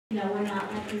we're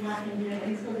not like we want them,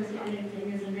 in school district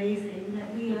anything is amazing,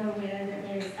 that we are aware that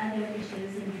there's other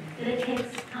issues and that it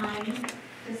takes time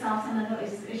to solve some of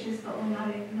those issues, but we're not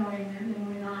ignoring them and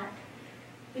we're not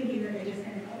thinking that they're just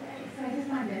going to go away. So I just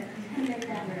wanted to make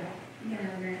that real,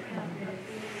 very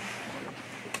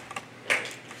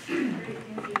Great,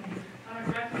 thank you.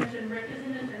 Rec mentioned Rick is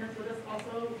in attendance with us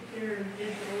also here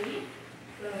digitally,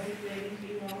 so he's waving to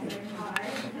you all saying hi.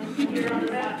 Here on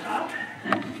the laptop.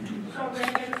 So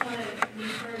Rick, I just want to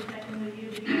make sure to check in with you.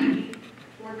 Do you have any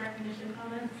board recognition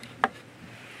comments?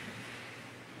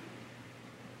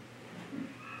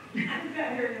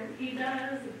 He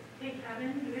does. Hey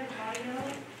Kevin, do we have audio?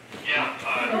 Yeah,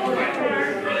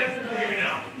 really can you hear me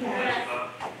now? Yes.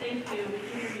 Thank you. We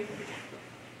can hear you.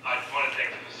 I just want to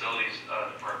thank the facilities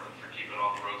department for keeping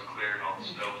all the roads clear and all the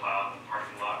snow plowed in the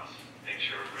parking lots. Make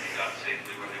sure everybody got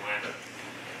safely where they went.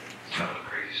 It's kind of a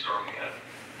crazy storm we had.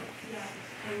 Yeah,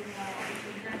 and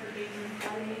obviously transportation and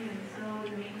flooding and snow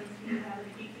and maintenance team having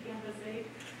to keep the campus safe.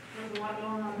 There's a lot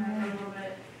going on there for a little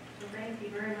bit, so thank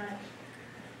you very much.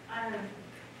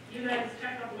 You guys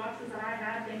checked off the boxes that I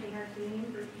had, thanking our team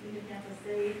for keeping the campus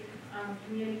safe.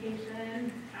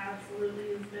 Communication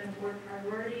absolutely has been a board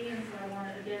priority, and so I want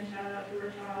to again shout out to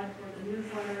Rashad for the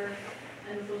newsletter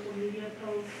and the social media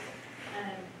posts.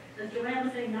 And as Joanne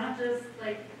was saying, not just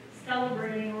like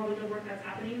celebrating all the good work that's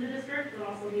happening in the district, but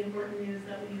also the important news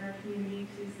that we need our community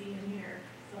to see and hear.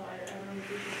 So I really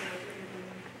appreciate the work that you're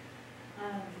doing.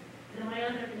 Then my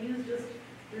other news, just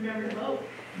remember to vote.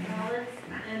 Ballots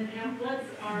and pamphlets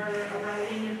are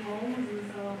arriving in homes,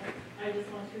 and so I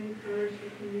just want to encourage the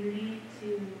community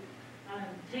to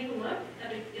take a look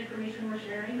at the information we're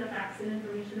sharing, the facts and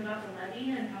information about the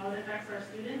levy and how it affects our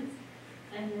students,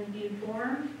 and then be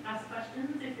informed, ask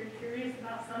questions if you're curious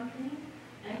about something,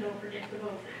 and don't forget to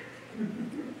vote.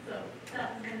 So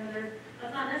that's another,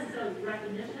 that's not necessarily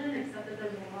recognition, except that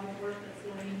there's a lot of work that's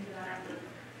going into that effort.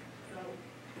 So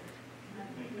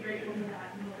I'm grateful for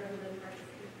that and hope everybody participates.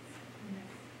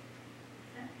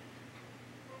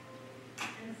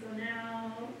 And so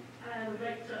now I would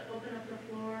like to open up the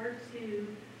floor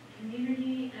to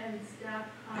community and staff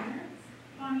comments.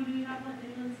 Bonnie, do you have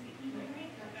anyone speaking with me?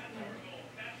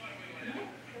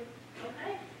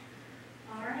 Okay.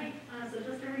 All right. So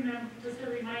just a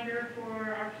reminder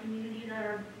for our community that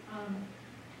our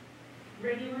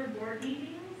regular board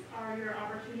meetings are your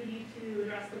opportunity to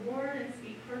address the board and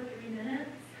speak for 3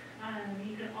 minutes.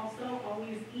 You can also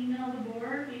always email the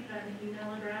board. We've got an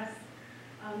email address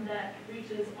that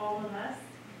reaches all of us.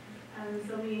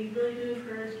 So we really do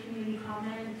encourage community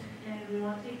comment, and we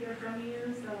want to hear from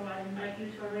you, so I invite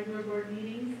you to our regular board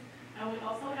meetings. We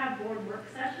also have board work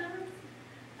sessions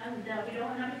that we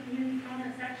don't have a community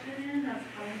comment section in. That's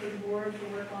time for the board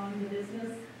to work on the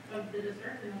business of the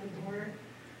district and of the board.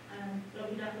 But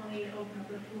we definitely open up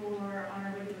the floor on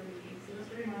our regular meetings. So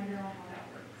just a reminder on how that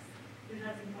works. We've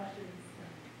had some questions.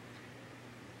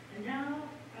 And now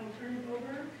I will turn it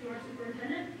over to our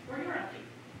superintendent for your update.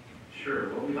 Sure.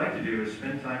 What we'd like to do is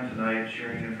spend time tonight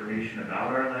sharing information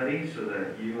about our levy so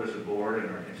that you as a board and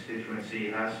our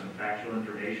constituency has some factual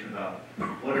information about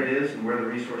what it is and where the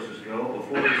resources go.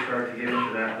 Before we start to get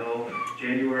into that though,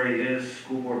 January is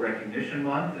School Board Recognition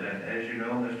Month, and as you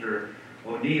know, Mr.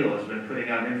 O'Neill has been putting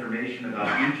out information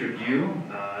about each of you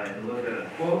and a little bit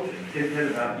of quote and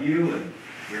tidbit about you and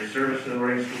your service to the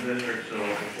Orting School District. So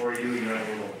before you have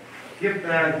a little gift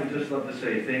bag, we'd just love to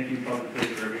say thank you publicly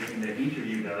for everything that each of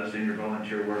you does in your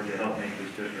volunteer work to help make this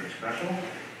district special.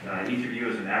 Each of you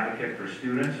is an advocate for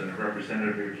students and a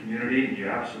representative of your community, and you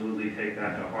absolutely take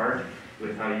that to heart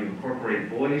with how you incorporate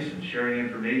voice and sharing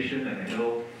information. And I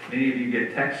know many of you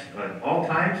get texts at all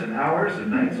times and hours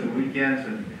and nights and weekends,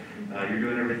 and you're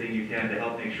doing everything you can to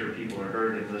help make sure people are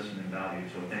heard and listened and valued.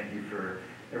 So thank you for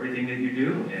everything that you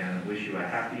do, and wish you a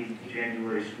happy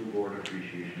January School Board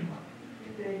Appreciation Month.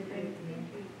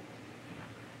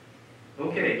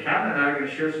 Okay, Kat and I are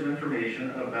going to share some information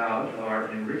about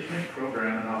our enrichment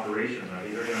program and operation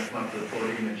levy. They're going to come up to the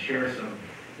podium and share some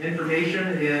information,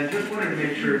 and just wanted to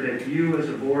make sure that you as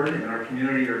a board and our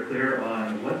community are clear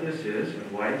on what this is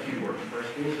and why it's important for our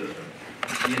school system.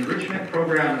 The enrichment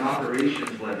program and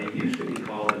operations levy used to be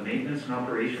called the maintenance and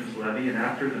operations levy, and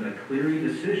after the McCleary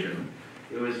decision,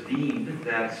 it was deemed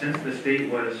that since the state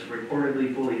was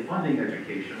reportedly fully funding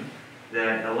education,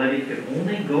 that a levy could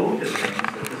only go to things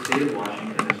that the state of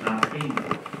Washington is not paying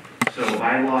for. So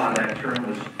by law, that term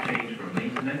was changed from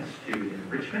maintenance to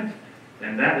enrichment,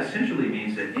 and that essentially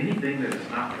means that anything that is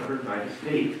not covered by the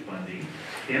state funding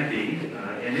can be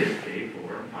and is paid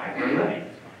for by our levy,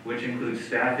 which includes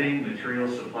staffing,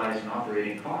 materials, supplies, and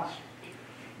operating costs.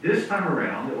 This time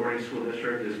around, the Orting School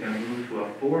District is going to move to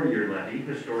a 4-year levy.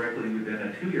 Historically, we've been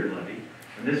a 2-year levy.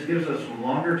 And this gives us some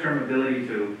longer-term ability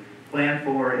to plan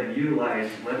for and utilize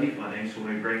levy funding. So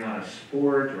when we bring on a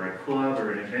sport or a club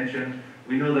or an invention,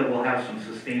 we know that we'll have some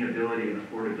sustainability and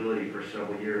affordability for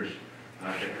several years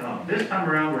to come. This time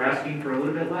around, we're asking for a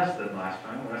little bit less than last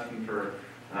time. We're asking for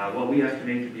what we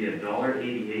estimate to be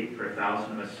 $1.88 per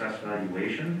thousand of assessed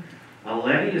valuation. A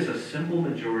levy is a simple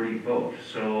majority vote.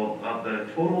 So of the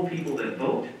total people that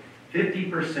vote,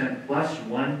 50% plus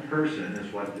one person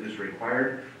is what is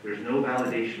required. There's no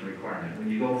validation requirement.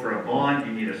 When you go for a bond,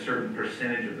 you need a certain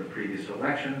percentage of the previous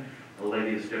election. A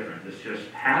levy is different. It's just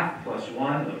half plus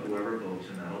one of whoever votes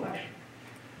in that election.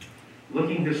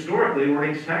 Looking historically,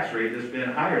 Orting's tax rate has been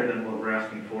higher than what we're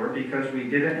asking for because we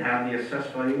didn't have the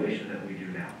assessed valuation that we do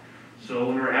now. So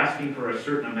when we're asking for a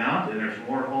certain amount and there's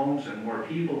more homes and more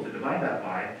people to divide that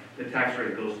by, the tax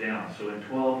rate goes down. So in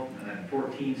 12 and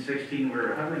 14, 16,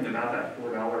 we're hovering about that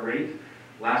 $4 rate.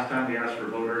 Last time we asked for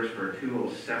voters for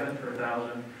 $2.07 per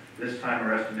thousand. This time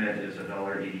our estimate is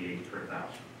 $1.88 per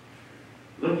thousand.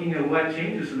 Looking at what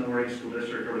changes in the Orting School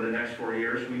District over the next 4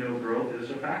 years, we know growth is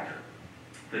a factor.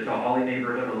 The Tahali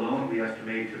neighborhood alone, we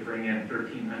estimate to bring in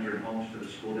 1,300 homes to the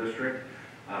school district,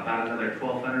 about another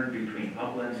 1,200 between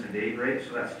Uplands and Daybreak,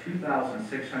 so that's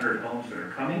 2,600 homes that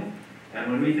are coming.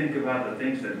 And when we think about the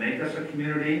things that make us a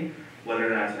community, whether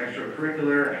that's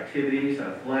extracurricular activities,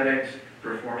 athletics,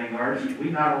 performing arts, we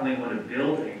not only want to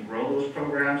build and grow those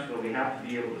programs, but we have to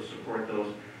be able to support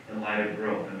those in light of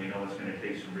growth, and we know it's going to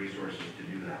take some resources to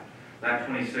do that. That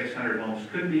 2,600 homes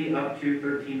could be up to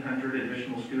 1,300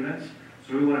 additional students.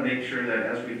 So we want to make sure that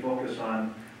as we focus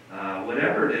on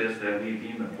whatever it is that we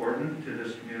deem important to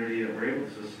this community, that we're able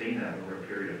to sustain that over a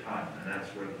period of time, and that's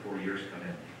where the 4 years come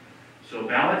in. So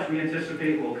ballots we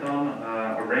anticipate will come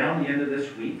around the end of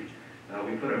this week.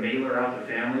 We put a mailer out to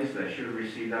families that should have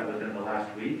received that within the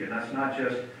last week, and that's not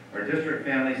just our district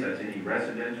families, that's any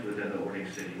residents within the Orting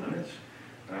city limits,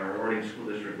 or Orting school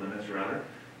district limits rather.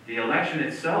 The election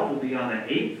itself will be on the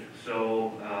 8th,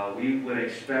 so we would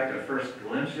expect a first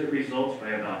glimpse at results by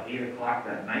about 8 o'clock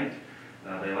that night.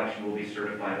 The election will be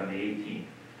certified on the 18th.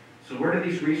 So where do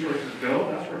these resources go?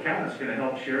 That's where Cabinet's going to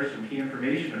help share some key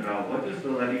information about what does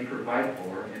the levy provide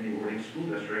for in the Orting School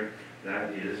District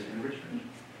that is in Richmond.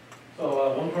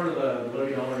 So one part of the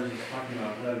levy dollars is talking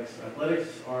about athletics.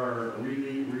 Athletics are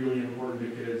really, really important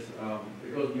to kids.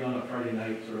 It goes beyond a Friday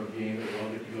night sort of game that we all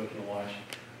get to go to and watch.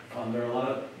 There are a lot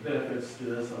of benefits to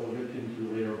this that we'll get into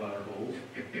later about our goals.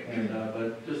 And,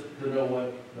 but just to know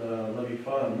what the levy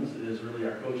funds is really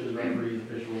our coaches, referees,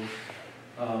 officials.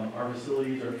 Our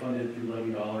facilities are funded through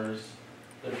levy dollars.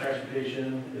 The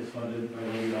transportation is funded by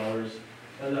levy dollars.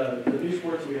 And the new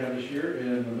sports we have this year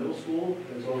in the middle school,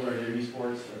 as well as our JV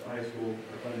sports at high school,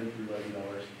 are funded through levy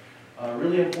dollars.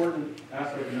 Really important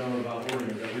aspect to know about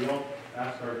Orting is that we don't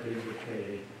ask our kids to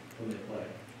pay when they play.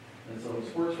 And so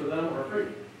sports for them are free.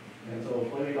 And so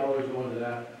if levy dollars go into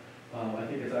that, I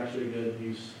think it's actually a good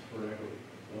use for equity.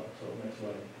 So next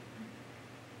slide.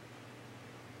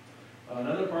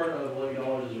 Another part of levy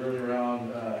dollars is really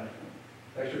around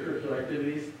extracurricular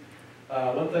activities.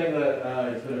 One thing that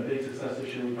has been a big success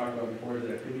this year we talked about before is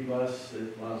the activity bus.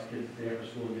 It allows kids to stay after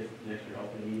school and get the extra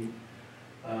help they need.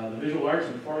 The visual arts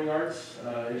and performing arts,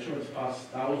 instruments cost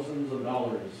thousands of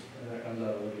dollars, and that comes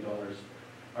out of levy dollars.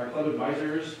 Our club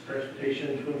advisors,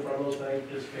 transportation, to and from those things,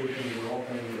 participation, we're all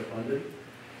things that are funded.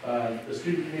 The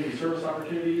student community service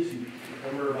opportunities, you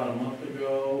remember about a month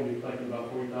ago, we collected about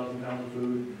 40,000 pounds of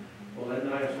food. Well, Ed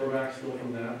and I have throwbacks still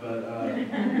from that, but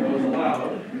that was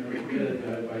allowed,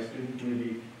 permitted by student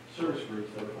community service groups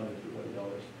that were funded through levy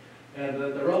dollars. And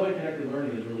the relevant connected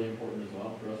learning is really important as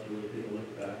well for us to really take a look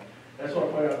at that. That's why I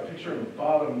point out the picture in the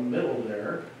bottom middle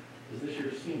there is this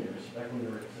year's seniors, back when they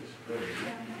were in 6th grade.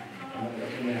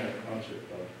 That's when they had a concert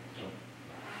though.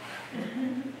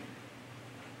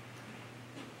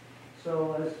 So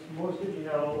as most of you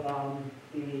know,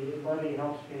 the levy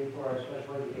helps pay for our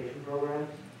special education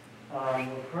programs.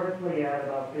 We're currently at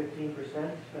about 15%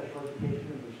 special education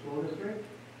in the school district.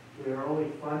 We are only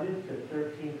funded to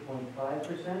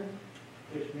 13.5%,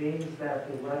 which means that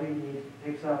the levy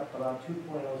takes up about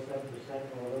 2.07% or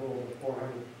a little over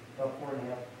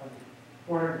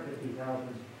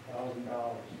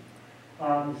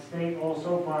 $450,000. The state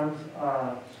also funds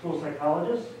school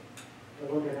psychologists. So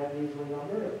look at that measly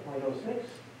number of 0.06,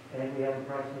 and we have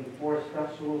approximately 4 staff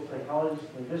school psychologists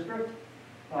in the district.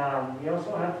 We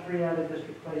also have 3 added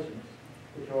district placements,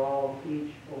 which are all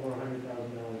each over $100,000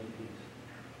 apiece.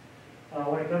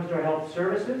 When it comes to our health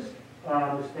services,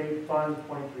 the state funds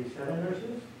 0.37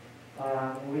 nurses.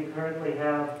 We currently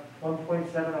have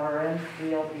 1.7 RN, 3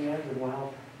 LPNs, and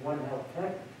one health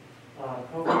tech.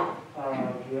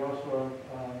 We also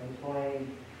are employing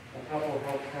a couple of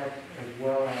health techs as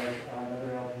well as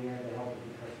another LPN to help with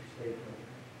the custody state program.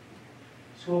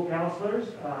 School counselors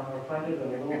are funded at a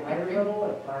little higher level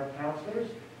at 5 counselors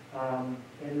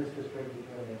in this district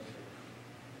because of 6.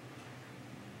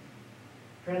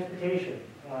 Transportation.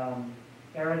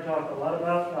 Aaron talked a lot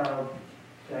about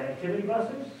the activity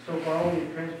buses. So far,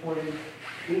 we've transported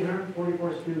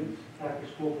 844 students after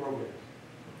school programs.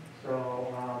 So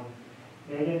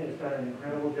Megan has done an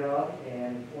incredible job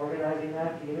in organizing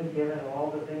that, even given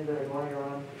all the things that are going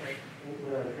on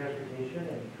with our transportation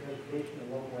in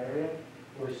the local area.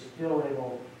 We're still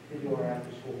able to do our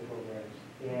after-school programs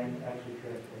and actually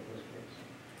transport those kids.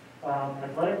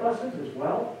 Athletic buses as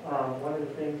well. One of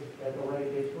the things that the levy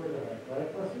pays for is our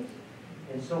athletic buses.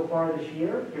 And so far this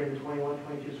year, during the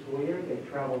 21-22 school year, they've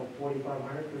traveled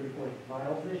 4,534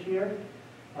 miles this year.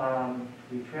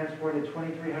 We've transported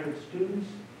 2,300 students.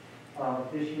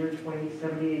 This year,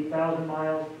 78,000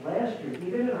 miles. Last year,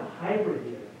 even in a hybrid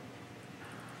year,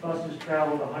 buses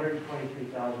traveled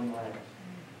 123,000 miles.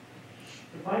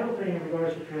 The final thing in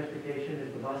regards to transportation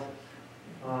is the buses.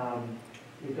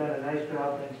 We've done a nice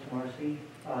job, thanks to Marcy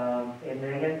and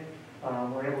Megan.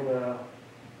 We're able to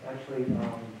actually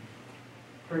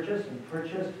purchased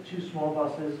 2 small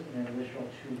buses and an additional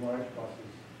 2 large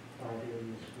buses during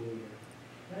the school year.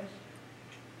 Next.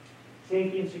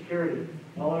 Safety and security.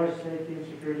 All our safety and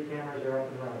security cameras are up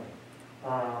and running.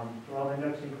 For all the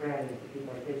nooks and crannies to keep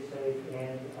our kids safe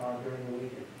and during the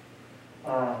weekend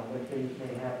when things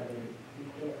may happen in the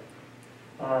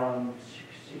weekend.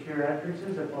 Secure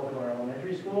entrances at both of our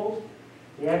elementary schools.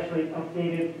 We actually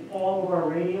updated all of our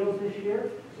radios this year,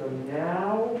 so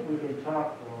now we can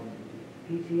talk from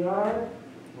PTR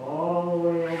all the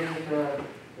way over to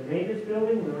the maintenance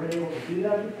building. We weren't able to do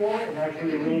that before, and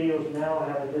actually the radios now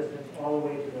have a distance all the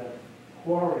way to the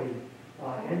quarry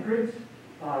entrance,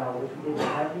 which we didn't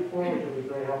have before, which will be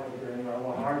very helpful during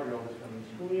our hard drill this coming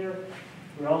school year.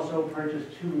 We also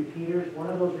purchased 2 repeaters. One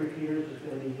of those repeaters is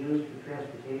going to be used for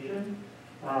transportation,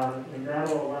 and that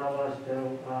will allow us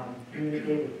to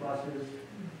communicate with buses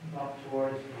up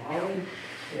towards Holland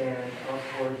and up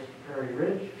towards Prairie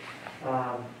Ridge.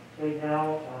 Right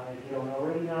now, if you don't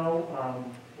already know,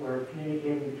 we're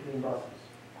communicating between buses.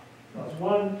 Bus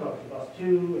 1 talks to bus 2,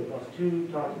 and bus 2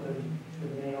 talks to the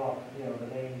main office, the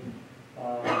main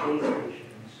base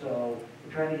station. So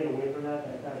we're trying to get away from that.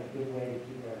 That's not a good way to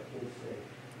keep our kids safe.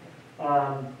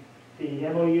 The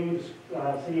MOU is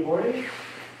City of Orting,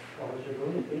 which are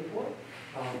going to pay for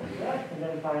that. And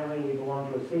then finally, we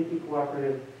belong to a safety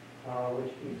cooperative,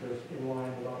 which keeps us in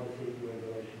line with all the safety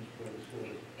regulations for the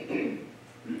schools.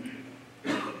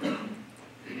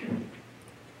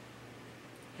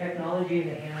 Technology in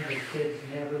the hands of kids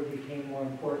never became more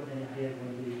important than it did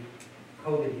when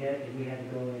COVID hit and we had to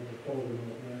go into full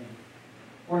remote learning.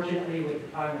 Fortunately, with the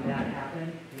time when that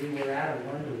happened, we were at a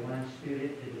 1-to-1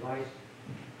 student-to-device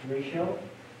ratio,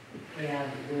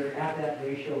 and we're at that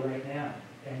ratio right now.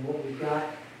 And what we've got,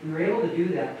 we were able to do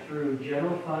that through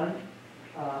general fund,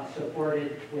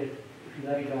 supported with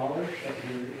levy dollars, that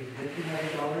were existing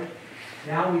levy dollars.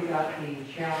 Now we've got the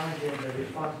challenge and the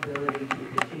responsibility to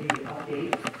continue to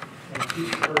update and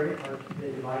keep current the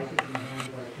devices in the hands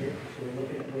of our kids. So we're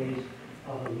looking at ways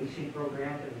of a leasing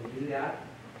program that will do that.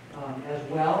 As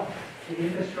well, the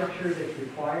infrastructure that's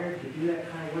required to do that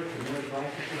kind of work, the more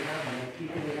devices we have, the more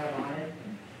people we have on it.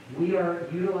 We are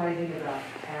utilizing about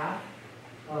half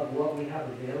of what we have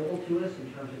available to us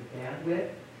in terms of bandwidth.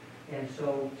 And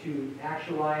so to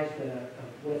actualize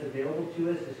what's available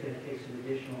to us is going to take some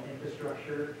additional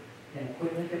infrastructure and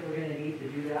equipment that we're going to need to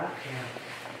do that.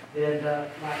 And then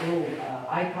my little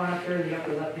icon up there in the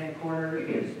upper left-hand corner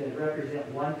is to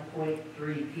represent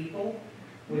 1.3 people,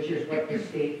 which is what the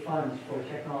state funds for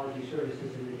technology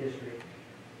services in the district.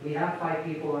 We have 5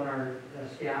 people on our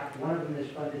staff. One of them is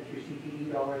funded through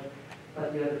CTE dollars,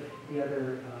 but the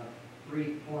other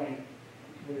 3.7,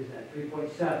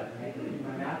 right? Is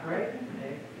my math right?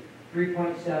 Okay.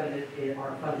 3.7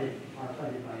 are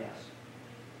funded by us.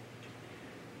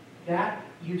 That,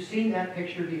 you've seen that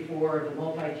picture before, the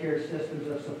multi-tiered systems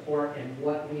of support and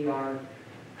what we are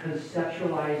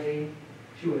conceptualizing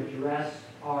to address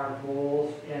our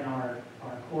goals and our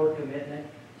core commitment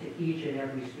to each and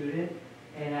every student.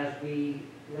 And as we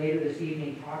later this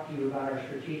evening talk to you about our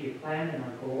strategic plan and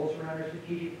our goals around our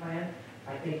strategic plan,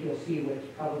 I think you'll see what's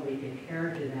probably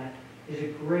inherent in that is a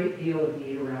great deal of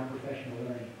need around professional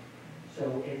learning.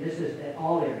 So, and this is at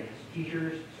all areas,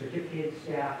 teachers, certificated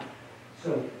staff,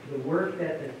 So the work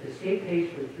that the state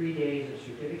pays for 3 days of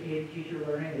certificated teacher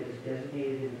learning that is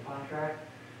designated in the contract,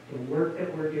 the work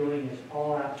that we're doing is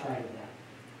all outside of that.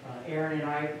 Aaron and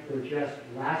I were just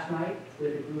last night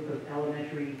with a group of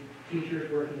elementary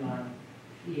teachers working on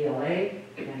ELA,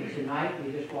 and tonight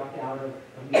we just walked out of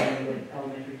a meeting with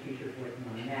elementary teachers working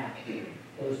on math.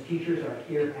 Those teachers are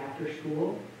here after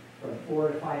school from 4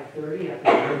 to 5:30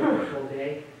 after the full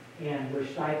day, and we're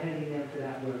stipending them for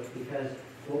that work because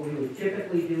what we would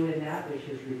typically do in that, which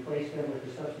is replace them with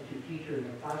a substitute teacher in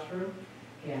the classroom,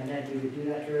 and then we would do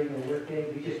that during the workday,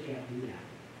 we just can't do that.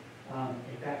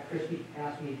 In fact, Christy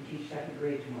asked me to teach second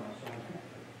grade tomorrow, so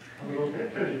I'm a little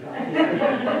bit pretty about it.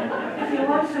 If you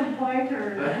want some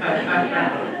pointers.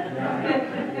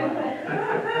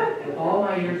 With all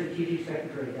my years of teaching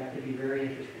second grade, that could be very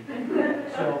interesting.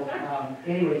 So,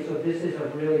 anyway, so this is a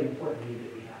really important need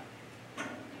that we have.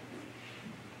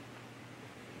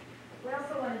 We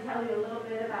also want to tell you a little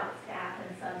bit about staff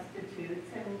and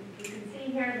substitutes, and you can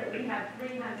see here that we have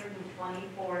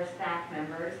 324 staff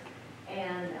members,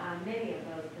 and many of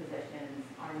those positions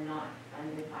are not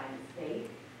funded by the state,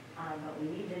 but we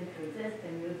need them to exist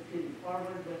and move students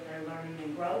forward with their learning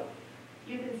and growth.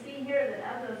 You can see here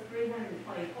that of those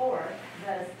 324,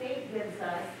 the state gives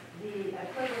us the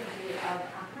equivalency of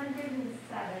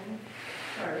 107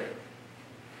 CERT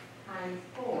times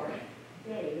 4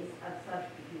 days of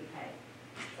substitute pay.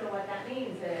 So what that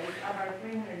means is, of our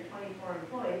 324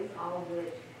 employees, all of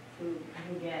which who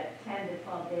get 10 to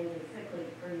 12 days of sick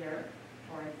leave per year,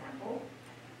 for example,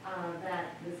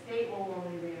 that the state will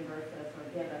only reimburse us or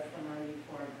give us the money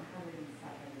for 107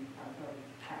 of those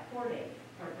at 4 days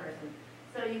per person.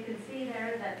 So you can see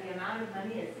there that the amount of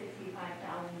money is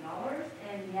 $65,000,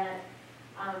 and yet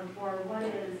for what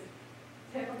is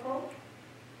typical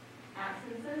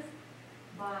absences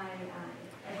by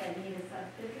if I need a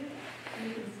substitute,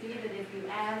 you can see that if you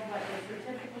add what the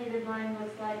certificated line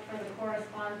looks like for the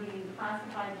corresponding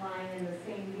classified line in the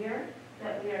same year,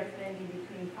 that we are spending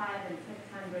between $500,000 and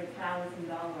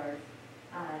 $600,000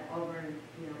 over,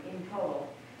 in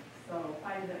total. So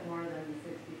quite a bit more than the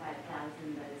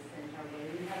 $65,000 that is sent our way.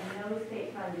 We have no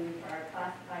state funding for our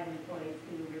classified employees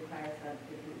who require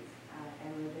substitutes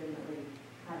and legitimately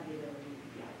have the ability to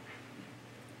do that.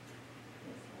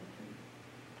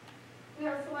 We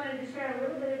also wanted to share a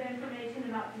little bit of information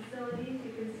about facilities.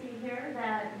 You can see here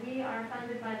that we are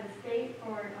funded by the state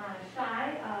for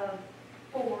shy of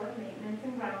 4 maintenance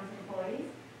and grounds employees.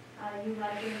 You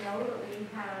likely know that we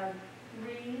have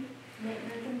 3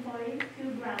 maintenance employees,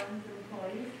 2 grounds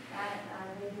employees, that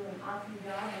they do an awesome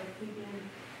job of keeping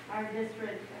our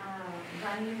district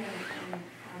running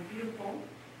and beautiful.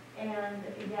 And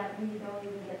yet we don't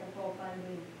even get the full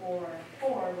funding for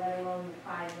 4, let alone the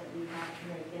 5 that we have to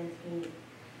make ends meet.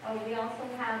 We also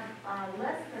have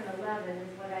less than 11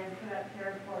 is what I put up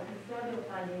here for custodial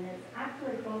funding. It's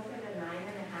actually closer to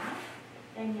 9.5,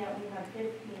 and yet we have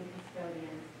 15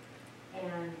 custodians.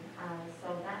 And so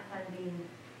that funding,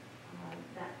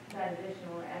 that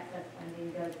additional or excess funding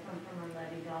does come from our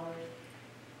levy dollars.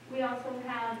 We also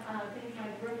have things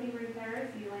like roofing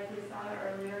repairs. You likely saw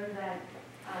earlier that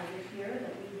this year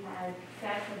that we had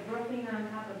stacks of roofing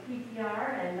on top of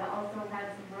PTR, and also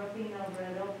had some roofing over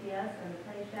at OPS and the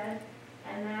play shed.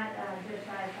 And that just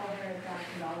shy of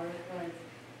 $400,000 was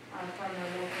from our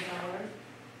local dollars,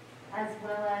 as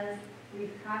well as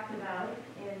we've talked about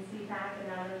in CPAC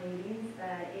and other meetings,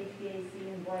 the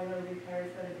HVAC and boiler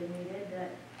repairs that have been needed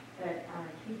that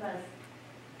keep us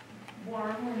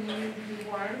warm when we need to be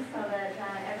warm, so that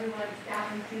everyone,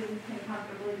 staff and students, can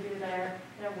comfortably do their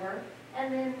work.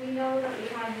 And then we know that we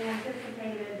have the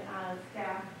anticipated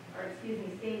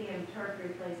stadium turf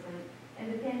replacement,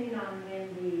 and depending on when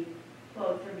the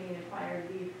quotes are being acquired,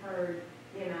 we've heard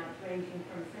the amounts ranging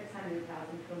from $600,000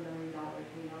 to $1 million.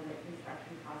 We know that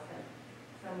construction costs have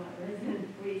somewhat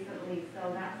risen recently,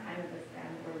 so that's kind of the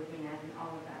spend we're looking at, and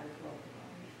all of that is local.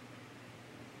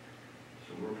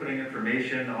 So we're putting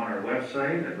information on our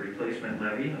website at replacement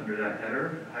levy under that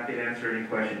header. Happy to answer any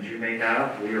questions you may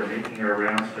have. We are making our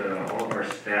rounds to all of our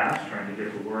staffs, trying to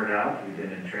get the word out. We've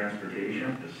been in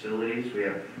transportation, facilities. We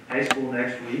have high school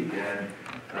next week, and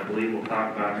I believe we'll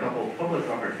talk about a couple of public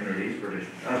opportunities for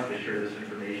us to share this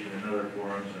information in other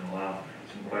forums and allow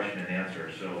some question and answer.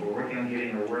 So we're working on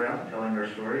getting our word out and telling our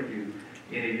story. Do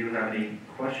any of you have any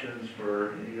questions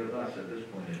for any of us at this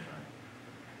point in time?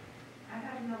 I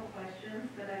have no questions,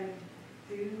 but I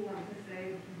do want to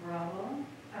say bravo.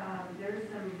 There's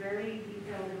some very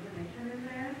detailed information in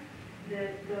there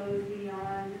that goes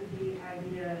beyond the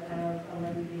idea of a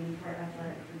levy being for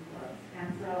athletics and clubs. And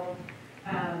so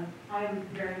I'm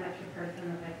very much a person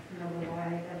that likes to know the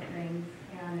why of things,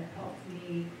 and it helps helps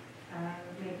me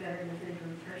make better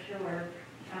decisions for sure.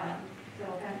 So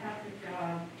fantastic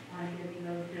job on getting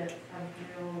those bits of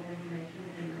real information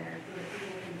in there so that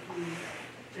people can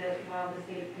see that while the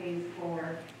state pays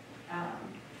for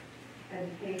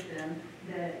education,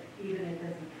 that even it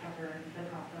doesn't cover the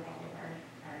cost of all of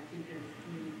our teachers'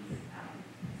 needs.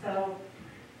 So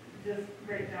just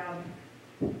great job.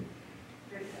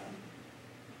 Great job.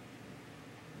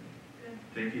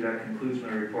 Thank you. That concludes my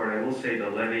report. I will say the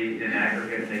levy in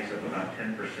aggregate makes up about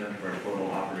 10% of our total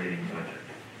operating budget.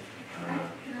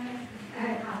 Can I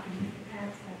ask a copy, Mr.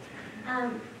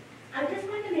 Council? I just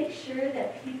want to make sure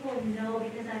that people know,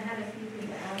 because I've had a few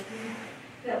people ask me,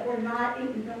 that we're not,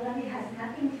 the levy has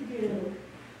nothing to do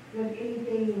with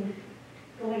anything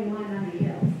going on the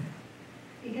hills.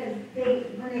 Because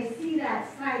when they see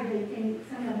that slide, they think,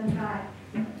 some of them thought,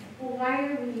 well, why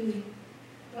are we,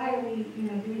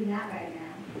 doing that right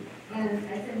now? And I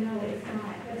said, no, it's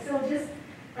not. But so just,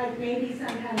 like maybe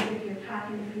sometimes if you're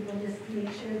talking to people, just make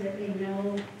sure that they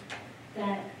know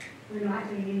that we're not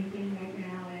doing anything right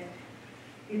now at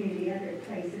any of the other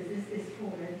places. This is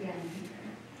for down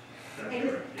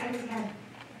here. I just had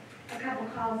a couple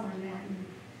calls on that.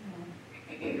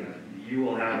 You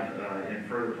will have, in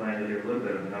further plan, you'll hear a little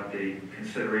bit of an update,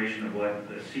 consideration of what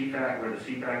the CPAC, where the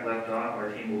CPAC left off, our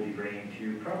team will be bringing to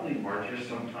you probably Marchish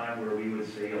sometime, where we would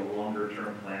say a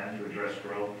longer-term plan to address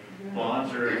growth.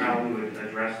 Bonds are how we would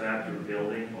address that through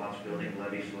building, bonds, building,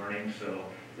 levies, learning. So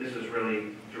this is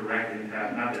really direct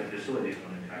impact, not that facilities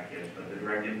don't impact kids, but the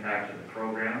direct impact of the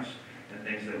programs and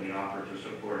things that we offer to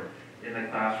support in the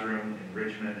classroom,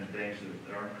 enrichment, and things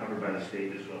that aren't covered by the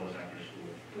state as well as after school.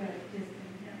 Right, just,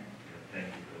 Thank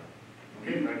you for that.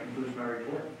 Okay, that concludes my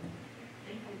report.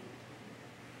 Thank you.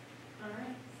 All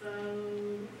right, so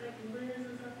looks like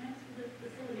Liz is up next for the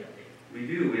facility update. We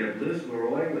do. We have Liz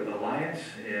Leroy with Alliance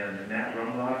and Matt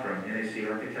Rumbaugh from NAC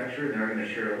Architecture, and they're going to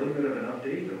share a little bit of an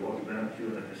update of what we've been up to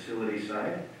on the facility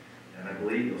side. And I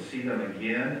believe you'll see them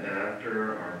again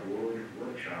after our board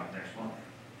workshop next month.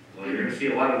 Well, you're going to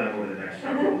see a lot of them over the next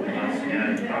several months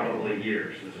and probably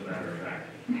years, as a matter of fact.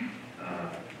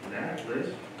 Matt,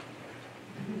 Liz?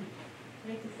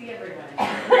 Nice to see everyone.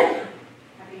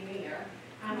 Happy New Year.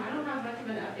 I don't have much of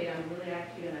an update. I'm really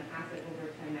actually going to pass it over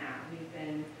to Matt. We've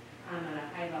been, at a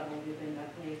high level, we've been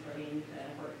definitely starting to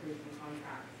work through some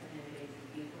contracts and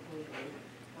ACP proposals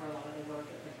for a lot of the work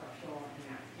that the structural and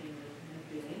Matt's team is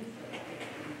doing. So it's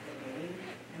moving.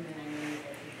 And then I know you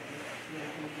guys have been,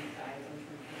 some deep dives on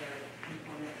some other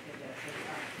components to get this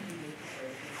up to new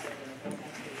situations for the whole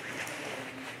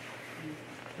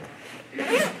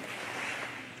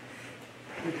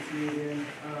Good to see you again.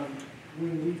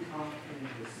 When we talked in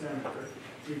December,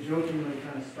 we jokingly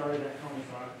kind of started that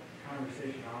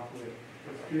conversation off with,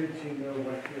 it's good to know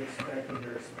what to expect and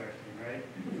you're expecting, right?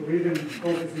 So we've been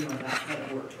focusing on that kind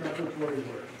of work, preparatory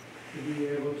work, to be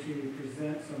able to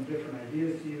present some different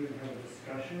ideas to you and have a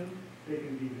discussion that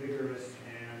can be vigorous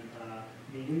and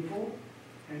meaningful.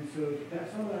 And so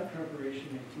some of that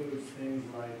preparation includes things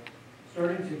like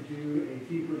starting to do a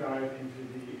deeper dive into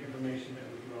the information that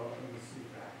we develop from the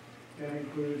CPAC. That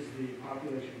includes the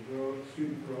population growth,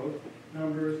 student growth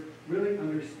numbers, really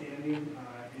understanding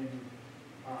in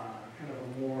kind of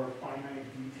a more finite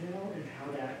detail in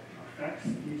how that affects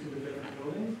each of the different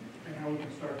buildings and how we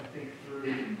can start to think through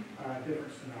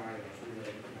different scenarios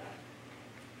related to that.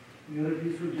 And the other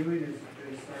piece we're doing is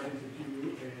starting to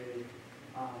do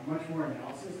a much more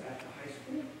analysis at the high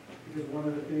school, because one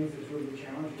of the things that's really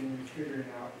challenging is figuring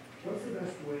out what's the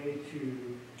best way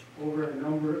to,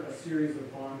 over a series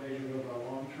of bond measures over a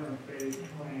long-term phase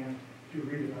plan, to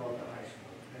redevelop the high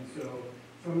school. And so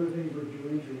some of the things we're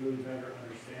doing to really better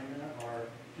understand that are,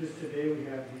 just today we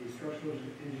have the structural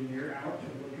engineer out to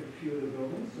look at a few of the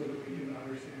buildings so that we can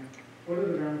understand what are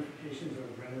the ramifications of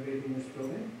renovating this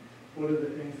building, what are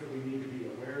the things that we need to be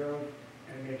aware of,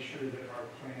 and make sure that our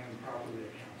plan properly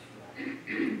accounts for that.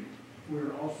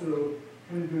 We're also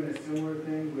kind of doing a similar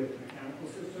thing with mechanical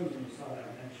systems, and you saw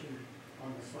that mentioned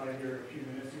on the slide here a few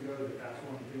minutes ago, that's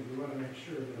one of the things we want to make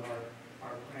sure that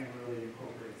our plan really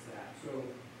incorporates that. So,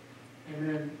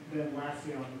 and then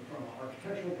lastly, from an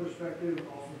architectural perspective,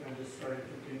 also been just starting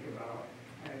to think about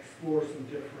and explore some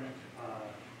different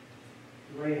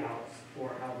layouts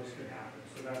for how this could happen.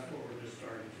 So that's what we're just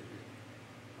starting to do.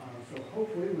 So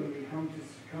hopefully when we come to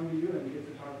you and get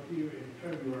to talk with you in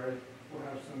February, we'll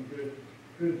have some good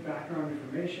background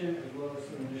information as well as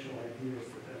some initial ideas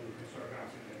that then we can start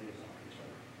bouncing ideas off each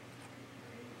other.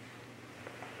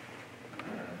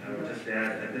 I would just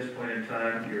add, at this point in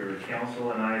time, your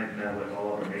council and I have met with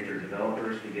all of our major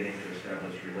developers, beginning to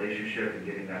establish relationship and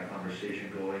getting that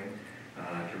conversation going.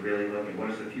 to really look at what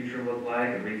does the future look like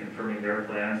and reconfirming their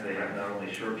plans. They have not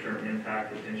only short-term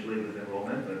impact potentially with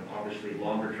enrollment, but obviously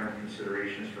longer-term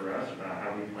considerations for us about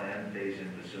how we plan days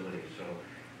in facilities. So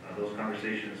those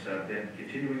conversations have been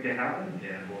continuing to happen,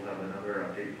 and we'll have another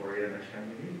update for you next time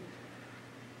we meet.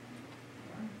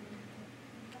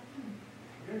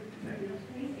 Good. Thank you.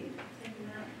 Thank you,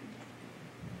 Matt.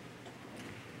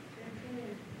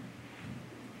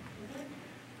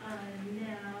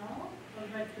 Now,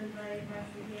 I'd like to invite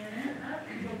Marcy Gannon up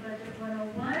for Budget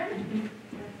 101.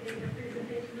 Let's take your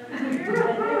presentation up here.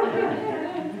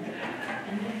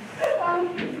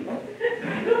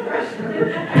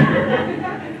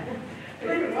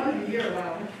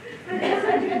 But as I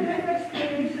did the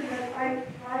explanation that I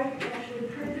actually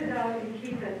print it out and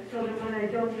keep it so that when I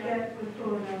don't get what's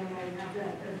going on, I have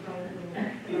that as well.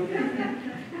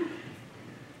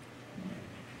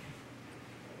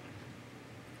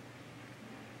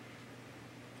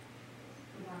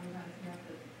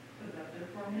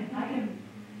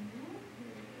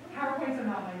 PowerPoints are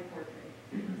not my forte.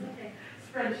 Okay.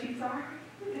 Spreadsheets are.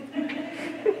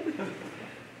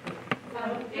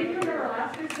 If you remember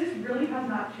last year, this really has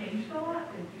not changed a lot.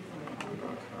 Thank you so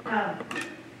much.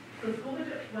 So School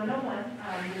Budget 101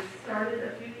 was started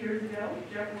a few years ago.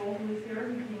 Jeff Roll, who is here,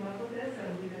 he came up with this,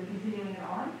 and we've been continuing it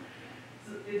on.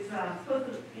 So it's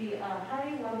supposed to be a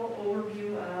high-level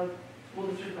overview of school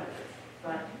district budgets.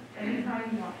 But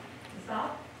anytime you want to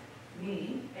stop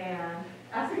me and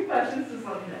ask me questions, just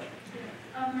let me know.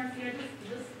 Marcia,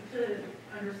 just to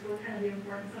underscore kind of the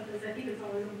importance of this, I think it's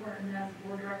always important as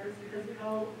board directors because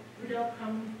we don't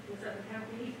come, except for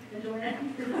Kathy and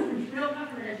Joanne, we don't come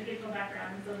from an educational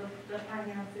background, so the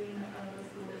financing of the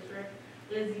school district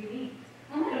is unique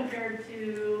compared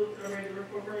to a regular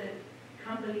corporate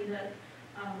company that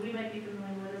we might be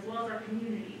familiar with, as well as our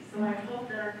community. So I hope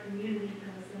that our community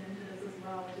can listen into this as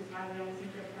well, which is why we always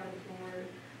need to have private board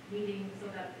meetings so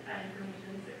that that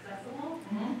information is accessible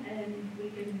and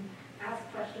we can ask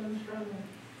questions from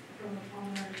the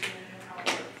common understanding of how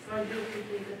it works. So I do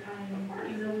appreciate the time,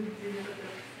 even though we do this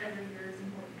every year is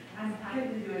important. I'm happy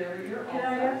to do it every year. Can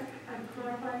I ask a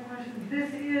clarifying question?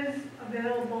 This is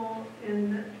available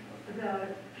in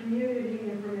the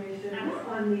community information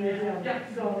on the agenda. Yeah.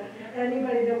 So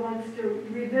anybody that wants to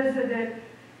revisit it,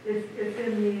 it's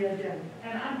in the agenda.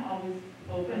 And I'm always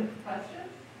open to questions.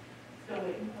 Still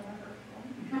waiting for my first one.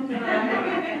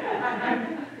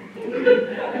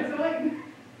 I'm still waiting.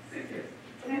 6 years.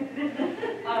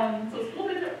 So School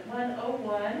Budget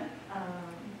 101.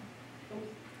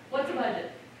 What's a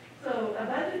budget? So a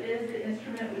budget is the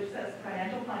instrument which sets the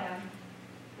financial plan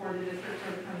for the district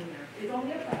for the coming year. It's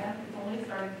only a plan. It's only a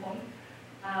starting point.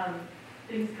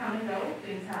 Things come and go.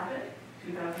 Things happen.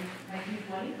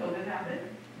 2019-20, COVID happened.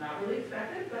 Not really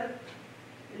expected, but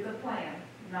it's a plan,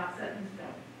 not set in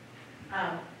stone.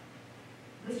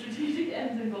 The strategic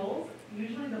ends and goals,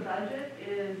 usually the budget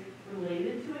is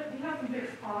related to it. We have some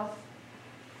fixed costs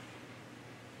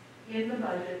in the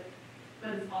budget,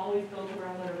 but it's always built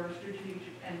around whatever our strategic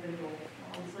ends and goals.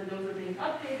 Obviously, those are being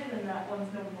updated, and that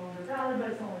one's no longer valid, but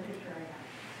it's the only picture I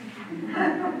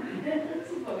have.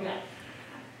 This is what we got.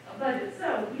 A budget.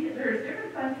 So there's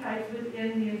different fund types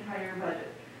within the entire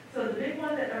budget. So the big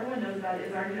one that everyone knows about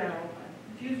is our general fund.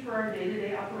 It's used for our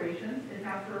day-to-day operations. It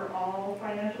accounts for all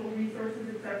financial resources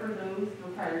except for those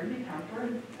required to be accounted for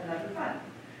in another fund.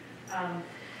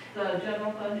 The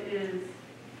general fund is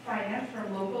financed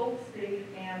from local, state,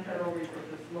 and federal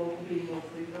resources, local being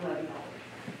mostly the levy dollars.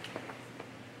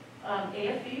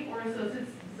 AFB, or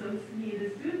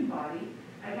Associated Student Body,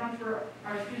 accounts for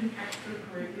our student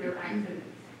extracurricular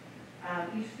activities.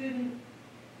 Each student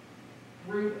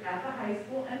group at the high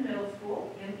school and middle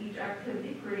school in each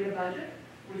activity create a budget,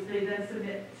 which they then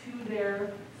submit to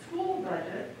their school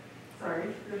budget,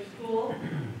 their school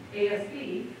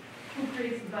ASB, who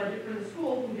creates the budget for the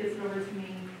school, who gets it over to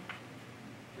me,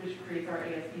 which creates our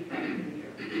ASB fund for the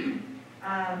year.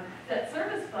 Debt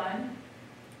service fund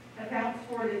accounts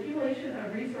for the accumulation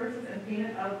of resources and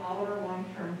payment of all of our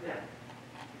long-term debt.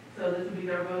 So this would be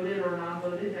their voted or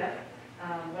non-voted debt,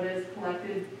 what is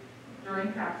collected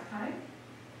during tax time.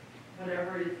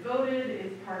 Whatever is voted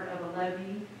is part of a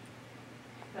levy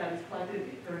that is collected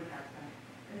during tax time.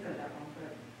 I said that wrong,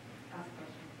 but ask a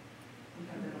question.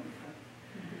 Sometimes I don't make sense.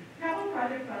 Capital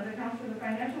project funds accounts for the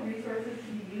financial resources to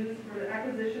be used for the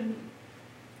acquisition,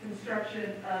 construction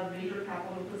of major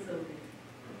capital facilities.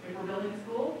 If we're building a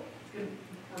school,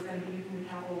 we're going to be using the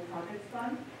capital projects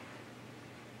fund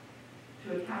to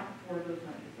account for those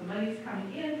monies. The monies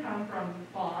coming in come from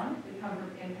bonds, they come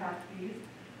from impact fees,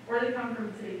 or they come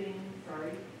from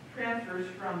transfers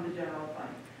from the general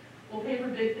fund. We'll pay for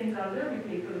big things out of there, we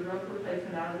pay for the road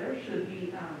replacement out of there. Should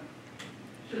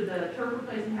the turf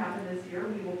replacement happen this year,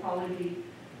 we will probably be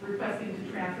requesting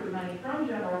to transfer money from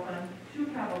general fund to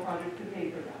capital projects to pay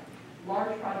for that.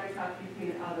 Large projects have to be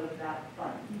paid out of that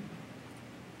fund.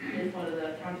 It's one of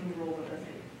the accounting rules of the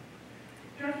state.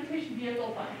 Transportation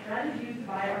vehicle fund, that is used to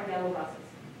buy our yellow buses.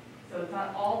 So it's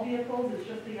not all vehicles, it's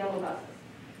just the yellow buses.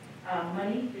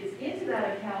 Money is into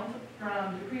that account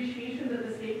from depreciation that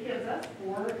the state gives us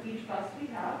for each bus we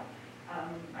have.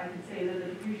 I can say that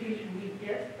the depreciation we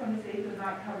get from the state does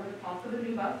not cover the cost of a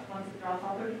new bus once it drops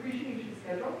off their depreciation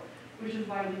schedule, which is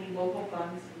why we need local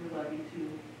funds through levy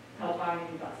to help buy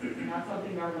new buses. And that's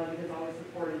something our levy has always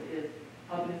supported, is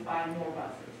helping us buy more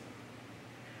buses.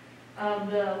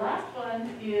 The last fund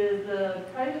is the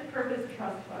private purpose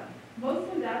trust fund.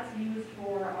 Mostly that's used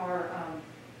for our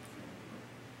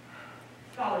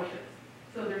scholarships.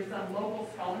 So there's some local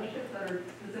scholarships that are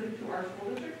specific to our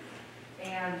school district,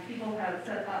 and people have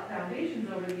set up foundations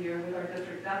over the year with our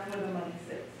district. That's where the money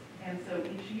sits. And so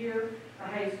each year, the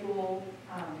high school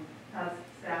has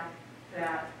staff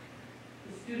that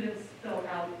the students fill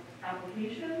out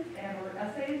applications and or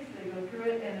essays. They go through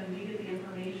it, and then we get the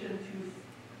information to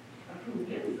who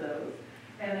wins those,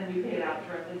 and then we pay it out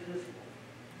directly to the school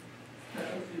that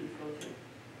those students go to.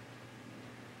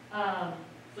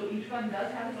 So each fund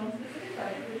does have its own specific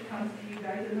budget, which comes to you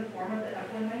guys in the form of the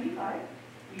F-195.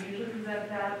 We usually present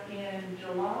that in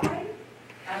July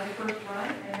as a first run,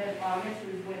 and then August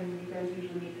is when you guys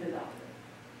usually meet to adopt it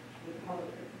with the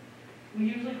public. We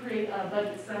usually create a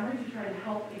budget summary to try to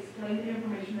help explain the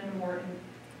information in a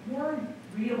more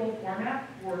readable format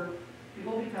for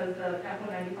people, because the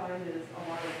F-195 is a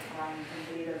lot of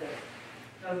and data that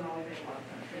doesn't always make a lot of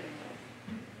sense to anyone.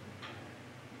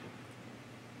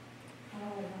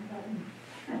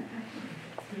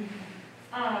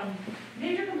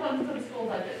 Major components of the school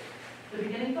budget: the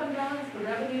beginning fund balance, the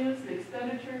revenues, the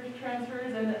expenditures,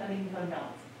 transfers, and the ending fund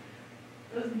balance.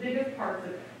 Those are the biggest parts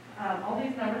of it. All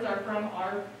these numbers are from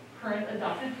our current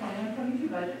adopted 21-22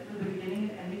 budget for the beginning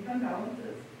and ending fund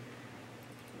balances.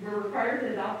 We're required to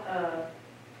adopt a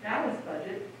balanced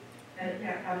budget, and it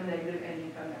can't have a negative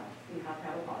ending fund balance. We have to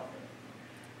have a positive.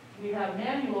 We have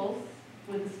manuals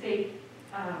with the state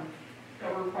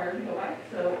that we're required to go by.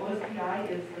 So OSPI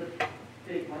is the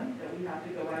big one that we have to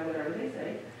go by, whatever they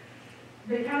say.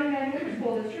 The accounting manual for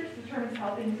school districts determines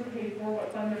how things are paid for,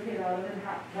 what funds are paid out of, and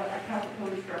what account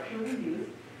code structure we use.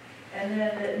 And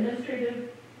then the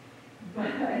administrative,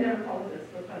 I never called it this,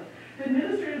 but funny. The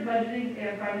administrative budgeting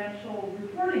and financial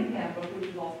reporting handbook, which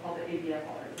is also called the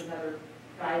ABFR, is another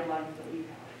guidelines that we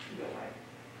have to go by.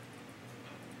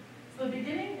 So the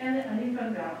beginning and the ending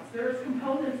fund balance. There's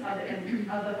components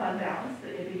of the fund balance, the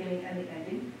beginning and the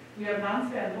ending. We have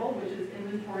non-spendable, which is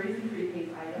inventories and prepaid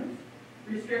items.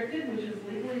 Restricted, which is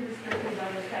legally restricted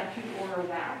by the statute or a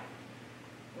WAC,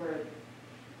 or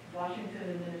Washington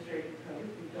Administrative Code.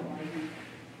 We don't want to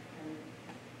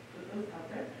put those out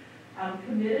there.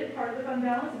 Committed, part of the fund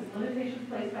balance, is limitations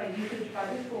placed by usage by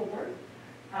the school board.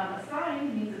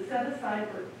 Assigned means it's set aside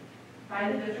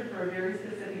by the district for a very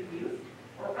specific use,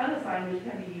 or unassigned, which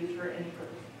can be used for any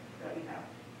purpose that we have.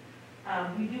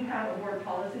 We do have a board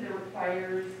policy that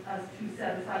requires us to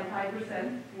set aside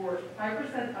 5%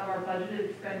 of our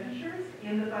budgeted expenditures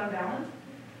in the fund balance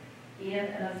in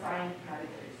an assigned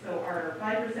category. So our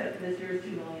 5% for this year is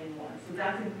 $2.1 million. So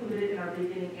that's included in our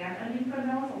beginning and ending fund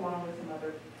balance, along with some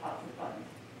other pots of funds.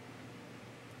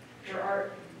 There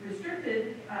are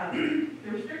restricted,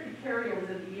 the restricted carryovers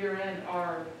at the year end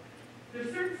are,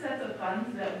 there's certain sets of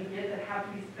funds that we get that have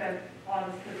to be spent on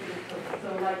a specific purpose.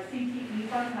 So like CTE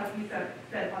funds have to be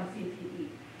spent on CTE.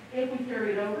 If we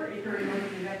carry it over to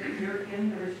the next year in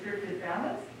the restricted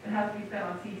balance, it has to be spent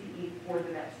on CTE for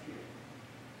the next year.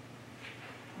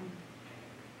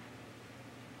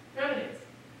 Revenues.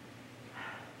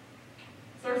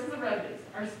 Sources of revenues.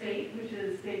 Our state, which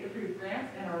is state-approved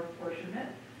grants and our apportionment.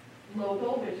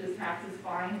 Local, which is taxes,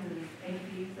 fines, and any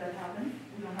fees that happen.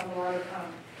 We don't have a lot of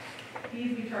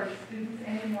fees we charge students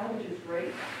anymore, which is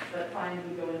great, but fines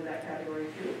would go into that category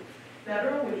too.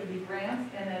 Federal, which would be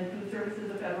grants, and then food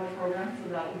services, a federal program, so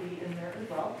that would be in there as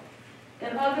well.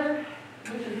 And other,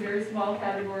 which is a very small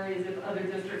category, is if other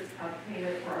districts have paid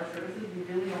us for our services. We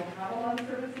really don't have a lot of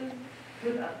services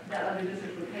that other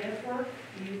districts would pay us for.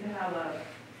 We used to have a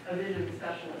vision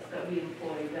specialist that we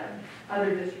employed that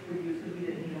other districts would use because we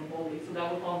didn't need them fully. So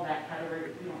that would fall in that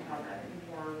category. We don't have that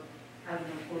anymore as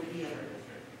an employee of our district.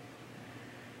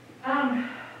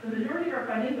 The majority of our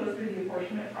funding goes through the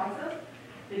apportionment process.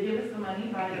 They give us the money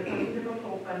by the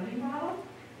typical funding model,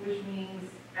 which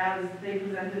means as they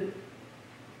presented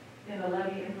in the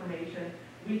levy information,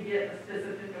 we we get a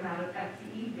specific amount of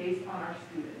FTE based on our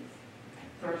students.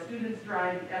 So our students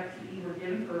drive the FTE we're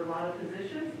given for a lot of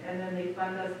positions, and then they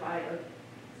fund us by a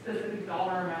specific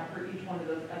dollar amount for each one of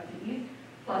those FTEs,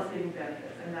 plus getting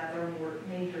benefits, and that's our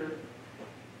major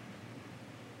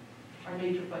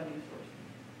funding source.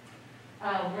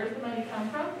 Where's the money come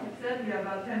from? Like I said, we have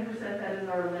about 10% that is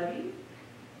our levy.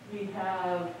 We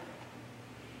have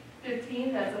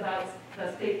 15, that's about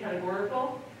the state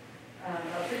categorical,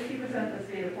 about 60% the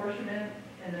state apportionment,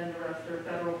 and then the rest are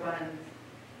federal funds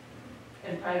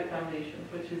and private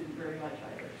foundations, which isn't very much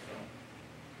either, so.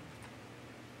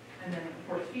 And then, of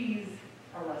course, fees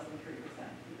are less than 3%,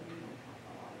 because we don't have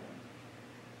a lot of them.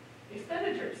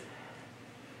 Expenditures.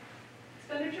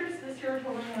 Expenditures this year are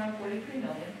totaling around $43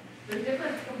 million. There's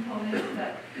different components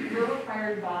that we're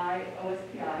required by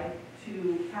OSPI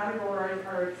to categorize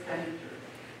our expenditures.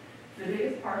 The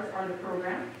biggest parts are the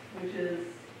program, which is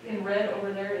in red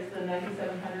over there is the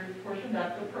 9,700 portion.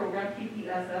 That's the program,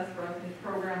 PPSS for us, means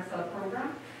program,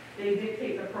 sub-program. They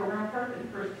dictate the program part, the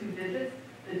first 2 digits.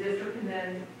 The district can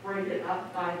then break it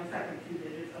up by the second 2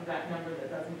 digits of that number that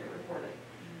doesn't get reported.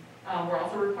 We're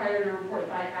also required to report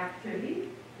by activity,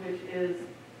 which is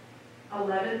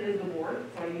 11 is the board.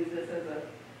 So I use this as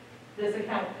this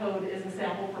account code is a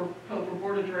sample for code for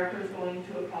board of directors going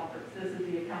to a conference. This is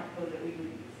the account code that we would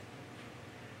use.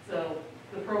 So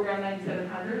the program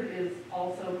 9700 is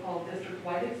also called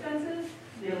district-wide expenses.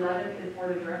 The 11 is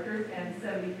board of directors, and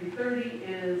 7330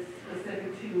 is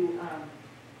specific to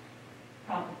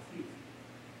conference fees.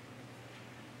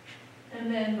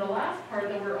 And then the last part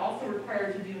that we're also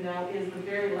required to do now is the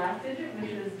very last digit,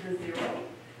 which is the 0.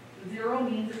 The 0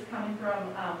 means it's coming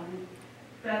from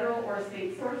federal or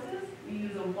state sources. We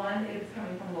use a 1 if it's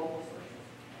coming from local sources.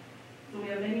 So we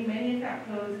have many account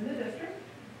codes in the district,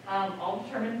 all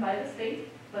determined by the state,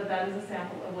 but that is a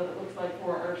sample of what it looks like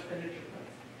for our expenditure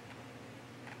codes.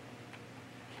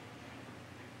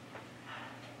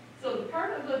 So the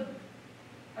part of the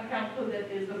account code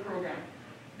that is the program.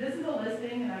 This is a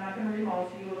listing, and I'm not going to read all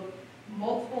to you, of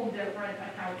multiple different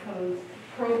account codes,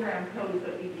 program codes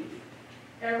that we use.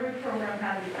 Every program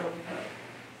has its own code.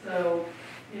 So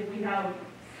if we have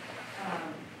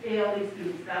ALE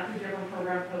students, that's a different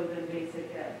program code than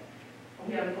basic ed.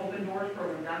 We have an open doors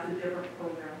program, that's a different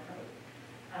program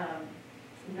code.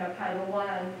 We have Title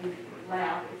I,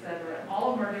 lab, etc.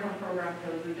 All of them are different program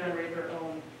codes that generate their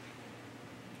own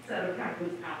set of account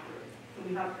codes afterwards. So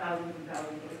we have thousands and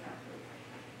thousands of account codes.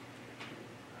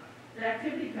 The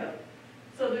activity code.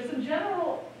 So there's some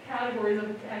general categories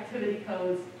of activity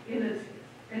codes in this.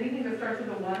 Anything that starts with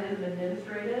a 1 is an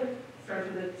administrative,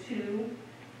 starts with a 2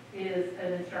 is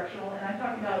an instructional, and I'm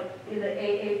talking about in the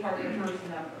AA part, the first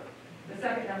number. The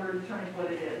second number determines what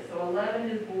it is. So 11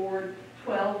 is board,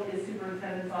 12 is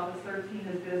superintendent's office, 13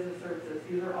 is business services.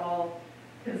 These are all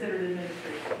considered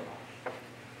administrative.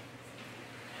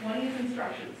 20 is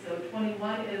instruction. So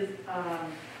 21 is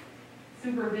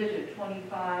supervision.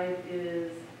 25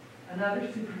 is another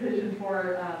supervision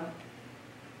for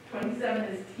 27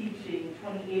 is teaching,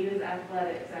 28 is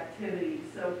athletics, activities,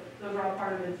 so those are all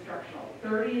part of instructional.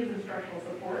 30 is instructional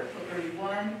support, so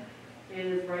 31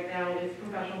 is, right now, is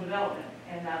professional development,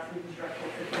 and that's with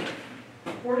instructional support.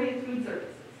 40 is food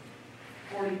services.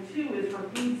 42 is for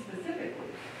food specifically.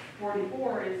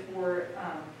 44 is for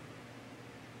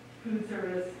food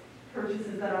service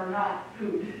purchases that are not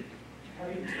food.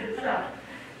 Stuff.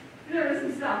 There is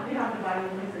some stuff you have to buy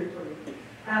when you say food.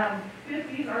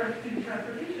 50s are student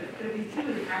transportation. 52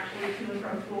 is actually to and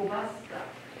from school bus stuff.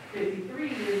 53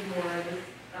 is more of this,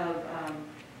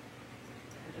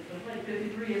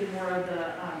 53 is more of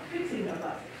the fixing of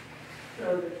buses. So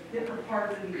there's different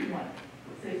parts of each one.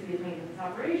 60 is maintenance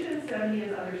operations. 70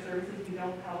 is other services. We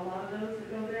don't have a lot of those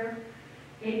that go there.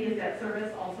 80 is debt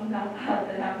service, also not a lot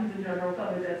that happens in general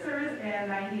fund debt service. And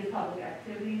 90 is public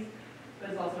activities, but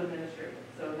it's also administrative.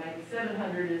 So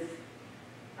 9,700 is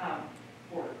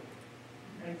board.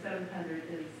 9,700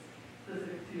 is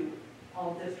specific to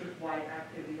all district-wide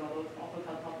activities, although it's also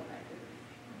called public activities.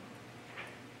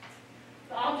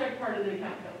 The object part of the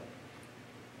account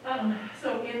code.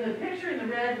 So in the picture in the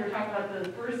red, we're talking about the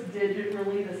first digit,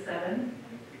 really the 7,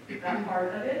 that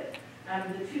part of it.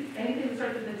 The 2, anything that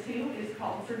starts with the 2 is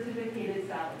called certificated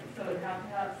salary. So it has to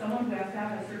have someone who has to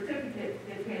have a certificate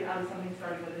gets paid out of something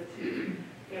starting with a 2.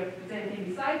 If there's anything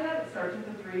besides that, it starts with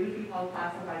a 3, which we call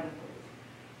classified employees.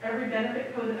 Every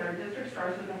benefit code in our district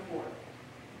starts with a 4.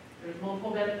 There's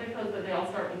multiple benefit codes, but they all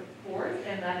start with 4s,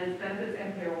 and that is benefits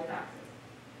and payroll taxes.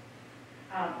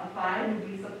 A 5 would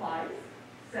be supplies.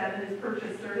 7 is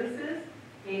purchase services.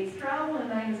 8 is travel, and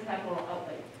 9 is capital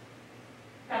outlay.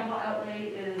 capital outlay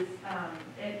is,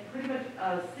 pretty much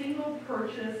a single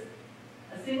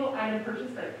item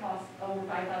purchase that costs over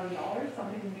 $5,000,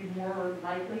 something we'd more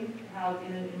likely to have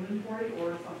in an inventory,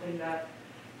 or something that,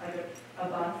 like a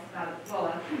bus, a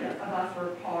bus or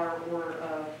a car or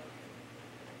a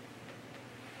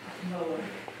mower.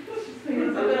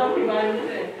 Something else we buy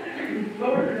today.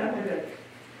 Mowers are definitely good.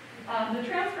 The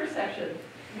transfer section,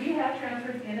 we have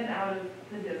transfers in and out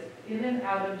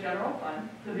of general fund.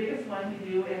 The biggest one we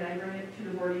do, and I bring it to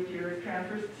the board each year, is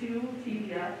transfers to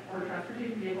TDF, or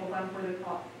Transportation Vehicle Fund, for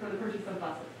the purchase of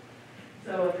buses.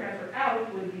 So a transfer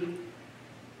out would be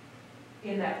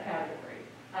in that category.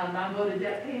 Non-voted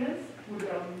debt payments would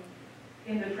go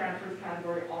in the transfers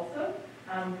category also.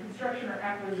 Construction or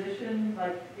acquisition,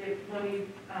 like if we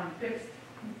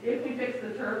fixed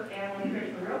the turf and when we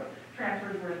fixed the roof,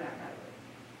 transfers were in that category.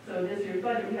 So this year's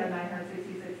budget, we had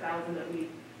 $966,000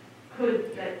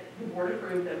 that the board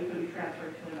approved that we could be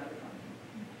transferred to another fund.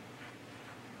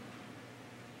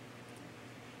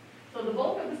 So the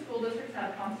bulk of the school districts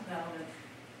have constant elements.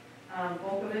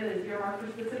 Bulk of it is earmarked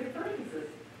for specific purchases.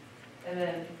 And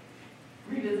then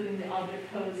revisiting the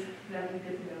object codes that we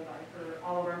get to go by for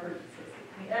all of our purchases.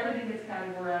 I mean, everything gets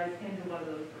categorized into one of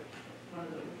those purchases, one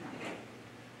of those accounts.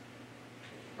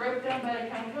 Broke down by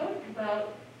account code,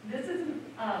 this is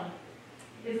an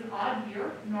odd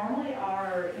year. Normally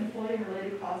our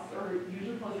employee-related costs are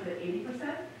usually closer to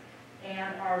 80%,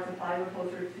 and our supplies are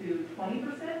closer to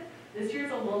 20%. This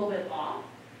year's a little bit off,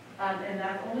 and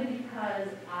that's only because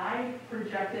I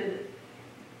projected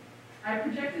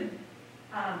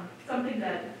something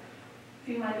that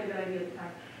seemed like a good idea at the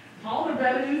time. All the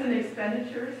revenues and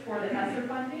expenditures for the ESSER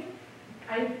funding,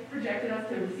 I projected us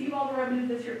to receive all the revenues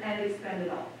this year and expend it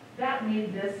all. That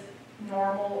made this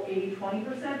normal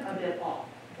 80-20% a bit off.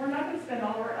 We're not going to spend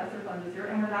all of our ESSER funds this year,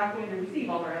 and we're not going to receive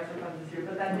all of our ESSER funds this year,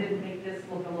 but that did make this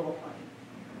look a little funny.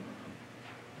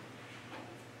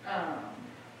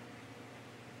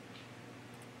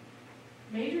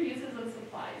 Major uses of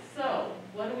supplies. So,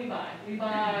 what do we buy? We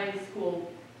buy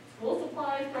school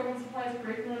supplies, program supplies,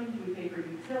 curriculums, we pay for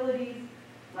utilities,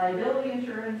 liability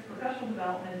insurance, professional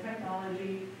development,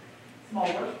 technology,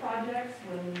 small works projects,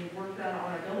 when we work done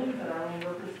on our buildings that our own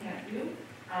workers can't do.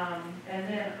 And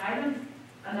then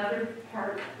another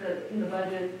part that in the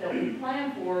budget that we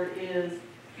plan for is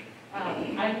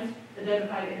items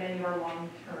identified in any of our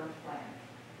long-term plans.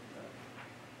 So,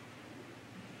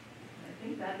 I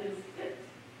think that is it.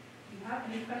 If you have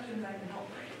any questions, I can help.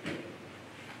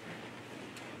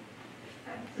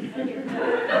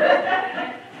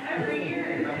 Every year.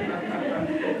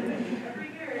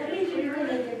 That means you really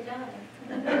did a good job.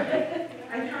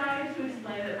 I try to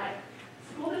explain that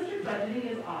school district budgeting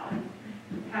is odd.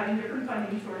 Having different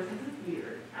funding sources is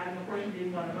weird. Having a portion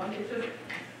being one of them,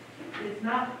 it's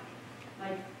not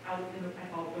like out in the, I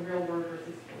call it the real world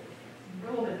versus school districts. It's a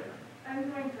little bit different.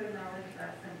 I'm going to acknowledge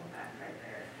that simple fact right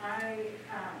there.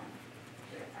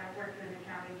 I've worked in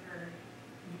accounting for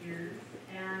years,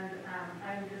 and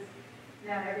I'm just,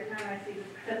 now every time I see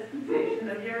this presentation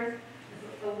of yours,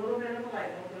 a little bit of a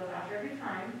light bulb goes off every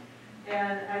time,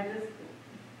 and I just,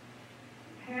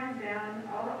 hands down,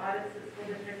 all the audits that school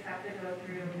districts have to go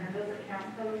through, and those account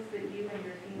codes that you and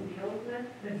your team deals with,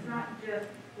 it's not just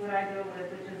what I go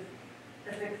with, which is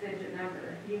a 6-digit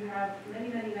number. You have many,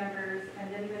 many numbers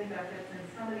and many, many buckets, and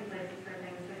so many places for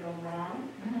things to go wrong.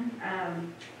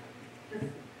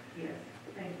 Yes,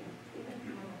 thank you.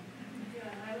 Yeah,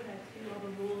 and I would have too, all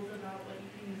the rules about what you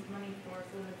can use money for.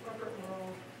 So in the corporate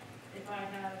world, if I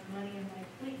have money in my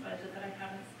fleet budget that I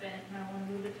haven't spent and I want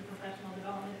to move it to professional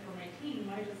development for my team,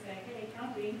 I just say, hey,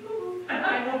 accounting,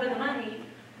 I move the money.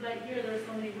 But here, there's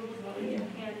so many rules about what you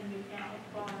can and you can't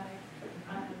apply.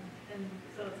 And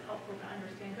so it's helpful to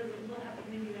understand, because we'll have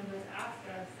community members ask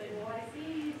us, say, well, I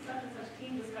see such and such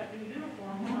team just got new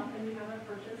uniforms, how come you haven't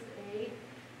purchased a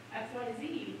XYZ?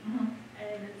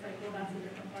 And it's like, well, that's a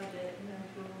different budget, and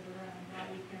there's rules around why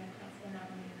we can spend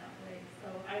that money in that way. So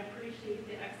I appreciate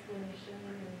the explanation,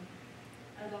 and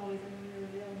as always, I'm really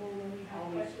available when we have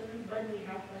questions, when we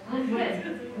have questions.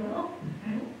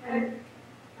 And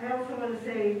I also want to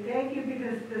say thank you,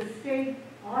 because the state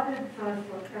audits us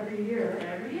every year.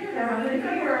 Every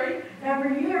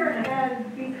year,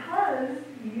 and because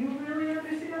you really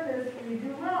understand this, we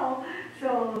do well,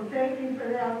 so thank you for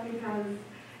that, because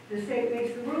the state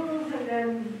makes the rules, and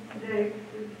then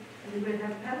we would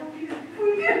have penalties if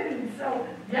we didn't, so.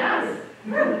 Yes! I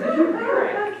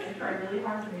try really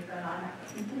hard to make that not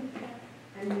happen.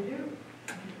 And you do.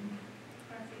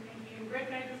 Marcy, thank you. Rick,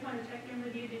 I just want to check in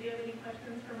with you. Did you have any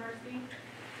questions for Marcy?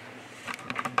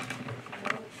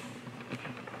 No?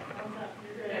 Thumbs up.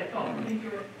 You're good. Thank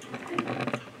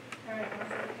you.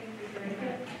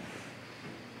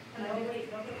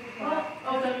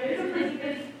 Oh, so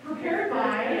it's prepared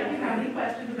by, if you have any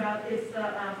questions about, it's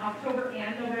October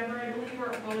and November, I believe, or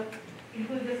both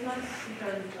include this month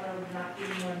because of not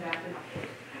getting one back in October.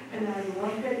 And I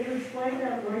love that you explained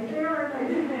that right there, and I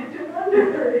didn't have to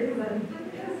wonder even.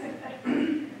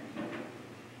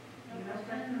 No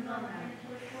questions on that.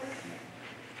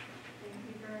 Thank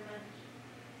you very much.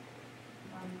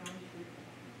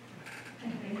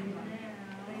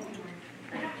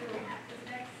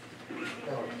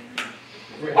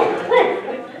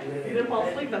 You didn't fall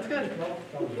asleep, that's good.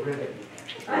 That was riveting.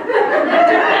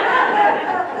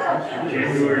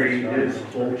 January is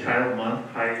Whole Child Month,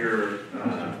 higher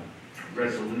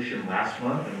resolution last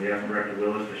month, and we have Director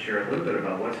Willis to share a little bit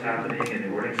about what's happening in the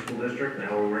Orting School District and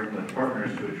how we're working with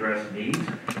partners to address needs.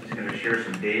 He's going to share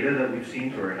some data that we've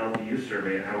seen through our Healthy Youth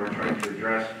Survey and how we're trying to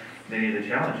address many of the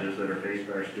challenges that are faced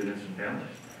by our students and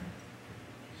families.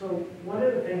 So one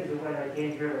of the things that when I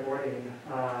came here at Orting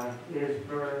is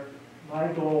my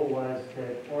goal was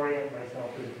to orient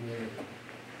myself to the community.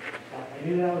 I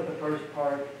knew that was the first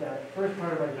part. That first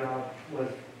part of my job was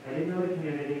I didn't know the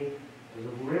community. I was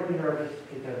really nervous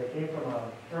because I came from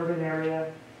an urban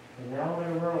area and now I'm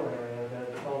in a rural area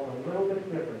that felt a little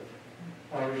bit different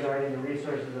regarding the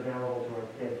resources available to our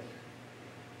kids.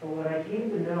 But what I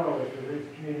came to know is that this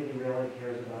community really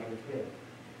cares about its kids.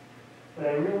 What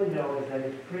I really know is that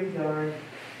it's pretty darn,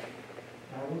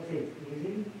 I won't say it's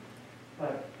easy,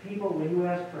 but people, when you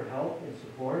ask for help and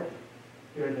support,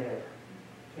 they're there.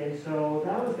 And so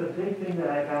that was the big thing that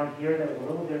I found here that was a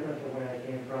little different than when I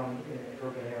came from in an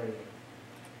urban area.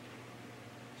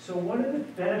 So one of the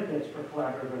benefits for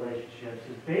collaborative relationships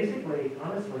is basically,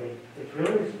 honestly, it's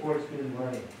really to support student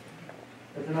learning.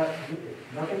 It's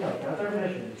nothing else. That's our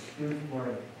mission, is student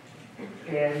learning.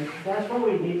 And that's what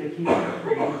we need to keep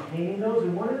maintaining those.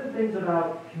 And one of the things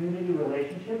about community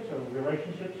relationships or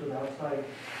relationships with outside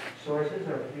sources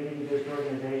or community-based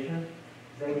organizations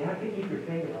is that you have to keep your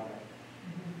finger on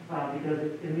it. Because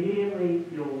immediately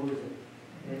you'll lose it.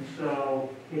 And so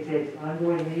it takes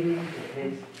ongoing meetings, it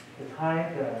takes the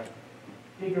time to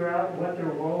figure out what their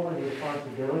role and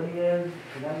responsibility is,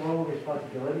 and that role and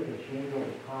responsibility can change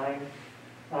over time.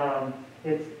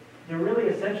 They're really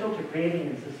essential to creating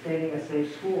and sustaining a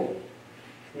safe school.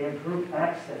 They improve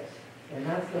access, and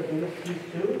that's the biggest piece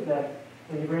too, that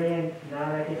when you bring in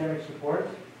non-academic supports,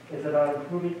 it's about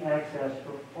improving access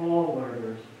for all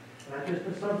learners, not just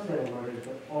a subset of learners,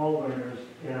 but all learners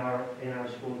in our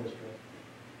school district.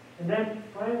 And then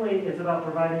finally, it's about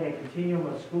providing a continuum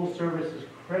of school services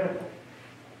critical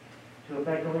to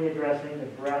effectively addressing the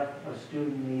breadth of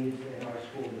student needs in our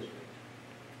school district.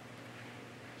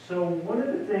 So one of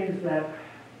the things that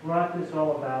brought this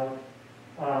all about,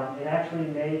 and actually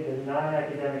made the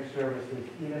non-academic services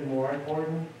even more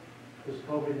important, was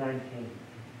COVID-19.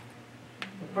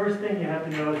 The first thing you have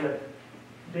to know is that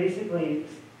basically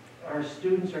our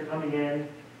students are coming in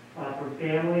from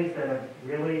families that have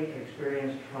really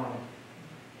experienced trauma.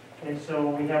 And so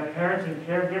we have parents and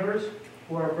caregivers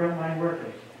who are frontline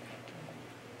workers.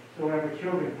 So we have our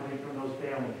children coming from those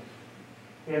families.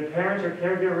 We have parents or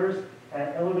caregivers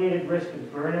at elevated risk of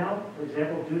burnout, for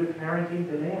example, due to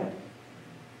parenting demands.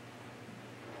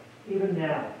 Even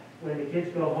now, when the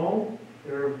kids go home,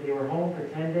 they were home for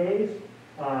 10 days,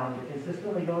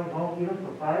 consistently going home even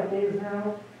for 5 days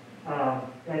now,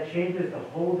 that changes the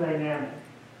whole dynamic.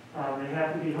 They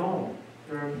have to be home.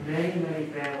 There are many, many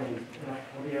families, and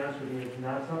I'll be honest with you, it's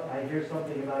not so, I hear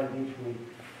something about it each week,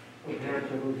 where parents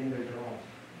are losing their jobs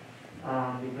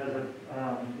because of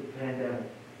the pandemic.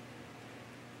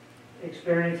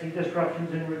 Experiencing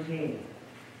disruptions in routine.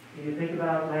 If you think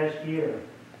about last year,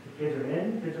 the kids are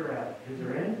in, kids are out, kids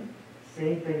are in,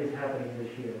 same thing is happening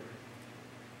this year.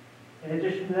 In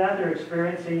addition to that, they're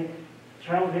experiencing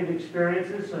childhood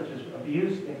experiences such as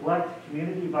abuse, neglect,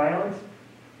 community violence,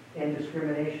 and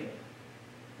discrimination.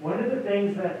 One of the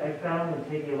things that I found when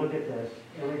taking a look at this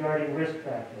regarding risk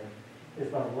factor is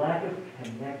the lack of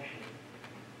connection.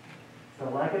 It's the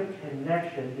lack of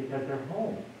connection because they're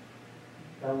home.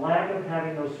 The lack of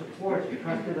having those supports,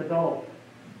 trusted adult.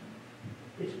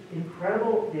 It's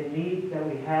incredible the need that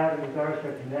we have in regards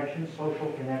to connection,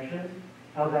 social connection,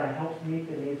 how that helps meet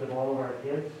the needs of all of our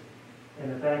kids.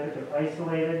 And the fact that they're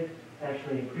isolated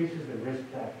actually increases the risk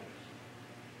factors.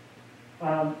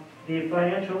 The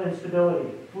financial instability,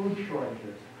 food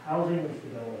shortages, housing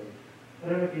instability. I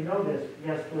don't know if you know this,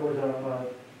 yes, there was a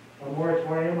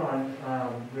moratorium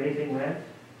on raising rent.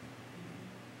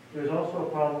 There's also a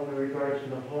problem in regards to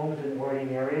the homes in the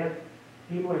Orting area.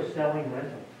 People are selling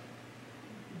rentals.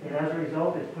 And as a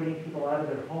result, it's putting people out of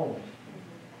their homes.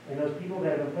 And those people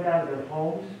that have been put out of their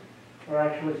homes are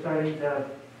actually starting to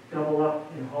double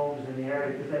up in homes in the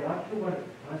area, because they want to,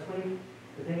 honestly,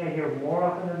 the thing I hear more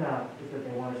often than not is that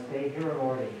they want to stay here in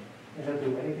Orting, and they'll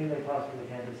do anything they possibly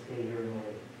can to stay here in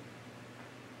Orting.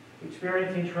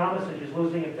 Experiencing trauma such as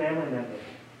losing a family member.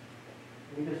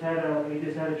 We just had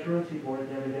a truancy board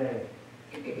the other day.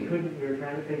 We were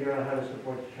trying to figure out how to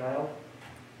support the child.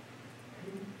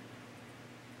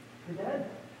 Her dad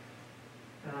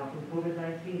from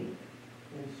COVID-19.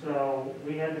 And so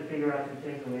we had to figure out some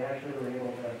things, and we actually were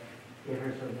able to get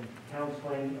her some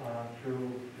counseling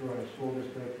through our school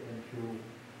district and through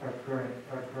our current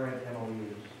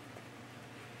MOUs.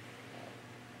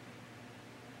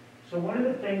 So one of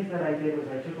the things that I did was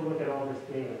I took a look at all this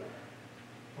data.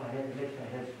 It makes my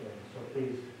head spin, so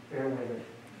please bear with it.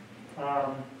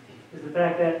 Is the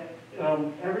fact that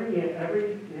the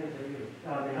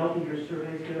Healthy Year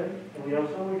survey is good, and we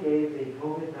also gave a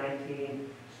COVID-19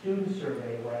 student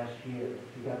survey last year.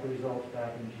 We got the results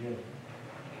back in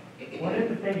June. One of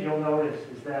the things you'll notice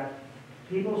is that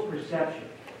people's perception,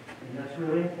 and that's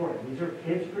really important, these are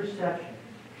kids' perceptions.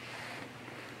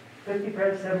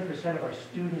 57% of our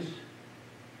students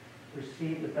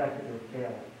perceive the fact that they're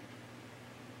failing.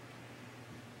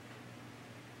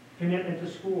 Commitment to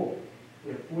school.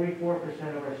 We have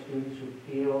 44% of our students who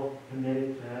feel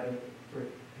committed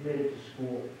to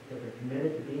school, that they're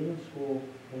committed to being in school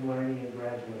and learning and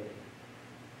graduating.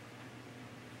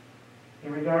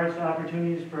 In regards to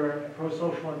opportunities for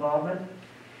pro-social involvement,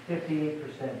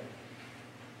 58%.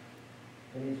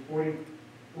 That means 48%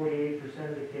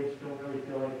 of the kids don't really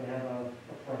feel like they have a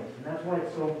place. And that's why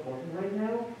it's so important right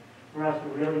now for us to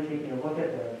really taking a look at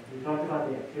we talked about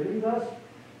the activity bus,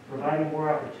 providing more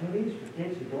opportunities for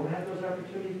kids who don't have those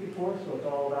opportunities before, so it's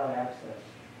all about access.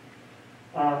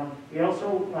 We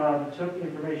also took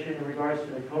information in regards to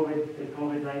the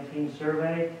COVID-19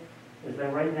 survey, is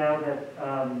that right now that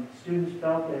students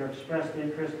felt their expressed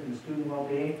interest in student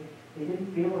well-being, they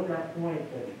didn't feel at that point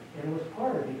that, and it was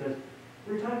harder because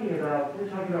we're talking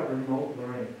about remote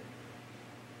learning.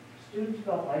 Students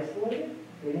felt isolated,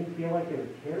 they didn't feel like they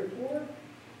were cared for,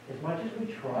 as much as we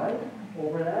tried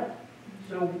over that.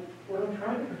 So what I'm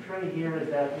trying to portray here is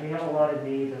that we have a lot of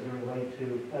needs as it relates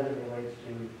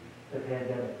to the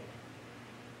pandemic.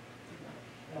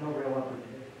 I'm a real upper.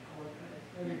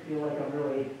 I feel like I'm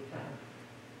really.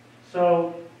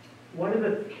 So one of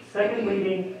the second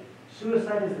leading,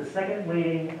 suicide is the second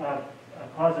leading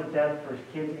cause of death for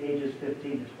kids ages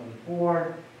 15 to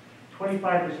 24.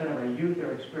 25% of our youth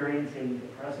are experiencing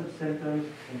depressive symptoms,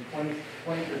 and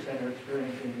 20% are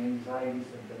experiencing anxiety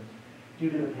symptoms due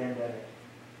to the pandemic.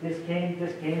 This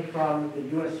came from the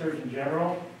U.S. Surgeon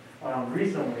General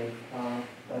recently,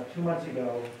 about 2 months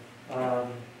ago,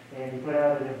 and he put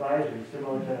out an advisory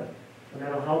similar to a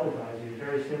mental health advisory,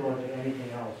 very similar to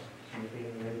anything else.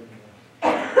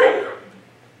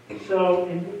 So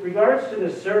in regards to the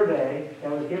survey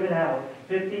that was given out,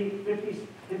 58.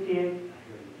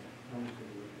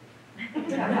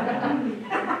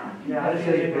 Yeah, this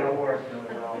isn't going to work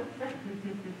really well.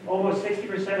 Almost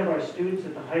 60% of our students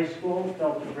at the high school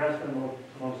felt depressed on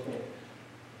most days.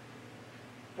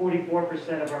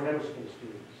 44% of our middle school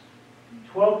students.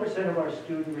 12% of our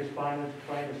student respondents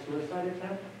planned a suicide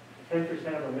attempt. 10%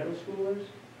 of our middle schoolers.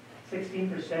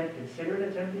 16% considered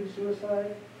attempting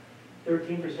suicide.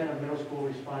 13% of middle school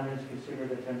respondents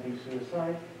considered attempting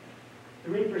suicide.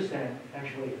 3%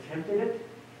 actually attempted it,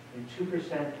 and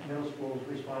 2% middle school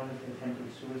respondents attempted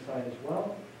suicide as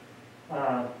well.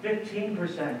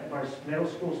 15% of our middle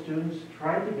school students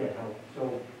tried to get help.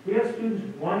 So we have students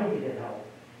wanting to get help.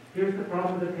 Here's the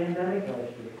problem with the pandemic last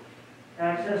year.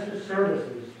 Access to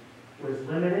services was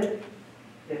limited,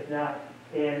 if not,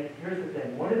 and here's the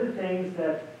thing. One of the things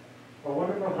that our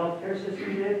wonderful healthcare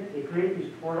system did, they created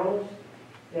these portals,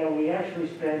 and we actually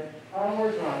spent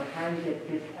hours on trying to get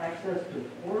kids access to the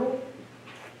portal.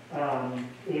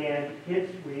 And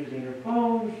kids were using their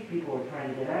phones, people were trying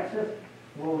to get access.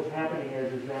 What was happening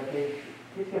is that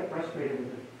kids got frustrated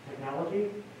with the technology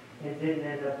and didn't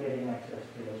end up getting access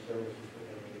to those services that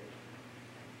they needed.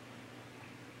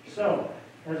 So,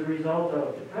 as a result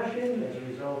of depression, as a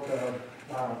result of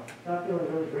not feeling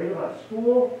really great about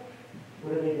school,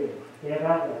 what do? They have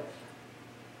outlets.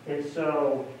 And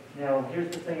so, now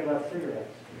here's the thing about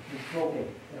cigarettes and smoking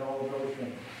and all of those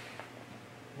things.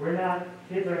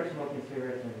 Kids aren't smoking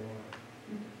cigarettes anymore.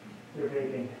 They're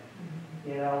vaping.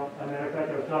 You know, as a matter of fact,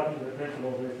 I was talking to the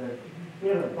principals, they said, we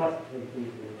haven't busted we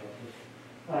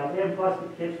haven't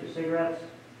busted kids for cigarettes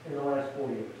in the last 4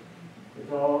 years.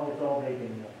 It's all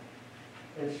vaping now.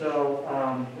 And so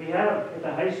we have at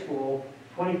the high school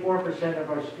 24% of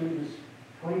our students,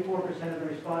 24% of the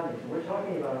respondents. And we're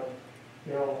talking about,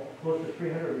 close to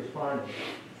 300 respondents.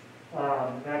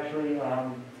 actually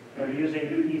are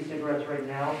using e-cigarettes right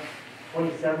now.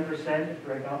 27%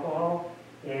 drink alcohol,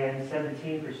 and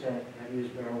 17% have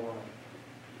used marijuana.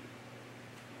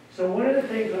 So one of the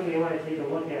things that we want to take a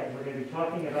look at, and we're going to be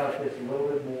talking about this a little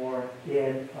bit more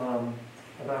in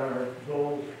about our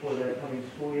goals for the coming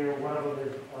school year. One of them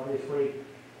is obviously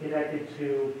connected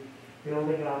to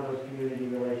building on those community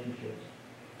relationships.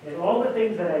 And all the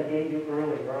things that I gave you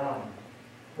earlier on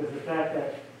was the fact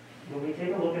that when we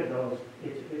take a look at those,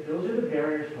 those are the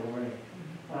barriers to learning.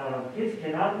 Kids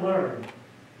cannot learn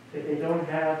if they don't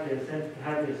have the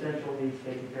essential needs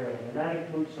taken care of, and that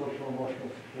includes social and emotional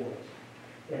supports.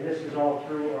 And this is all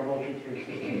through our multi-tiered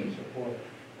system of support.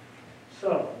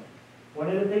 So, one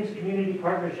of the things community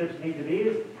partnerships need to be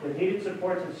is the needed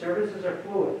supports and services are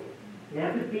fluid. You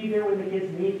have to be there when the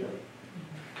kids need them.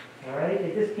 All right?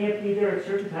 They just can't be there at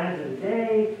certain times of the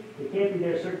day. They can't be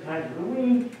there at certain times of the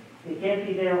week. They can't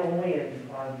be there only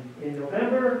in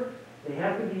November. They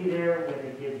have to be there when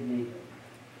the kids need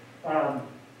them.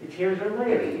 The tiers are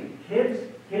layered. Kids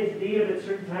need them at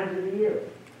certain times of the year.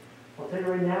 I'll tell you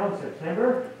right now, in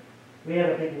September, we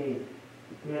had a big need.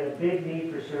 We had a big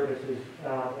need for services in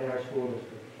our school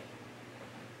district.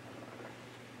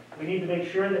 We need to make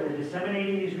sure that we're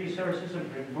disseminating these resources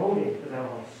and promoting mental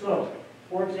health. So,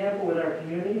 for example, with our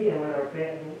community and with our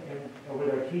family and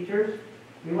with our teachers,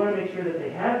 we want to make sure that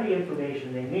they have the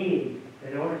information they need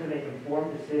in order to make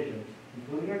informed decisions,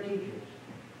 including our teachers.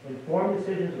 Informed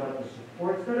decisions about the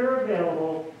supports that are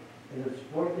available and the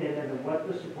support and what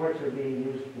the supports are being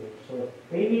used for. So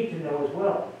they need to know as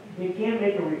well. They can't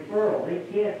make a referral.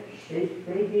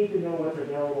 They need to know what's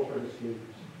available for the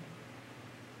students.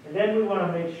 And then we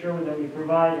want to make sure that we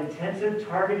provide intensive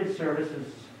targeted services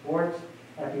and supports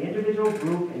at the individual,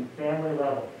 group, and family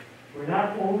level. We're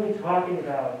not only talking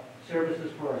about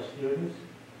services for our students,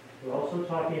 we're also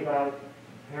talking about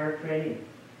parent training.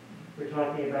 We're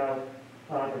talking about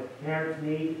the parents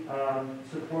need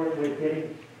support with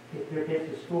getting their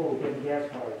kids to school, getting gas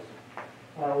cards.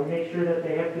 We make sure that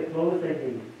they have the clothes they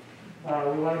need.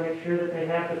 We want to make sure that they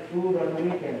have the food on the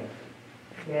weekends.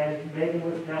 And Megan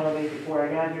was telling me before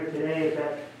I got here today is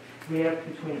that we have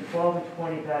between 12 and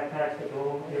 20 backpacks that go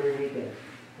home every weekend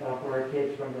for our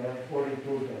kids from the Orting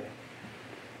food bank.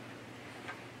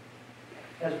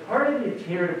 As part of the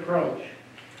tiered approach,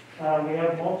 we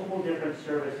have multiple different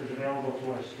services available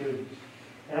to our students.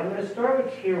 And I'm going to start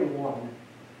with Tier 1.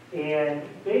 And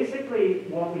basically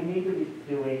what we need to be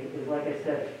doing is, like I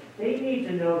said, they need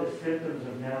to know the symptoms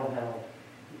of mental health.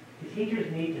 The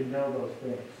teachers need to know those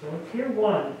things. So in Tier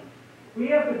 1, we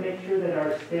have to make sure that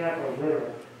our staff are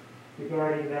literate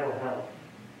regarding mental health.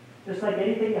 Just like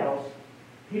anything else,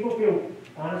 people feel,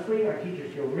 honestly, our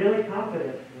teachers feel really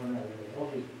confident,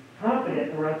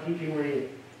 confident around teaching reading.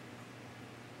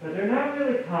 But they're not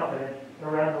really confident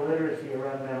around the literacy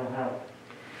around mental health.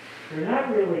 They're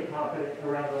not really confident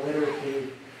around the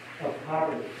literacy of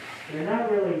poverty. They're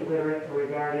not really literate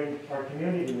regarding our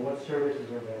community and what services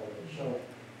are available. So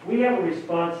we have a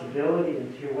responsibility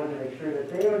in Tier 1 to make sure that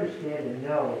they understand and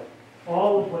know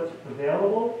all of what's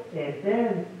available and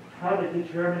then how to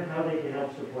determine how they can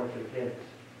help support their kids.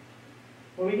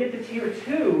 When we get to Tier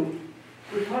 2,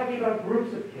 we're talking about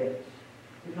groups of kids.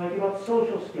 We're talking about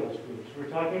social skills groups. We're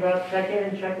talking about check-in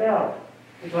and check-out.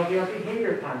 We're talking about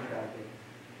behavior contracting.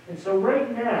 And so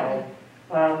right now,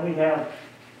 we have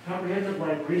comprehensive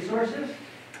life resources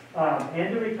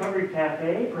and the Recovery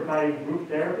Cafe providing group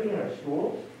therapy in our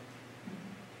schools.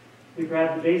 We've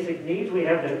got the basic needs. We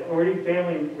have the Orting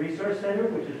Family Resource Center,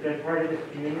 which has been part of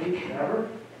this community forever.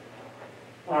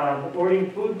 The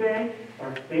Orting Food Bank,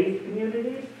 our faith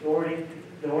communities.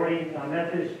 The Orting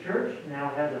Methodist Church now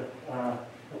has a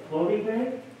floating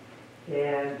bank.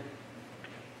 And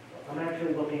I'm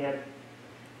actually looking at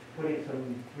putting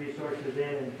some resources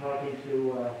in and talking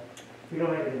to, we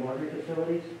don't have any laundry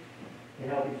facilities,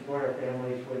 and helping support our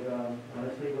families with,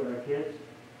 honestly, with our kids.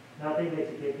 Nothing makes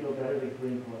a kid feel better than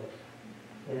clean clothes.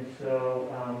 And so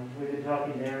we've been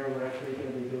talking there. We're actually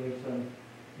going to be doing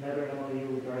another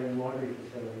MOU regarding laundry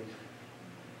facilities.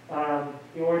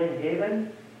 The Orting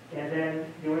Haven, and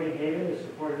then the Orting Haven has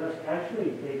supported us.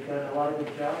 Actually, they've done a lot of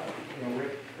good job.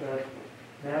 Rick,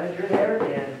 manager there,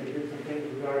 and they did some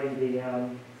things regarding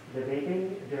the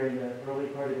vaping during the early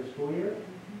part of the school year.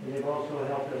 And they've also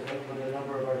helped us with a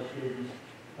number of our students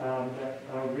that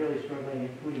are really struggling,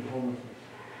 including homelessness.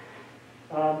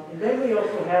 And then we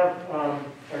also have our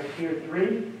Tier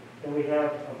 3, and we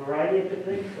have a variety of different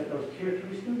things, but those Tier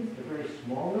 3 students, a very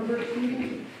small number of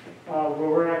students, where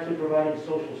we're actually providing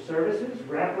social services,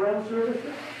 wraparound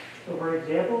services. So for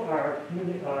example, our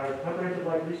comprehensive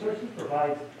life resources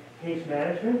provides case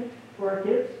management for our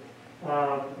kids.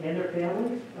 and their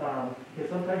families, because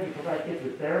sometimes you provide kids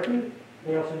with therapy,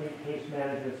 they also need case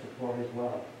management support as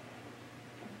well.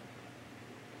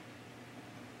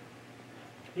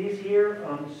 These here,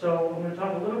 so I'm going to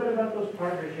talk a little bit about those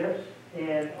partnerships,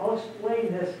 and I'll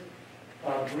explain this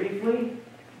briefly.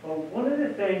 One of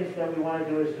the things that we want to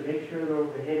do is to make sure that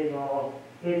we're hitting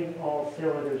all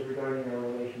cylinders regarding our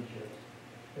relationships.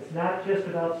 It's not just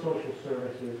about social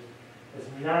services. It's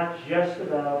not just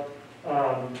about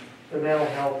the mental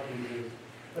health pieces,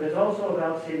 but it's also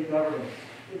about city government.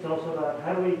 It's also about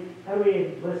how do we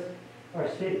enlist our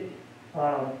city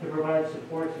to provide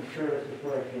supports and services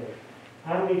for our kids.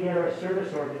 How do we get our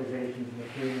service organizations in the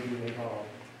community involved?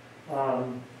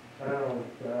 I don't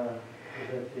know,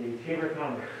 is it the Chamber of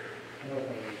Commerce? I know it's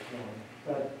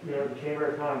but the Chamber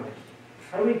of Commerce.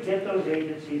 How do we get those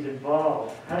agencies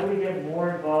involved? How do we get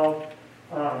more involved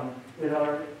with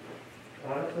our,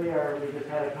 honestly, we just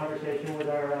had a conversation with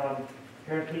our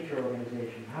parent-teacher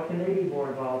organization. How can they be more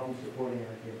involved in supporting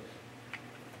our kids?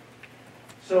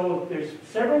 So there's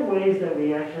several ways that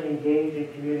we actually engage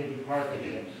in community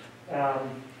partnerships.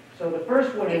 So the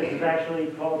first one is actually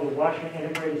called the Washington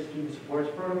Integrated Student Supports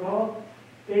Protocol.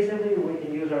 Basically, we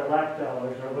can use our LAP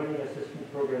dollars, our Learning Assistance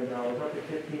Program dollars, up to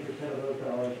 15% of those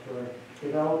dollars for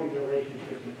developing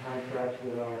relationships and contracts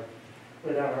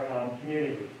with our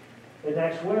community. The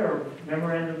next one are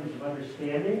memorandums of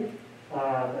understanding.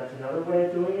 That's another way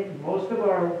of doing it. Most of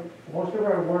our work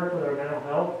with our mental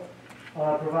health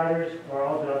providers are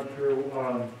all done through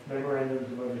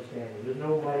memorandums of understanding. There's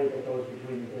no money that goes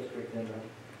between the district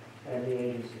and the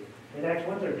agency. The next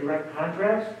ones are direct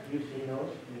contracts. You've seen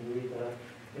those. You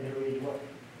read what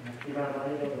the amount of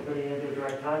money that we're putting into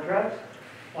direct contracts.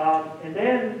 And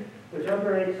then, which I'm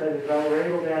very excited about, we're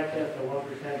able to access the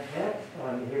 1% tax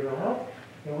on behavioral health.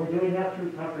 And we're doing that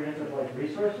through comprehensive life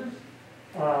resources.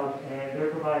 And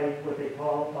they're providing what they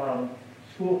call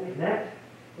School Connect.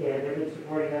 And they've been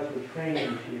supporting us with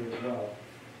training this year as well.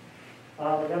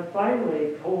 And then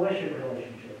finally, coalition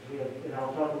relationships. And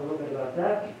I'll talk a little bit about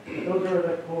that. Those are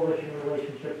the coalition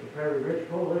relationships, the Prairie Ridge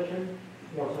Coalition.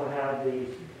 We also have the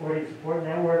Orting Support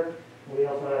Network. And we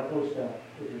also have OSTA,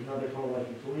 which is another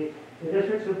coalition. So the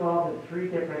district's involved in 3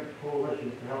 different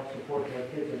coalitions to help support our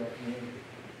kids in our community.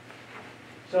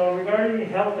 So regarding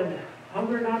health and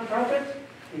hunger nonprofits,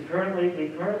 we currently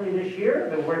this year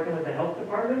have been working with the health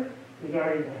department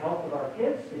regarding the health of our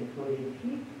kids, including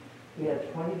teeth. We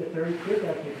had 20 to 30 kids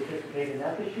actually participate in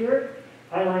that this year.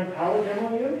 Highline College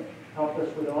MOU helped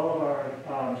us with all of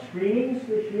our screenings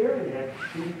this year. We had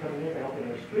students coming in to help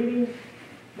with our screenings.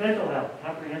 Mental health,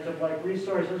 comprehensive life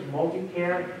resources,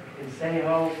 multi-care,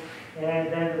 Consejo,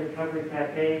 and then the Recovery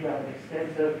Cafe got an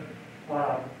extensive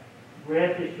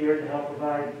grant this year to help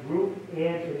provide group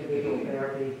and individual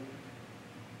therapy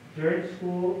during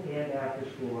school and after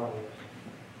school hours.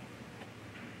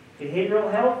 Behavioral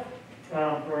health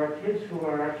for our kids who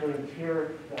are actually in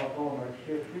I'll call them our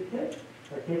tier 3 kids,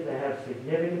 our kids that have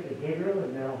significant behavioral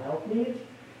and mental health needs.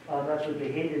 That's with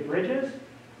Behavior Bridges,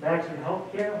 Maximum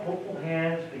Healthcare, Hopeful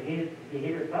Hands,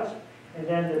 Behavior Cusp, and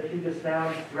then the Puget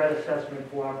Sound Threat Assessment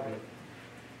Cooperative.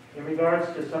 In regards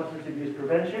to substance abuse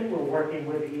prevention, we're working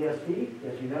with ESD.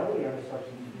 As you know, we have a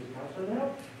substance abuse counselor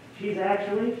now. She's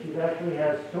actually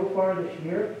has, so far this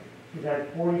year, she's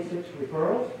had 46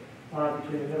 referrals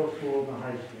between the middle school and the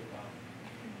high school.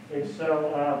 And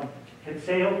so,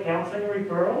 Consejo Counseling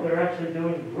Referral, they're actually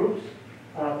doing groups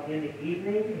in the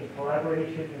evening in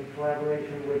collaboration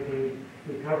with the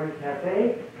Recovery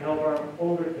Cafe and all of our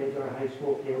older kids, our high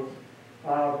school kids.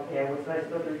 And what's nice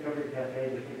about the Recovery Cafe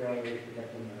is figure out ways to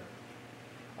get them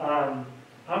there.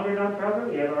 Hunger nonprofit,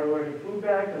 we have our learning food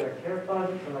bags and our care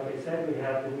funds. And like I said, we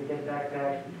have the weekend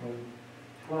backpacks, between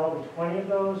 12 and 20 of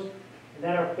those. And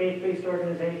then our faith-based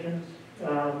organizations,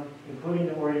 including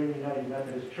the Orting United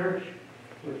Methodist Church,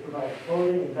 which provides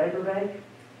clothing and diaper bank.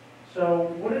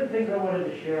 So one of the things I wanted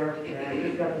to share, and I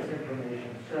just got this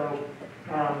information. So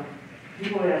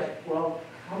people ask, well,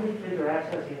 how many kids are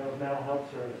accessing those mental health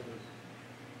services?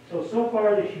 So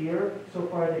far this year,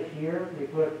 we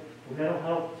put the mental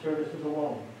health services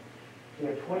alone. We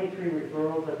have 23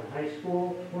 referrals at the high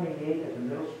school, 28 at the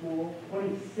middle school,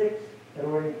 26 at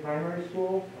Orting Primary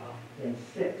School, and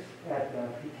 6 at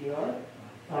PTR.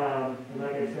 And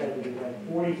like I said, we've had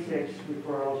 46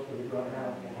 referrals for the drug and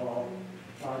alcohol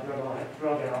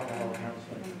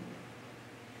counseling.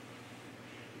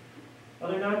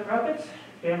 Other nonprofits,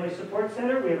 Family Support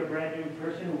Center, we have a brand new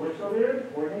person who works over there,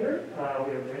 coordinator.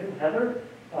 We have a brand new Heather,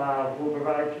 who will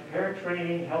provide parent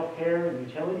training, healthcare, and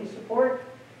utility support.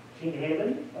 Teen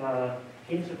Haven,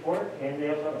 teen support, and they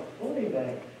also have a clothing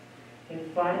bank.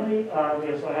 And finally,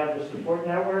 we also have the support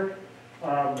network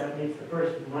that meets the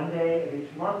first Monday of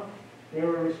each month. They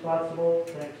were responsible,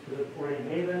 thanks to the Orting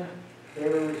Haven, they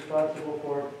were responsible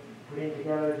for putting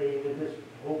together with this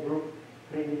whole group,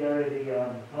 putting together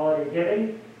the holiday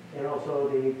giving and also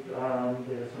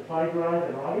the supply drive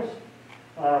in August.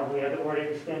 We have the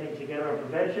Orting Standing Together on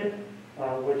Prevention,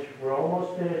 which we're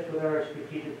almost finished with our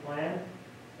strategic plan.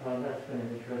 That's been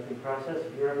an interesting process.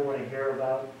 If you ever want to hear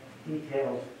about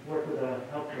details, work with the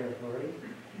healthcare authority.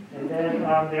 And then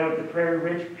there was the Prairie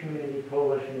Ridge Community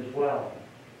Coalition as well.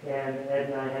 And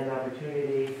Ed and I had an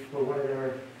opportunity for one of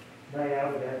their night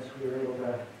out events. We were able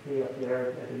to be up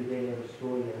there at the beginning of the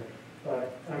school year.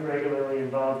 But I'm regularly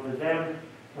involved with them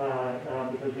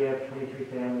because we have 23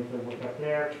 families that work up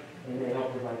there, and they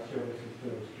help provide services to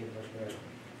those kids up there.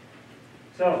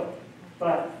 So,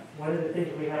 but one of the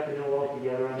things we have to know all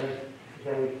together on this is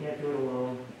that we can't do it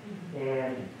alone,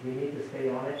 and we need to stay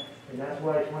on it. And that's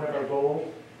why it's one of our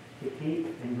goals to keep,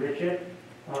 enrich it,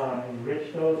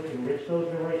 enrich those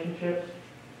relationships.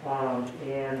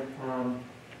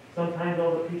 Sometimes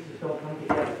all the pieces don't come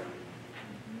together.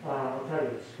 I'll tell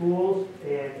you, schools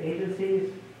and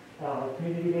agencies,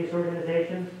 community-based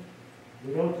organizations,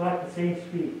 we don't talk the same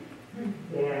speak.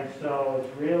 And so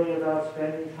it's really about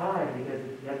spending time, because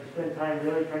you have to spend time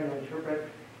really trying to interpret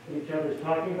what each other's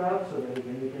talking about so that we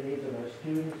can meet the needs of our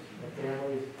students, our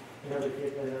families, and other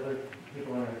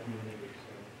people in our communities.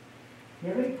 Do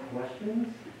you have any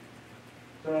questions?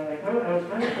 So I was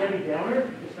kind of Debbie Downer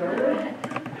to start with.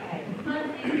 One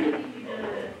thing I think you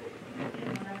did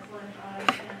an excellent job,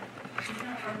 and you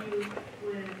can't argue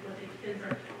with what the kids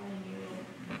are telling you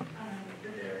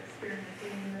that they're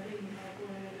experiencing and that they need help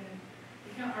with, and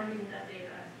you can't argue with that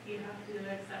data. You have to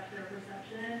accept their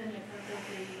perception and accept that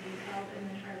they need help, and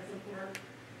then try to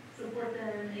support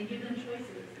them and give them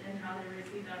choices in how they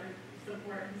receive that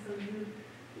support. And so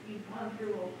you've gone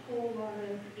through a whole lot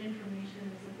of information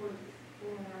and support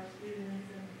for our students,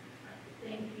 and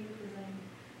thank you, because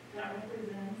that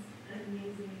represents an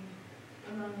amazing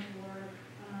amount of work,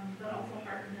 but also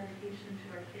heart and dedication to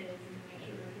our kids and to make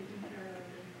sure they're taken care of.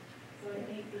 And so I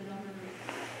think the numbers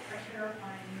are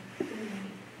terrifying to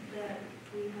me, that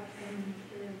we have so many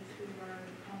kids who are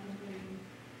contemplating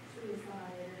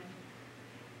suicide, and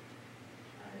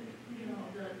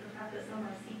the fact that some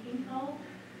are seeking help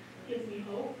gives me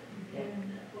hope,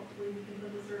 and hopefully we can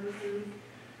put the services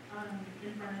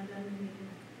in front of them and we can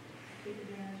take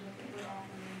advantage of what we're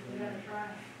offering. We gotta try.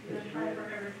 We gotta try for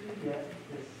every student. Yeah,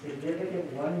 the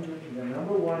significant one, the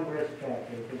number one risk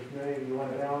factor, because you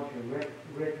want to balance your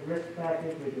risk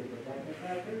factors with your protective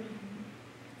factors,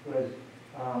 was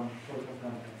social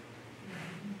contact.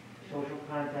 Social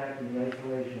contact and the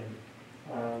isolation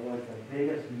was the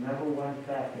biggest number one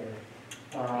factor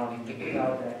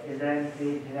about that. And then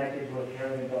being connected to a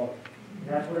caring adult. And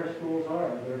that's what our schools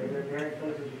are. They're caring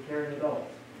places with caring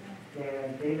adults.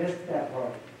 And they missed that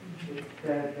part.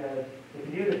 The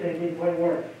computer thing didn't quite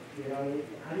work. How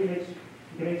do you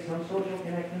can make some social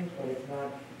connections, but it's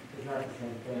not the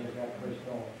same thing as that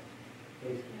personal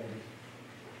face-to-face.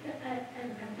 I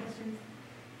have questions.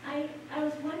 I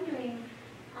was wondering,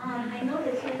 I know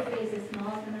the 10th grade is the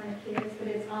smallest amount of kids, but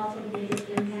it's also the biggest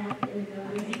impact in the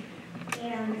building.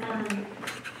 And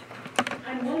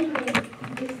I'm wondering,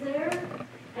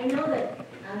 I know that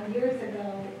years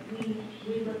ago,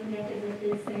 we were connected with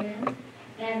Bid Sam,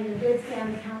 and the Bid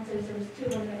Sam counselors, there was 2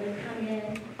 of them that would come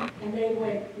in, and they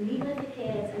would meet with the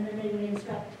kids, and then they would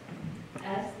instruct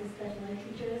us, the special ed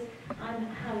teachers, on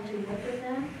how to work with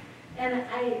them. And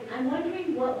I'm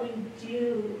wondering what we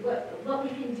do, what we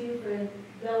can do for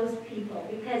those people,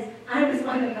 because I was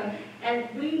one of them. And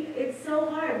it's so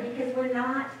hard because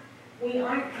we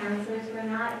aren't counselors, we're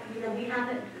not, we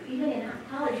haven't, even in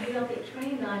college, we don't get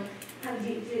trained on how to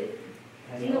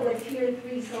deal with tier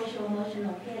 3 social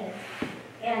emotional kids.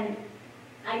 And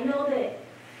I know that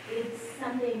it's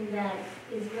something that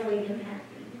is really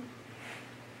impacting.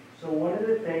 So one of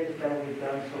the things that we've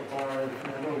done so far is,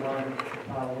 number one,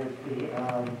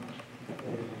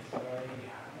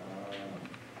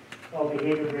 was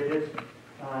behavior bridges.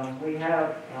 We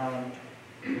have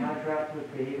contract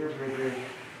with Behavior Bridges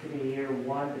to be here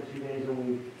 1 to 2 days a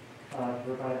week to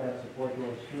provide that support to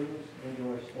our students and to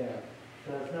our staff.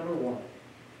 So that's number one.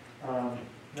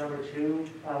 Number two,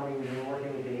 we've been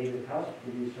working with Behavior Trust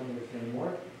to do some of the same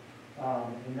work.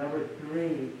 And number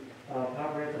three,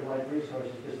 comprehensive life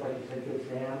resources, just like you said, Good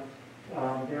Sam.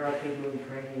 They're actually doing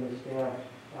training with staff.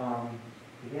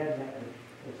 Again,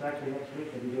 it's actually next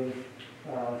week they'll be doing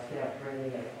staff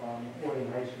training at Orting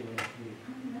High School next week.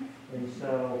 And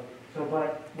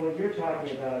but what you're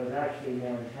talking about is actually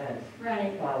more intense.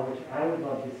 Right. Which I would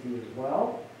love to see as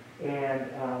well.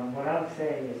 And what I'm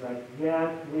saying is like,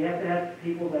 yeah, we have to have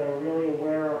people that are really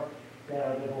aware of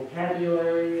the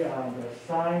vocabulary, the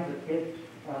signs that kids,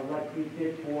 like we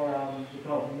did for, we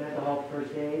call it mental health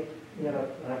first aid. We have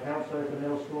a counselor at the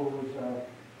middle school who's a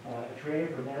trainer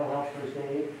for mental health first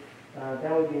aid.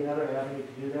 That would be another avenue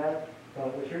to do that.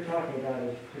 But what you're talking about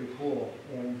is pretty cool.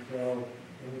 And so,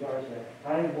 in regards to that,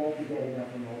 I won't be getting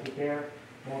up from multi-care.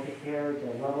 Multi-care is a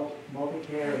level,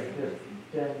 multi-care is just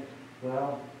been,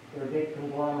 well, they're a big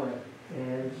conglomerate.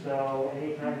 And so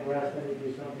anytime you ask them to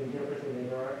do something different than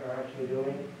they are actually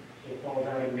doing, it falls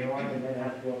out of the norm and then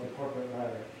has to go up the corporate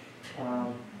ladder.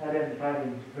 I've been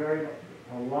finding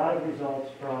a lot of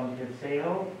results from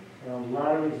Consejo and a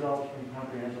lot of results from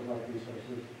Comprehensive Life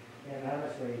Resources. And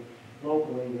honestly,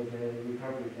 locally with the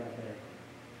Recovery Cafe.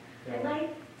 So,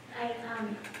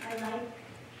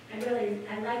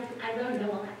 I learned a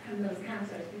lot from those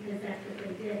counselors because that's what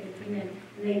they did. They came in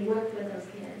and they worked with those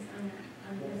kids on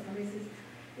personal basis.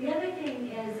 The other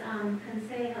thing is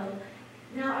Consejo.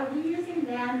 Now, are we using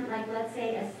them, like let's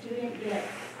say a student gets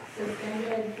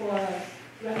suspended for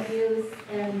drug use,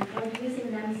 and are we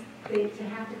using them to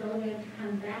have to go there to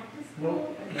come back to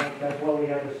school? No, that's why we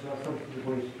have a substance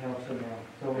abuse counselor now.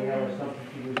 So we have a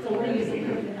substance abuse. So we're using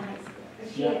her in the high school.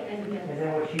 And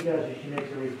then what she does is she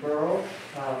makes a referral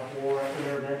for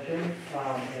intervention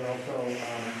and also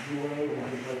UA and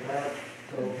things like that.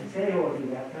 So Consejo will do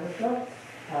that kind of stuff,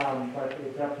 but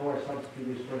it's up to our substance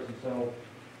abuse person. So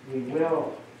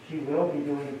she will be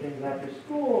doing things after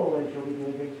school, and she'll be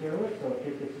doing things here with. So if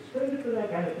kids get suspended for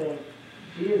that kind of thing,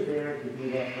 she is there to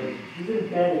do that. She's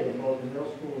embedded in both the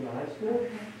middle school and the high school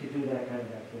to do that kind of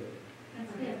activity.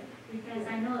 That's good, because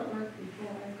I know it worked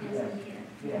before as a kid.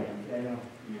 Yeah, I know.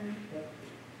 Yeah.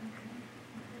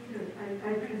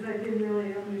 Because I didn't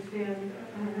really understand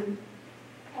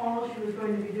all she was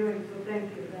going to be doing, so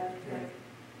thank you.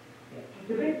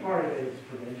 The big part of it is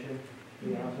prevention, to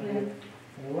be honest with you.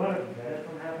 And we want to prevent it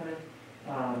from happening.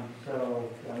 So,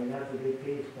 I mean, that's a big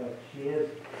piece, but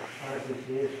honestly,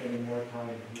 she is spending more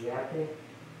time reacting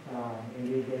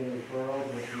and getting referrals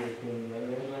than she is doing the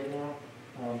other end right now.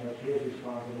 But she is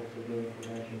responsible for doing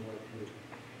prevention work too.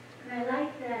 And I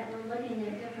like that we're looking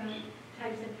at different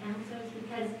types of counselors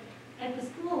because at the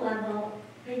school level,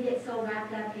 they get so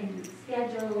wrapped up in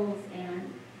schedules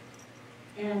and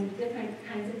different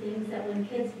kinds of things that when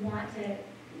kids want to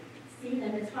see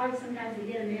them, it's hard sometimes to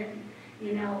get them in,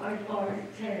 you know, or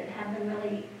to have them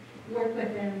really work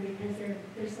with them because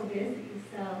they're so busy,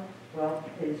 so. Well,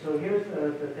 and so here's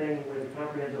the thing with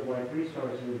Comprehensive Life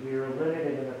Resources. We were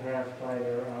limited in the past by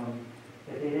their,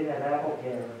 if they didn't have Apple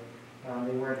Care,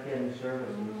 they weren't getting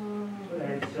services.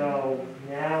 And so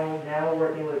now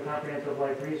working with Comprehensive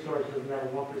Life Resources and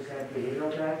that 1%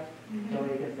 behavioral tax, so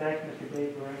we can thank Mr.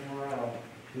 Dave for any morale.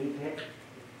 He picked,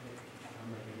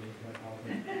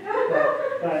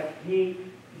 but he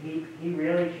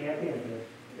really championed this,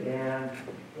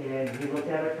 and he looked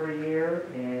at it for a year,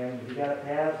 and he got it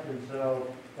passed, and so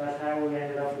that's how we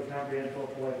ended up with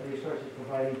Comprehensive Life Resources,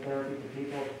 providing therapy to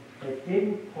people that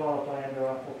didn't qualify under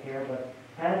Apple Care, but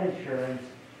had insurance,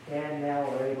 and now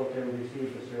are able to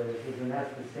receive the services, and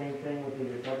that's the same thing with the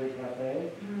Recovery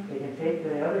Cafe. They can take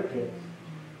the other kids.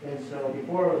 And so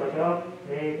before it was like, oh,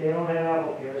 they don't have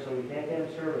Apple Care, so we can't get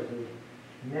them services.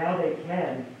 Now they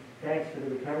can, thanks to the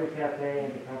Recovery Cafe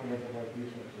and the Comprehensive Life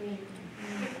Resources.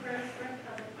 Chris has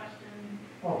a question.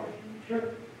 Oh, sure.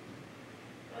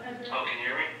 Go ahead, Chris. Oh, can you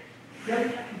hear me?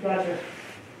 Yeah, gotcha.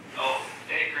 Oh,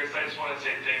 hey, Chris, I just want to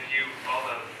say thank you for all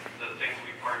the things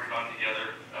we partnered on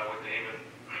together with David.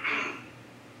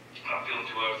 I'm feeling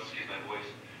too loud, excuse my voice.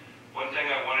 One thing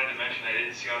I wanted to mention I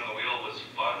didn't see on the wheel was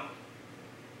fun.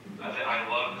 I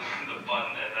love the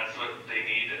fun, and that's what they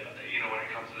need, you know, when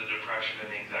it comes to the depression and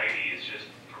anxiety, is just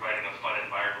providing a fun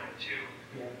environment too.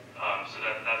 Yeah. So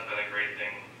that's been a great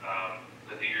thing.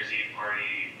 The New Year's Eve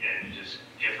party and just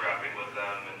gift wrapping with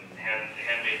them and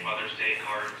handmade Mother's Day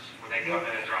cards. When they come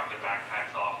in and drop their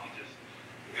backpacks off,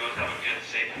 we always have a good,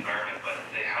 safe environment, but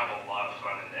they have a lot of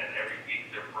fun, and every week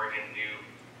they're bringing new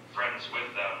friends with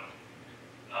them.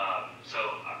 So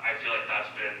I feel like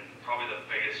that's been probably the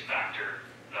biggest factor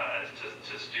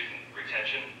to student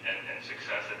retention and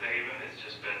success at the Haven. It's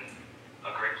just been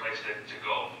a great place to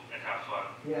go and have fun.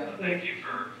 Yeah. So thank you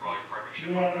for all your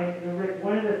partnership. Yeah, and Rick,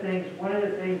 one of the things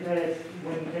that is,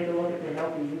 when you take a look at the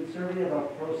Healthy Youth Survey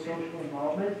about pro-social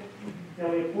involvement,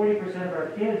 that we have 40% of our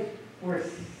kids who are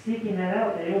seeking that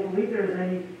out. They don't believe there's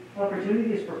any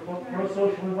opportunities for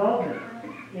pro-social involvement.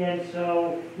 And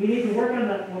so we need to work on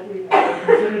that, what we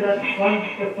consider that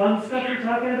the fun stuff you're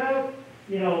talking about.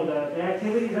 You know, the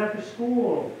activities after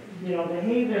school, you know, the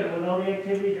Haven with all the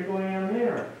activities you're going on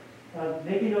there.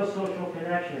 making those social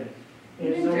connections. And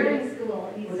Even so we- during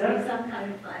school, it needs to What's be that? some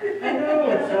kind of fun. I know,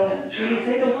 and so when you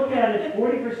take a look at it,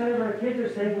 40% of our kids are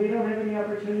saying we don't have any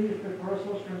opportunities for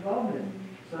pro-social involvement.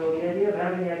 So the idea of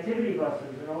having activity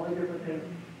buses and all the different things,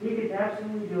 we could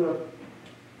absolutely do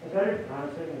a better,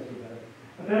 honestly, I'm gonna say better,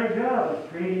 a better job of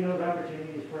creating those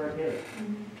opportunities for our kids.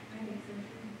 That makes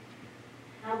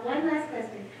sense. One last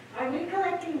question. Are we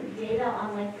collecting data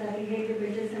on like the behavior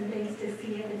bridges and things to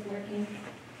see if it's working?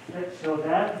 So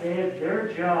that, their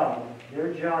job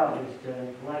is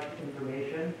to collect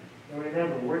information. And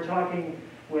remember, we're talking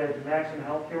with Maximum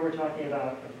Healthcare, we're talking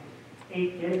about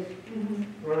 8 kids.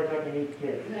 We're only talking 8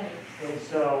 kids. Right. And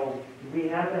so we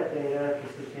have that data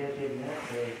to substantiate that,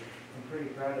 so I'm pretty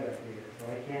proud of that data. So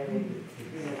I can't make it,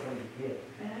 from the kids.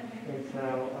 And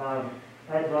so,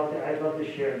 I'd love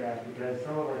to share that because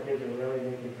some of our kids are really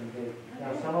making some big,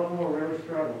 now some of them are really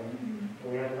struggling,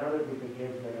 but we have another group of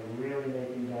kids that are really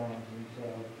making downs. And so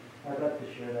I'd love to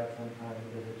share that sometime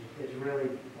because it's really,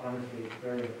 honestly, it's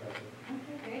very impressive.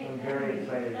 Okay, great. I'm very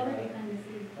excited That about would be it. fun to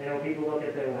see. I know people look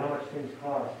at how much things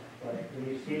cost, but when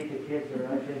you see the kids that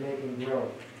are actually making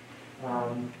growth,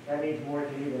 that means more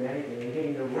to me than anything. They're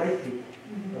getting the right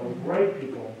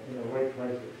people in the right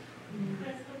places.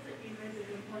 That's you raise a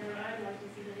good point, I'd like to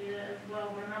see the data as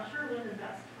well, we're not sure when the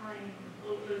best time,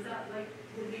 is that like,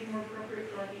 would be more appropriate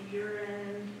for like a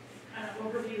year-end kind of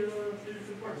overview of student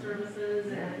support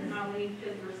services and how many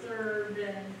kids were served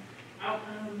and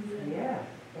outcomes and. Yeah,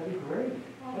 that'd be great.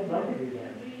 I'd love to do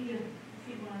that. We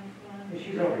see one. And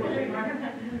she's over here.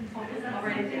 I'll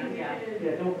write it down, yeah.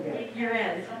 Yeah, don't forget. Year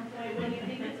end. At some point, when you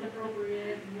think it's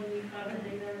appropriate, and when you've got the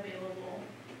data available.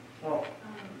 Oh,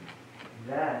 Um,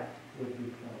 that would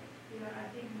be fun. Yeah, I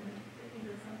think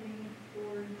that's something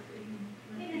for,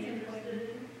 I think it's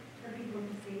important for people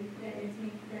to see that it's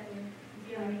me, that we're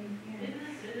growing. it is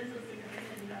a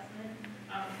significant investment,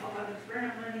 a lot of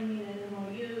grant money and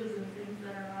MOUs and things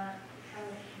that are not,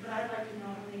 but I'd like to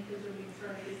know how many kids are being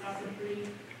served. We saw some pretty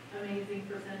amazing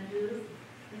percentages,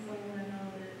 and so I want to know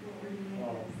that what we're doing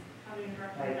is having a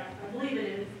direct impact. I believe it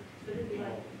is, but it'd be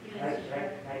like, I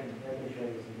can show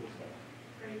you some good stuff.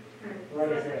 great.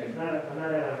 Like I said, I'm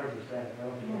not at 100%.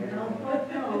 No.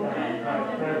 But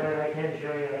I can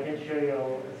show you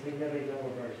a significant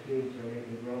number of our students are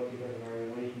making growth because of our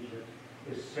relationships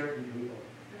with certain people.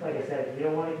 Like I said, you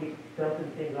don't want to keep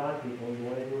dumping things on people. You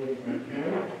want to do it in a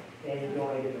community, and you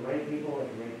want to get the right people at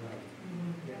the right time.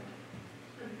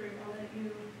 That's great, I'll let you,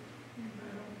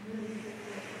 really get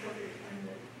the appropriate time,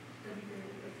 that'd be great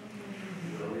if it's something.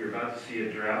 So you're about to see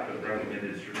a draft of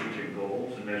recommended strategic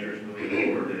goals and measures moving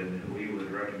forward, and we would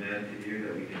recommend to you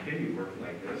that we continue work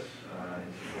like this in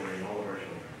supporting all of our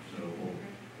children. So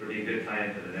it'll be a good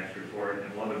time to the next report,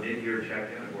 and we'll have a mid-year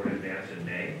check-in at Board Advance in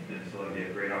May, and so it'll be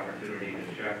a great opportunity to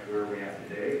check where we are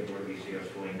today and where we see us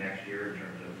going next year in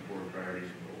terms of board priorities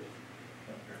and goals.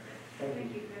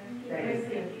 Thank you, guys. Thank you.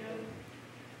 Thank you.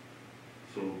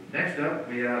 So next up,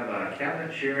 we have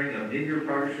cabinet sharing a mid-year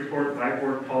progress report by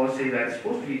board policy that's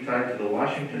supposed to be tied to the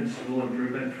Washington School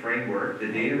Improvement Framework. The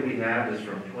data we have is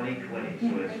from 2020,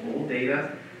 so it's old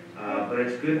data, but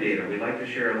it's good data. We'd like to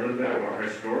share a little bit of our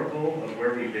historical of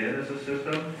where we've been as a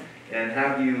system and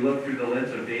have you look through the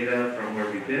lens of data from where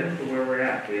we've been to where we're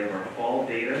at. We have our fall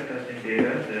data, testing data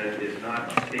that is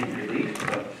not state released,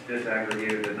 but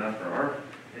disaggregated enough for our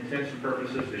intents and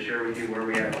purposes to share with you where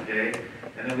we are today.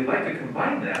 And then we'd like to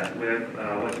combine that with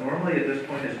what normally at this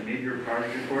point is a mid-year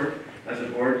progress report. As a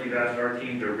board, you've asked our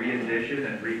team to re-envision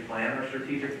and replan our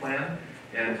strategic plan.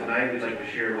 And tonight, we'd like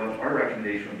to share what our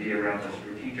recommendation would be around the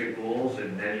strategic goals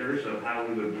and measures of how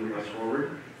we would move us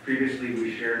forward. Previously,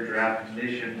 we shared draft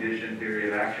mission, vision, theory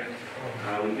of action.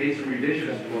 We made some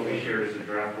revisions to what we shared as the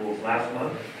draft goals last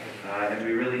month. And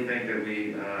we really think that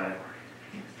we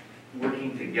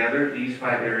working together, these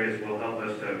 5 areas will help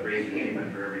us to raise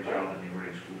achievement for every child in the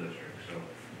Orting School District. So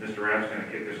Mr. Rapp's going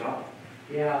to kick this off.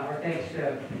 Yeah, our thanks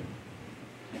to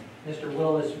Mr.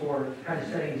 Willis for kind of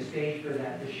setting the stage for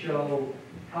that, to show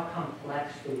how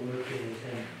complex the work is.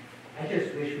 And I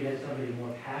just wish we had somebody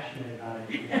more passionate about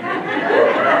it.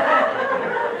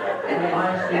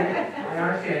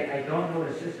 Honestly, I don't know what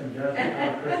a system does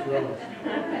without Chris Willis.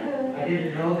 I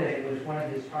didn't know that it was one of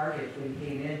his targets when he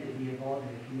came in to be involved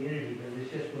in the community, but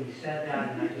it's just when he said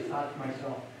that, and I just thought to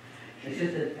myself, it's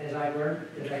just that as I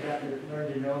got to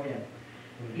learn to know him,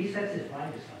 when he sets his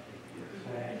mind to something,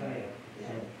 so I tell you,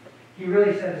 so he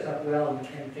really set us up well, and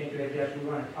thank you, Jeff. We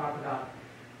want to talk about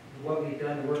what we've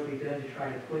done, the work we've done to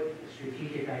try to put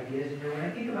strategic ideas in there. When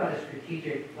I think about a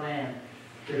strategic plan,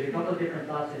 there's a couple of different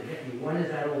thoughts that hit me. One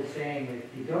is that old saying,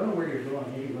 if you don't know where you're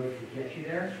going, any road could get you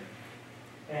there.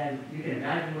 And you can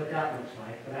imagine what that looks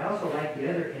like. But I also like the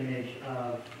other image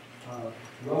of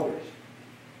rowers.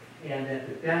 And that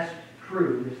the best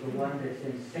crew is the one that's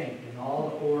in sync, and all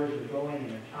the oars are going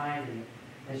and they're timed.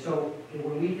 And so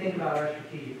when we think about our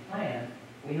strategic plan,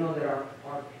 we know that our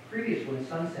previous one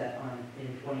sunset in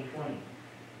 2020.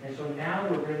 And so now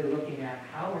we're really looking at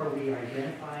how are we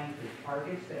identifying the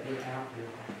targets that we're after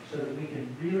so that we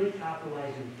can really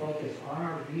capitalize and focus on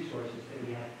our resources that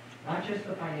we have, not just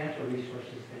the financial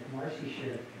resources that Marcy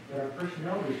shared, but our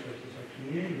personnel resources, our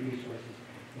community resources.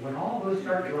 When all those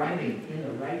start driving in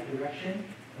the right direction,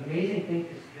 amazing things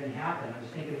can happen. I was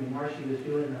thinking when Marcy was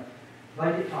doing the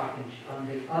budget talking on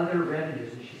the other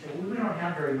revenues, and she said, well, we don't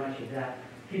have very much of that,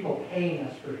 people paying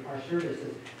us for our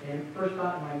services. And the first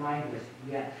thought in my mind was,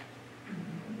 yes.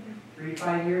 3 to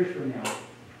 5 years from now,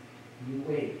 you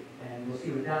wait, and we'll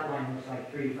see what that line looks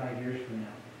like 3 to 5 years from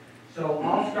now. So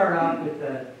I'll start off with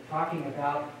talking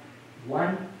about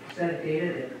one set of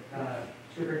data that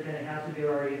Superintendent Hassenbeer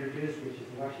already introduced, which is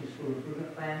the Washington School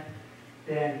Improvement Plan.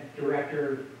 Then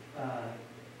Director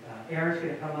Aaron's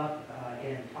going to come up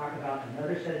and talk about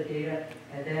another set of data.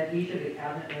 And then each of the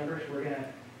cabinet members, we're going to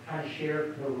kind of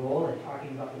share the role and talking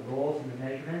about the goals and the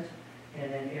measurements.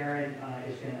 And then Aaron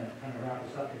is going to kind of wrap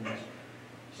us up in this.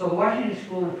 So the Washington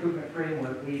School Improvement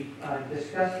Framework, we've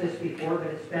discussed this before, but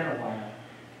it's been a while.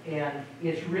 And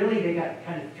it's really, they got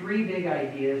kind of 3 big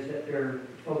ideas that they're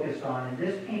focused on. And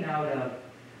this came out of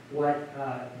what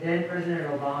then President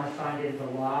Obama signed into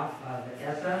law, the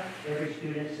ESSA, Every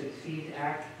Student Succeeds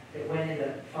Act, that went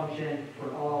into function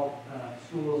for all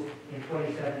schools in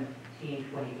 2017,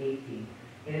 2018.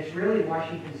 And it's really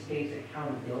Washington State's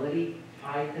accountability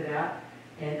tied to that.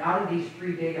 And out of these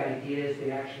 3 big ideas,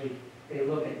 they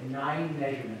look at 9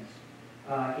 measurements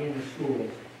in the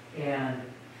schools. And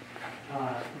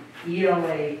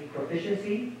ELA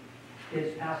proficiency,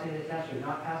 kids passing the test or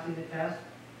not passing the test.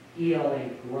 ELA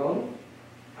growth,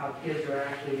 how kids are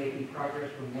actually making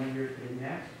progress from one year to the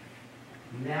next.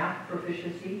 Math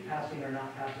proficiency, passing or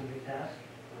not passing the test.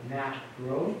 Math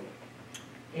growth.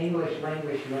 English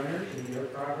language learners and their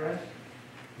progress.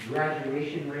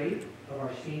 Graduation rate of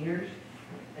our seniors.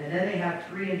 And then they have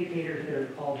 3 indicators that are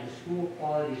called the School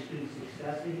Quality Student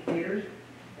Success Indicators.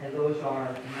 And those are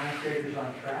 9th graders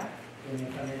on track when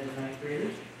they come in as 9th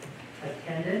graders.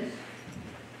 Attendance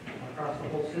across the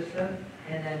whole system.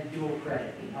 And then dual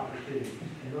credit opportunities.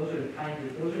 And those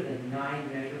are the 9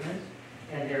 measurements.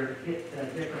 And they're hit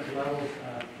different levels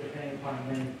depending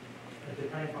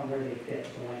upon where they fit.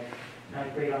 So like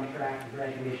 9th grade on track,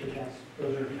 graduation,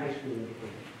 those are high school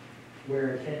indicators.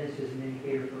 Where attendance is an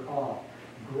indicator for all.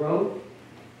 Growth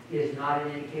is not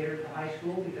an indicator for high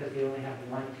school because they only have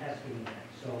 1 testing event.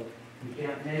 So you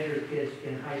can't measure kids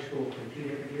in high school for 2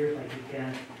 different years like you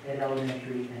can at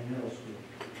elementary and middle school.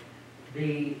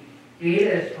 The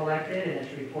data is collected and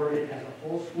it's reported as a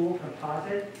whole school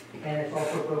composite, and it's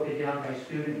also broken down by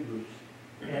student groups.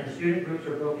 And the student groups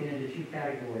are broken into 2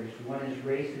 categories. One is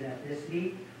race and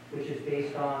ethnicity, which is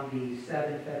based on the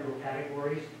 7 federal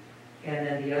categories, and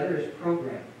then the other is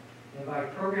program. And by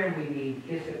program, we mean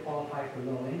kids that qualify for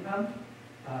low income,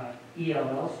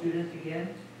 ELL students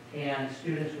again, and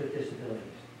students with disabilities.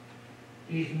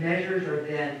 These measures are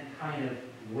then kind of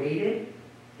weighted,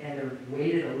 and they're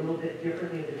weighted a little bit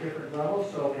differently at the different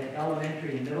levels. So at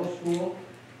elementary and middle school,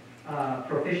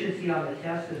 proficiency on the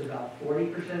test is about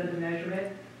 40% of the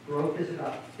measurement. Growth is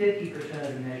about 50%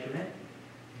 of the measurement.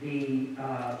 The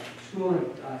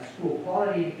school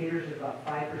quality indicators is about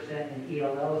 5%, and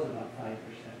ELL is about 5%.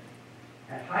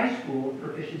 At high school,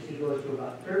 proficiency goes to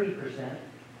about 30%.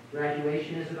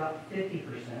 Graduation is about 50%.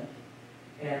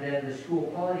 And then the school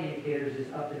quality indicators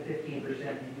is up to 15%,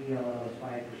 and ELL is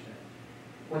 5%.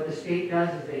 What the state does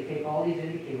is they take all these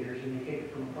indicators and they take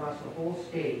it from across the whole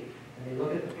state, and they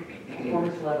look at the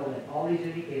performance level at all these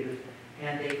indicators,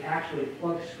 and they actually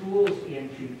plug schools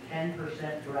into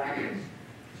 10% brackets.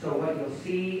 So what you'll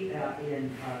see and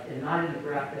not in the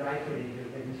graph that I put in here,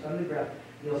 but in some of the graph,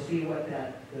 you'll see what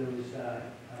those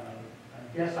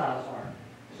deciles are.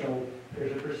 So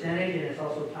there's a percentage, and it's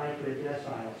also tied to a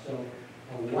decile. So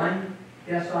a 1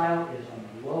 decile is on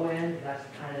the low end, that's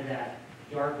kind of that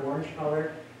dark orange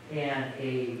color, and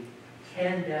a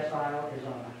 10 decile is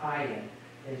on the high end.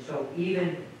 And so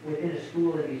even within a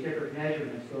school in these different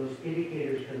measurements, those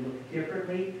indicators can look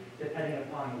differently depending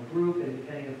upon the group and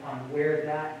depending upon where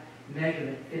that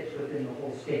measurement fits within the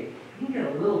whole state. It can get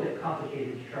a little bit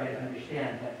complicated to try to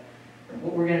understand, but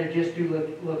what we're going to just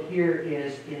do look here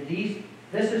is in these,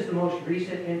 this is the most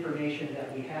recent information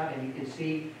that we have, and you can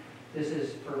see this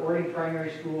is for Orting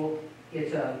Primary School.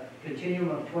 It's a continuum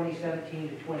of 2017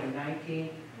 to 2019.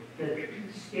 the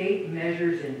state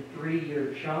measures in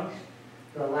 3-year chunks.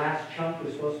 The last chunk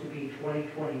was supposed to be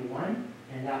 2021,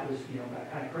 and that was,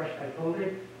 got kind of crushed by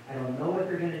COVID. I don't know what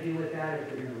they're going to do with that, if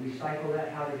they're going to recycle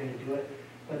that, how they're going to do it.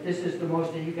 But this is the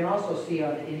most, and you can also see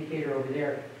on the indicator over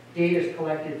there, data is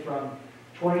collected from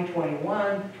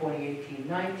 2021,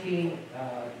 2018-19,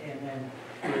 and then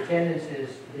the attendance is,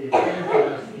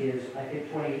 I think,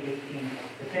 2018.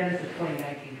 The attendance is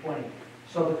 2019-20.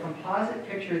 So the composite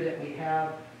picture that we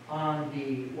have on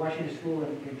the Washington School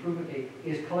Improvement Page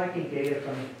is collecting data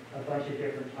from a bunch of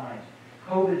different times.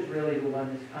 COVID's really the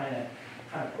one that's kind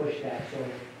of pushed that. So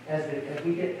as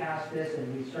we get past this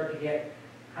and we start to get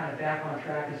kind of back on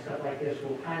track and stuff like this,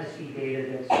 we'll kind of see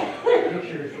data that's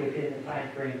pictures within the time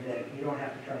frame that you don't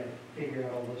have to try to figure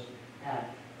out all those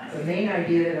at. The main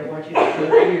idea that I want you to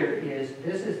see here is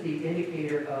this is the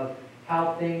indicator of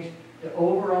how things, the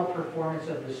overall performance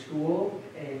of the school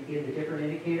and in the different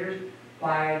indicators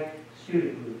by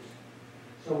student groups.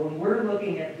 So when we're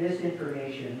looking at this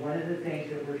information, one of the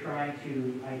things that we're trying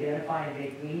to identify and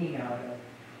make meaning out of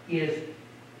is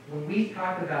when we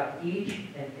talk about each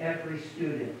and every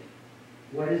student,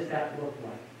 what does that look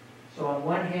like? So on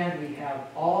one hand, we have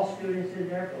all students in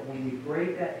there, but when we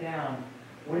break that down,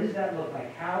 what does that look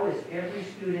like? How is every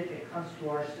student that comes to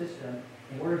our system,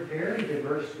 and we're a very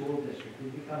diverse school district,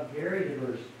 we've become very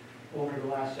diverse over the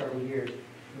last several years.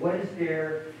 What is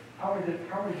how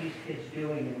are these kids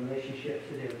doing in relationship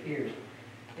to their peers?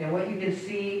 And what you can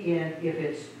see if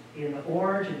it's in the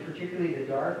orange, and particularly the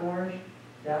dark orange,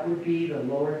 that would be the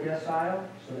lower decile.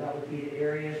 So that would be the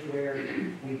areas where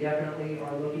we definitely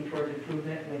are looking towards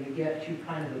improvement. When you get to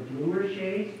kind of the bluer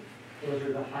shades, those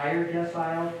are the higher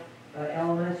decile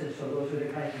elements, and so those are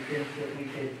the kinds of things that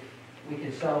we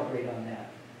can celebrate on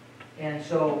that. And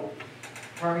so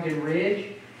Ptarmigan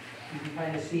Ridge, you can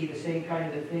kind of see the same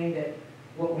kind of a thing that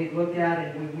what we've looked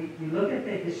at, and we look at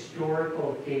the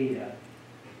historical data.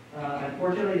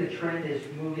 Unfortunately, the trend is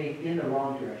moving in the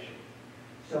wrong direction.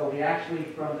 So we actually,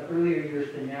 from the earlier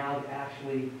years to now,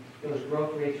 actually, those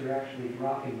growth rates are actually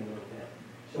dropping a little bit.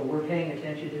 So we're paying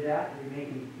attention to that. We're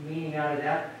making meaning out of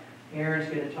that.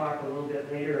 Aaron's going to talk a little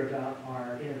bit later about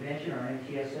our intervention, our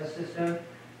MTSS system.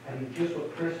 I mean, just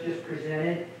what Chris just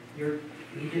presented,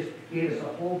 he just gave us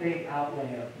a whole big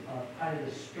outlay of kind of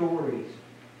the stories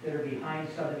that are behind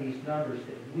some of these numbers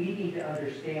that we need to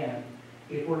understand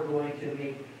if we're going to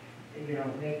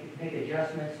make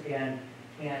adjustments and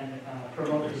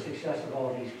promote the success of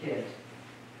all these kids.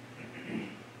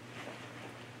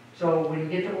 So when you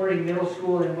get to Orting Middle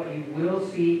School, and what you will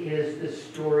see is the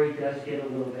story does get a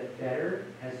little bit better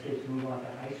as kids move on to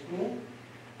high school.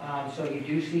 So you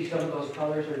do see some of those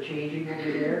colors are changing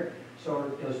over there.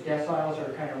 So those deciles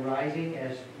are kind of rising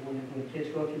as when kids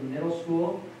go through middle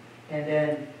school. And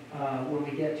then when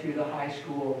we get to the high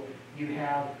school, you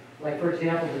have, like for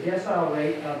example, the decile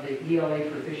rate of the ELA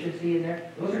proficiency in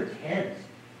there, those are 10s,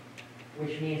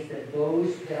 which means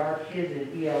that our kids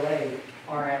in ELA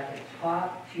are at the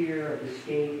top tier of the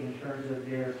state in terms of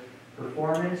their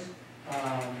performance.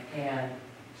 And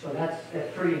so that's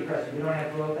pretty impressive. We don't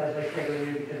have growth, as I said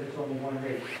earlier, because it's only one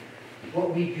rate.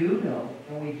 What we do know,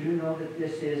 and we do know that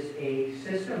this is a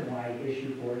system-wide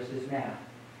issue for us, is math.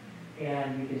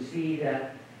 And you can see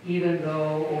that even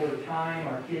though over time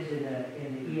our kids in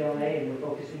the ELA, and we're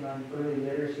focusing on early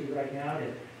literacy right now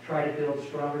to try to build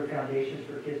stronger foundations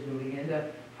for kids moving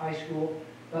into high school,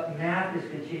 but math is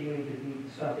continuing to be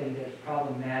something that's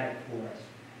problematic for us.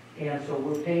 And so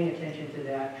we're paying attention to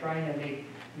that, trying to make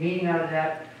meaning out of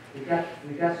that. We've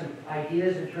got some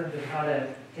ideas in terms of how to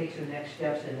take some next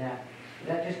steps in that.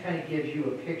 That just kind of gives you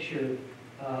a picture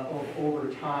of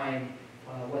over time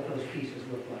what those pieces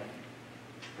look like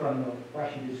from the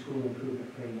Washington School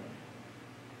Improvement Framework.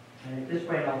 And at this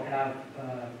point, I'll have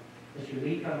Mr.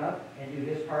 Lee come up and do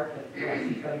his part, but I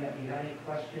see coming up behind any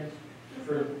questions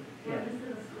for, yeah. Just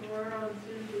in a score on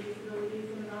students with disabilities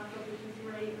and the math proficiency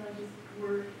rate, and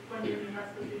we're wondering if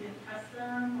that's what you didn't test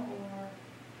them, or?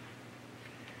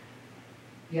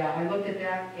 Yeah, I looked at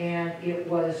that, and it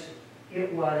was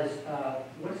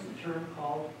what's the term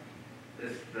called?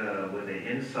 This, when the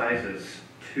in size is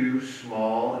too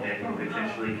small and you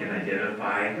potentially can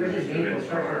identify There's the a name that students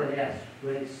starts are with an S,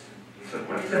 but it's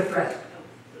suppressed. suppressed.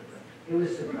 It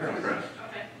was suppressed, Suppressed.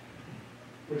 Okay.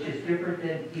 which is different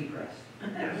than depressed.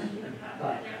 Yes.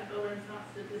 But, Yeah, but when it's not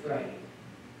statistically. right.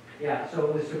 Yeah, so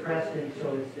it was suppressed, and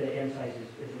so it's the N size is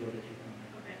a little bit different.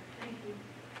 Okay, thank you.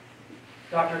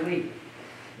 Dr. Lee.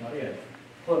 Not yet.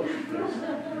 Close.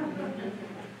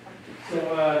 So,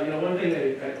 one thing I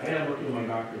am working with my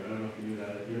doctorate, I don't know if you knew that,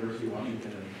 at the University of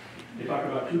Washington, and they talk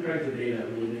about two kinds of data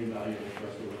really being valuable for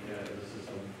us to look at as a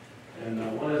system.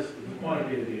 And one is the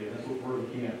quantitative data, that's what we're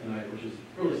looking at tonight, which is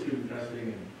really student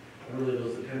testing and really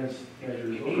those attendance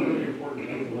measures. Those are really important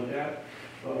things to look at.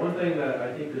 But one thing that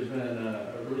I think there's been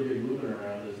a really big movement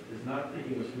around is not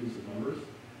thinking of students as numbers,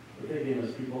 but thinking of them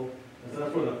as people. And so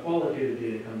that's where the qualitative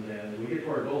data comes in. As we get to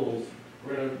our goals,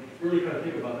 we're going to really kind of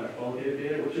think about that qualitative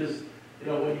data, which is,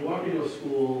 when you walk into a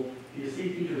school, do you see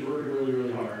teachers working really,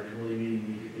 really hard and really meeting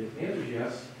needs of kids? The answer is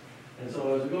yes. And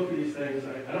so as we go through these things,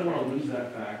 I don't want to lose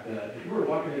that fact that if you were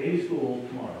walking into any school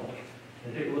tomorrow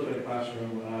and take a look at a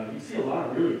classroom, you see a lot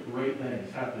of really great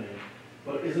things happening.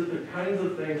 But is it the kinds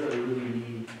of things that we really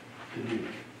need to do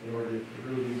in order to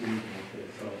really meet the needs of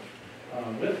kids? So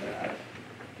with that,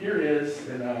 here is,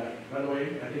 and by the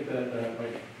way, I think that my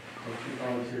two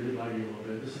colleagues here did lie to you a little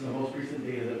bit. This is the most recent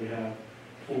data that we have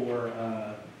for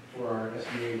our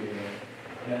SBA data.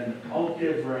 And all the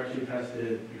kids were actually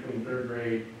tested between 3rd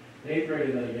grade and 8th grade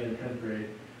and then again in 10th grade.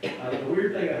 The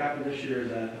weird thing that happened this year is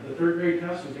that the 3rd grade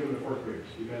test was given to 4th graders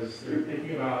because they're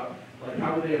thinking about, like,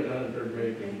 how would they have done in 3rd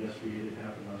grade because the SBA didn't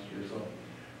happen last year. So,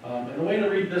 and the way to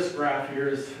read this graph here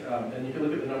is, and you can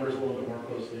look at the numbers a little bit more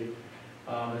closely,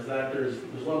 is that there's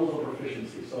levels of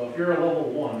proficiency. So if you're a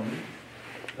level 1,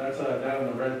 that's down in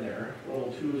the red there.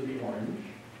 Level 2 is the orange,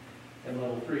 and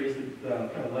level 3 is the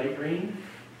kind of light green,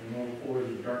 and level 4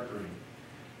 is the dark green.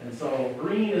 And so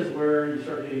green is where you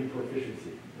start getting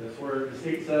proficiency. That's where the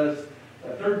state says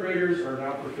that 3rd graders are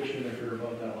now proficient if you're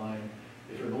above that line.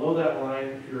 If you're below that line,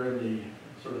 if you're in the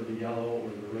sort of the yellow or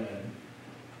the red,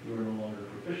 you are no longer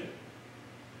proficient.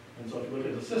 And so if you look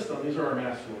at the system, these are our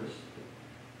math scores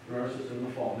through our system in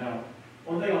the fall. Now,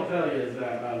 one thing I'll tell you is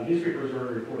that newspapers are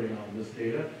reporting on this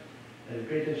data. And if you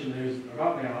pay attention to the news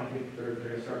about now, I think they're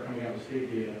going to start coming out with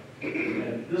state data.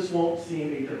 And this won't seem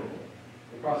atypical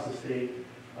across the state.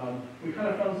 We kind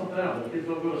of found something out. When kids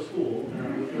don't go to school,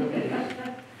 and they're with games,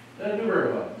 they don't do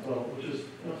very well. So, which is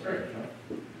strange,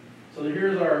 huh? So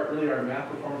here's really our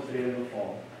math performance data in the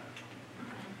fall.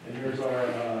 And here's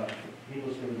our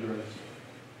English language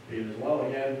data as well.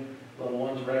 Again, level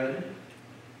 1's red,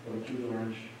 level 2 is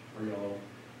orange or yellow,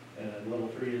 and level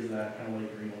 3 is that kind of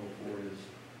light green, level 4 is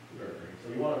the dark green.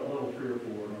 So you want a level 3 or 4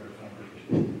 in order to find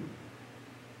proficiency.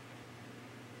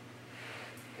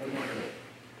 One more clip.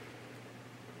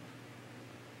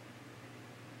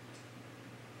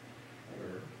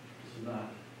 This is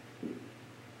not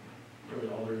really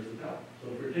all there is to tell.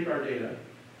 So if we take our data,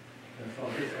 and it's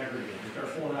called disaggregate, we start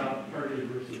pulling out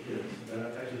targeted groups of kids.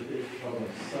 That actually states called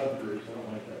subgroups, I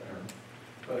don't like that term.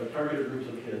 But targeted groups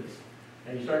of kids.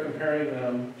 And you start comparing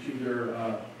them to their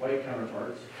white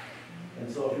counterparts.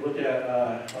 And so if you look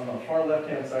at, on the far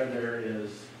left-hand side there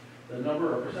is the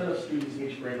number or percent of students in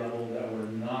each grade level that were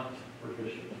not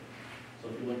proficient. So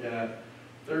if you look at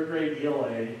 3rd grade ELA,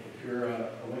 if you're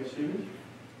a white student,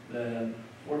 then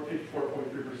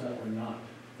 54.3% were not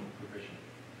proficient.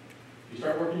 You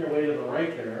start working your way to the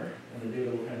right there, and the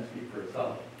data will kind of speak for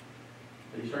itself.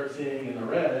 But you start seeing in the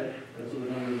red, those are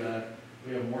the numbers that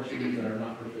we have more students that are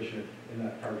not proficient in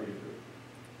that targeted group.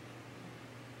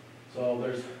 So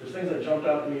there's things that jumped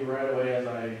out to me right away as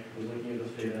I was looking at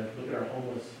this data. Look at our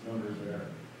homeless numbers there.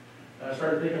 And I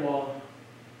started thinking, well,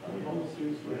 how many homeless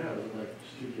students do we have? Is it like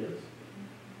just 2 kids?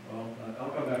 Well, I'll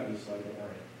come back to this slide, don't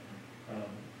worry.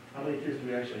 How many kids do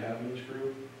we actually have in each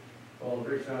group? Well, it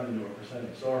breaks down into a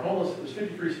percentage. So our homeless, there's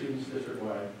 53 students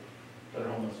district-wide that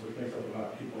are homeless, which makes up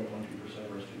about 2.12%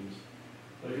 of our students.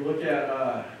 But if you look at,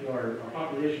 our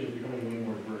population is becoming way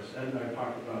more diverse. Ed and I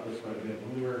talked about this quite a bit.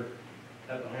 When we were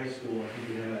at the high school, I think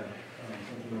we had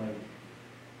something like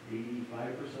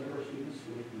 85% of our students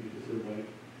would be considered white.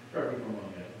 Correct me if I'm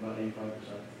wrong, yet, about 85%.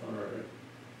 That's not right.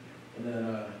 And then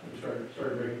we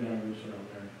started breaking down groups around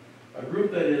there. A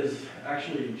group that is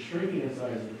actually shrinking in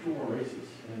size is the 2 more races.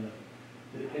 And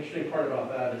the interesting part about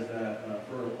that is that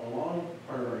for a long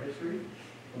part of our history,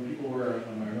 when people were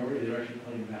a minority, they were actually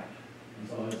playing back. And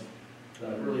so it's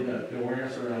really the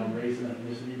awareness around race and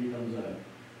ethnicity becomes,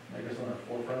 I guess, on our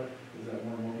forefront, is that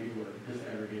more and more people are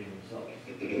disaggregating themselves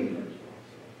as well.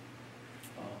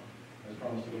 So, as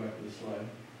promised to go back to this slide.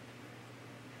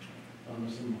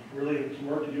 There's some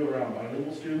work to do around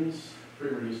bilingual students, free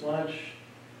reduced lunch.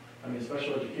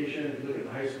 Special education, if you look at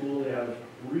the high school, they have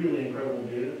really incredible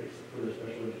data, except for their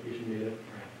special education data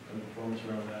and the performance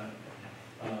around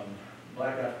that.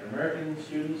 Black African American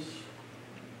students,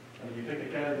 you pick a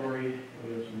category,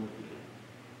 we have some work to do.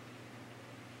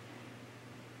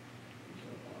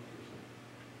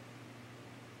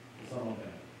 It's not all bad.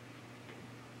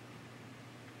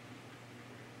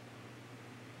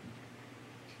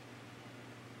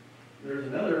 There's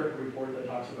another report that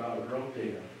talks about growth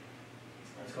data.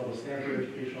 It's called the Stanford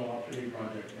Educational Opportunity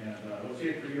Project, and what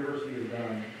Stanford University has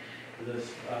done is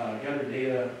this gather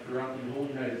data throughout the whole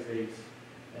United States,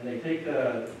 and they take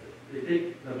the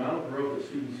amount of growth that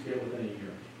students get within a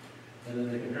year, and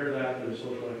then they compare that to their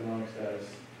social economic status.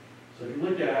 So if you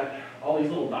look at all these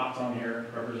little dots on here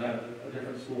represent a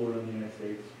different school in the United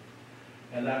States,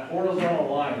 and that horizontal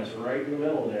line is right in the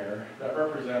middle there, that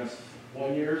represents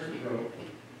 1 year's growth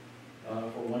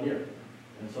for 1 year.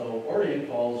 And so Orting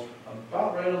falls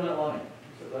about right on that line.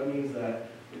 So that means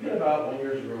that we get about 1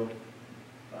 year's growth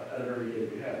out of every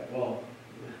kid we have. Well,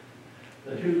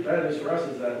 the bad news for us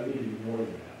is that we need to do more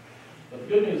than that. But the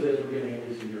good news is we're getting at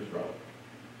least a year's growth.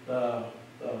 The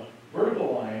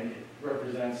vertical line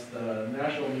represents the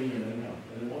national median income.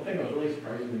 And one thing that was really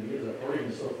surprising to me is that Orting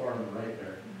is so far on the right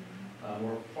there.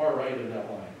 We're far right of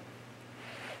that line.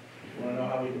 You want to know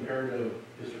how we compare to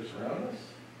districts around us?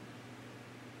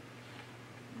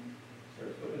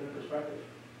 Starts putting it in perspective.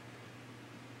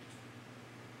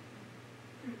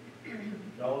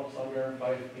 Gallup, Sumner,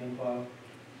 Fife, Incline,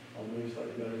 all doing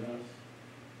slightly better than us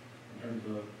in terms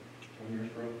of 1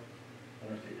 year's growth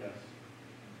on our state tests.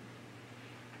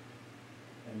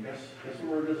 And guess who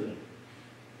we're visiting?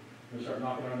 We're going to start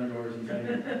knocking on their doors and saying,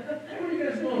 hey, what are you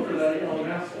guys doing for that, the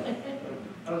math stuff?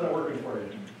 How's that working for you?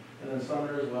 And then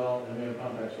Sumner as well, and we have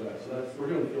contacts for that. So we're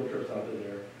doing field trips out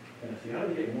there and see how do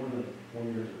we get more than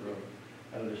 1 year's of growth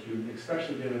out of their student,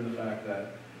 especially given the fact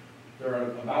that they're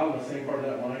about on the same part of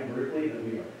that line vertically that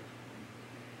we are.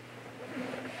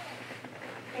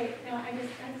 Okay, no, I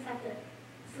just have to,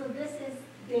 so this is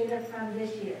data from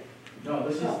this year? No,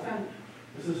 this No, from,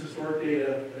 is historic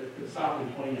data. It stopped in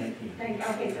 2019.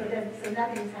 okay, so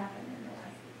nothing's happened in the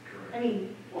last, I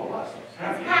mean, Well, lots of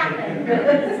stuff's it's happened, but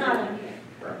it's not on here.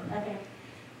 Right. Okay.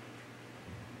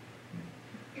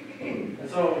 And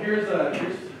so here's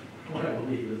what I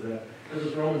believe is that there's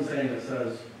this Roman saying that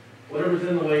says, whatever's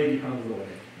in the way becomes the way.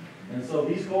 And so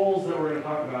these goals that we're going to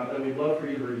talk about that we'd love for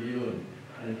you to review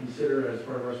and consider as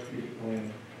part of our strategic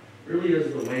plan really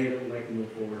is the way that we'd like to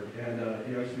move forward. And I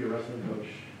used to be a wrestling coach.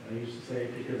 I used to say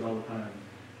to kids all the time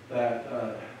that,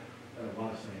 a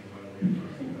lot of sayings, by the way, as a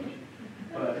wrestling coach.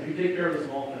 But if you take care of the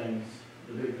small things,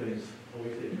 the big things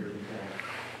always take care of themselves.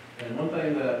 And one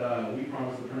thing that we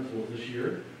promised the principals this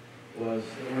year was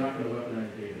that we're not going to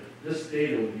weaponize data. This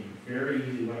data would be very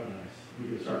easy to weaponize. We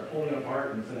could start pulling it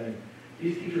apart and saying,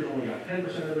 these teachers only got 10%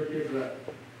 of their kids that.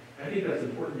 I think that's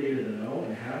important data to know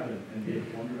and have and be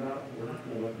informed about. We're not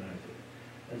going to weaponize it.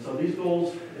 And so these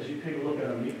goals, as you take a look at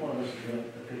them, each one of us is going to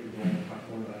take a goal and talk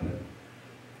more about it.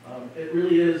 It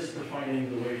really is defining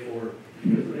the way forward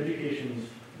because education's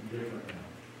different now.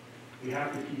 We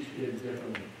have to teach kids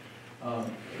differently.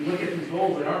 If you look at these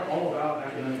goals, they aren't all about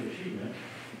academic achievement,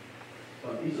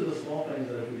 but these are the small things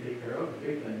that if we take care of, the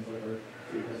big things like our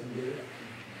state testing data,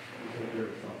 we take care of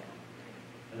itself.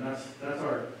 And that's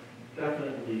our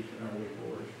definitely our way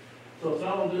forward. So it's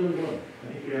not all doom and gloom.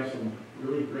 I think we have some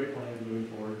really great plans moving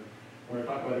forward. We're going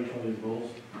to talk about each one of these goals.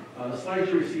 The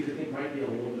slides you received, I think, might be a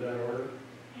little bit out of order.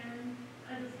 Aaron,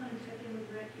 I just want to check in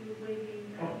with Rick. He was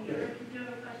waving. Oh, yes. Rick, did you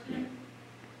have a question?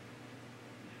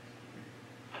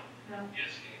 No?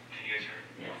 Yes, can you guys hear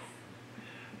me? Yes.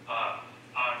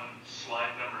 On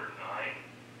slide number 9,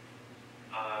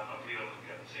 I believe I'm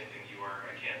looking at the same thing you are.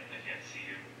 I can't see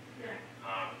you. Yeah.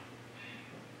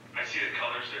 I see the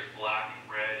colors. There's black,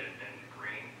 red, and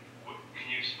green.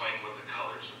 Can you explain what the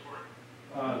colors are for?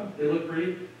 They look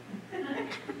pretty.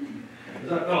 Is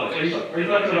that, Well, are you talking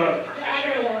about?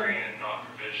 Proficient green and not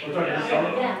proficient. We're talking about some?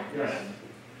 Yeah. Yes.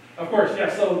 Of course,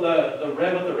 yes. So the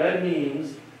red, what the red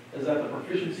means is that the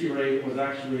proficiency rate was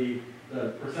actually the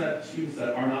percent students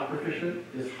that are not proficient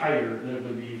is higher than it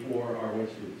would be for our white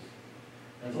students.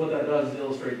 And so what that does is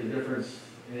illustrate the difference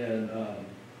in,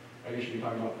 I guess you could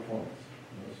talk about performance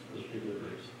in those particular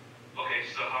groups. Okay,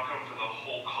 so how come for the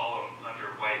whole column under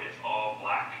white it's all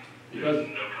black? Because There's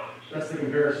no colors. that's the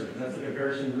comparison. That's the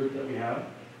comparison group that we have.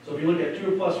 So if you look at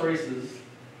 2+ races,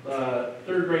 the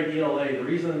third grade ELA, the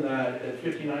reason that at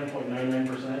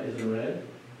 59.99% is in red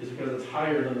is because it's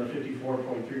higher than the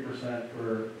 54.3%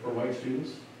 for white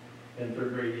students in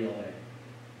third grade ELA.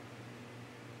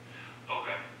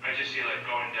 Okay, I just see like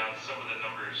going down, some of the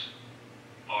numbers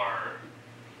are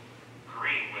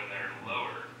green when they're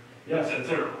lower. Yes, And and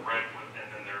they're so, red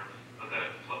and then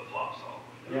it flip-flops all.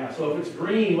 yeah, so if it's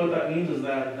green, what that means is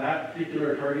that that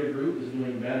particular target group is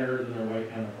doing better than their white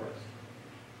counterparts.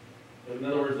 In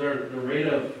other words, the rate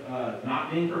of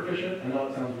not being proficient, I know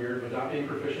it sounds weird, but not being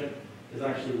proficient is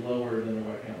actually lower than their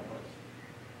white counterparts.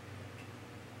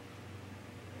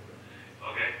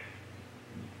 Okay.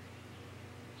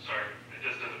 Sorry, it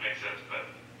just doesn't make sense, but.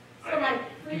 So like,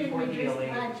 for didn't for reduce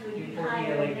DLA, lunch would be for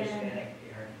higher DLA than, Hispanic,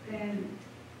 than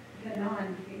the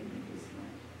non-food reduced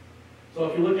lunch. So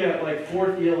if you look at like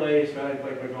fourth ELA Hispanic,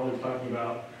 like my colleague was talking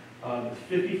about, it's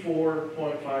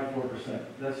 54.54%.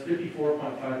 That's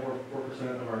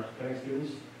 54.54% of our Hispanic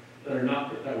students that were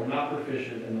not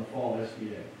proficient in the fall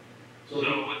SBA. So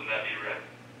wouldn't that be red?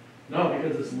 No,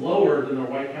 because it's lower than their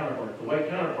white counterparts. The white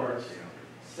counterparts,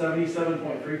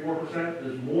 77.34%.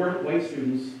 There's more white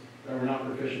students that were not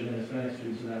proficient than Hispanic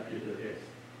students in that particular case.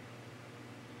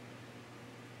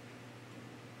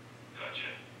 Gotcha.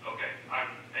 Okay. I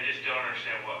just don't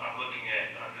understand what I'm looking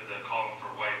at under the column for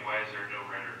white. Why is there no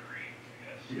red or green?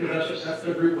 I guess. Because that's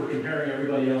the group we're comparing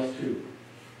everybody else to.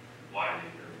 Why?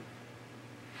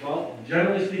 Well,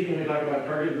 generally speaking, when we talk about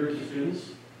targeted groups of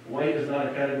students, white is not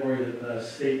a category that the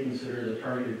state considers a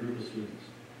targeted group of students.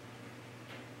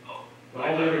 Oh, But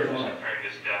I all thought the we were others just are. comparing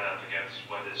this data up against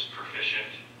what is proficient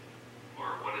or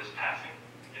what is passing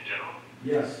in general.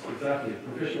 Yes, exactly.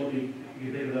 Proficient will be,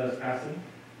 you think of that as passing.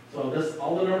 So this,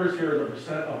 all the numbers here are the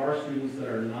percent of our students that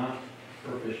are not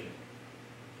proficient.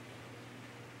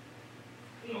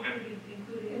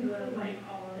 Including the white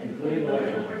column. Including the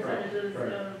white column, Percentages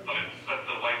right. of. But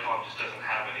the white column just doesn't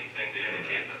have anything to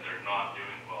indicate that they're not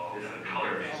doing well in the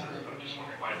color basis. I'm just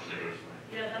wondering why it's different.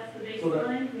 Yeah, that's the So that-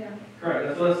 baseline, yeah.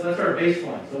 Correct, that's our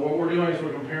baseline. So what we're doing is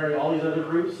we're comparing all these other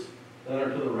groups that are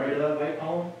to the right of that white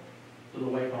column to the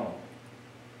white column.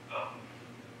 Oh.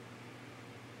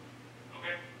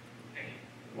 Okay. Thank you.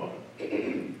 You're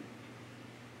welcome.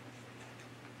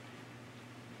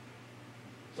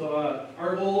 So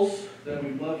our goals that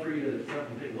we'd love for you to start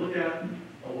and take a look at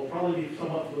will probably be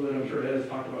somewhat fluid. I'm sure Ed has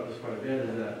talked about this quite a bit,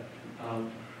 is that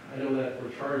I know that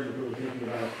we're charged with really thinking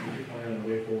about a strategic plan and the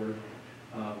way forward.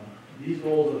 These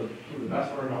goals, to the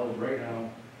best of our knowledge right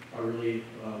now, are really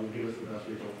will give us the best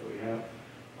results that we have.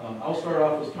 I'll start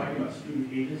off with talking about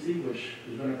student agency, which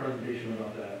there's been a presentation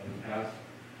about that in the past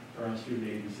around student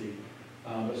agency.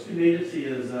 But student agency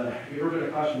is, if you've ever been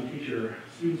a classroom teacher,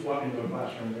 students walk into a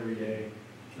classroom every day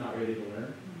not ready to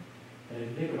learn. And if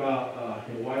you think about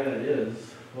why that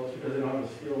is, well, it's because they don't have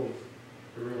the skills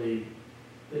to really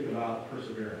think about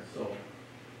perseverance. So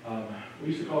we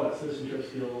used to call that citizenship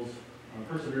skills.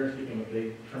 Perseverance became a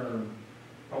big term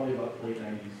probably about the late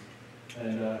 90s.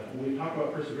 And when we talk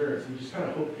about perseverance, we just kind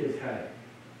of hope kids had it.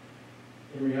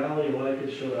 In reality, a lot of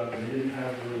kids showed up and they didn't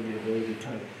have really the ability to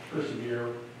kind of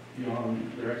persevere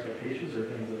beyond their expectations or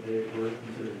things that they were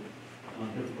considered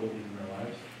difficulties in their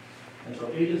lives. And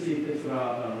so agency thinks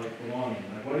about like belonging.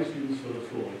 Like, why do students go to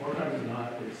school? More times than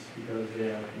not, it's because they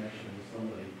have a connection with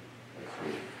somebody at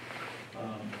school.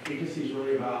 Agency is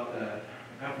really about that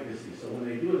efficacy. So when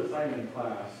they do an assignment in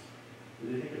class,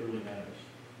 do they think it really matters?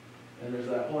 And there's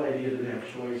that whole idea that they have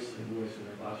choice and voice in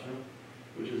their classroom,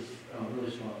 which is really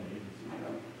strong in agency.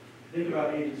 Think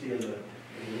about agency as a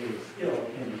really skill that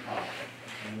can be taught.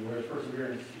 And whereas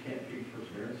perseverance, you can't teach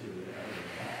perseverance,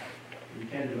 you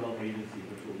can develop agency,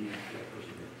 which will lead to that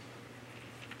perseverance.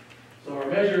 So our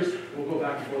measures, we'll go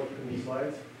back and forth between these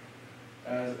slides.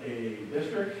 As a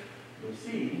district, you'll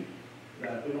see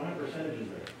that we don't have percentages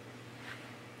there.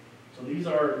 So these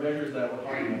are measures that we're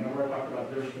talking about. Remember I talked about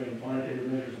the difference between quantitative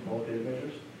measures and qualitative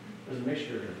measures? There's a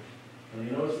mixture here. And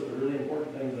you notice that the really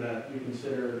important things that we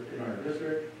consider in our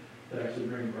district that actually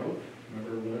bring growth,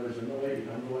 remember whatever's in the way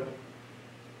becomes the way.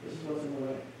 This is what's in the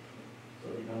way. So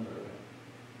it becomes our way.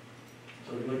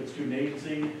 So if you look at student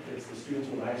agency, it's the students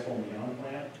with the high school and beyond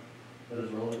plan that is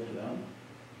relevant to them.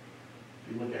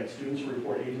 If you look at students who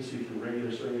report agency through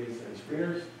regular surveys and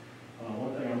screeners,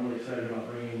 one thing I'm really excited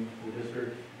about bringing to the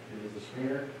district is the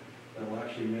screener that will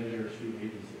actually measure student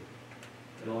agency.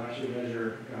 It'll actually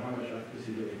measure how much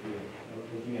efficacy do they feel. I was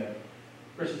looking at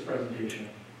Chris's presentation,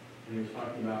 and he was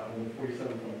talking about only 47.2%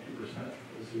 of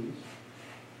the students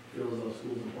feel as though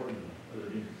school is important to them, that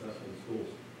they're being successful in schools.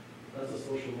 That's a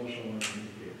social emotional learning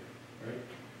indicator, right?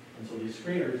 And so these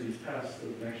screeners, these tests that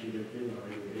we can actually give kids on a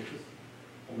regular basis,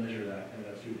 will measure that and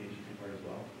that student agency part as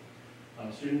well.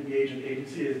 Student engagement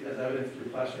agency is as evidenced through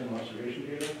classroom observation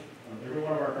data. Every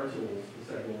one of our principals has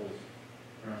set goals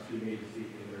around student agency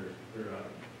in their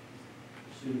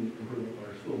student improvement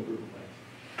or school improvement plans.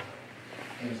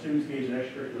 And students engaged in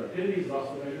extracurricular activities is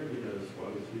also measured because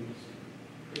while the students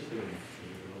participate in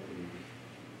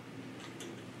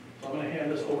so I'm going to hand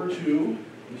this over to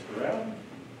Mr. Rao.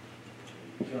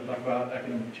 He's going to talk about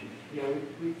academic achievement.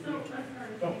 So, I'm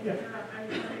sorry. Oh, yeah. I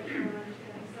just want to make sure I'm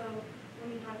understanding. So,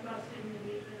 when you talk about student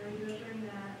engagement, are you measuring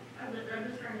that? I'm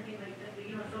just trying to think like that,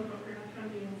 you know, some folks are going to come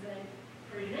to you and say,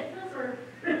 are you hitting us or,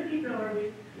 you know, are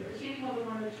we achieving what we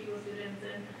want to achieve with students?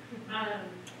 And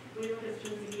when you look at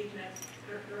students engaged in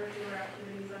extracurricular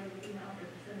activities, are you looking at the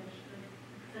percentage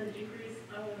a decrease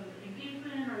of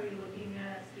engagement? Are you looking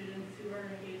at students who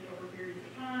are engaged over periods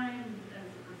of time as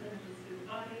a percentage of the student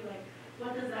body? Like,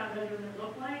 what does that measurement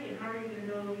look like, and how are you going to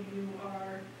know you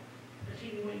are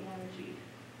achieving what you want to achieve?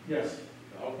 Yes,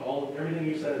 everything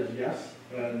you said is yes,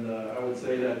 and I would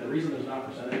say that the reason there's not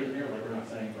percentages in here, like we're not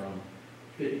saying from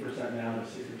 50% now to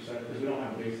 60%, because we don't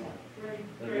have a baseline. Right.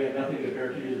 Like we have nothing to compare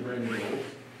to to bring the goals.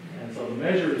 And so the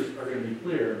measures are going to be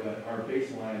clear, but our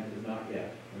baseline is not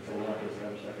yet. And so we'll have to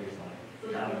establish that baseline. So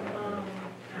that will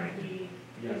kind of be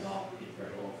Yes. involved with these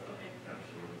Right. goals. Okay.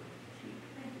 Absolutely.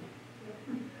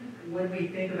 When we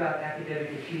think about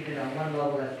academic achievement, on one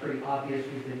level, that's pretty obvious.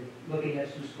 We've been looking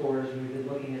at some scores, and we've been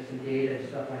looking at some data and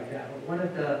stuff like that. But one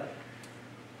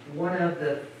of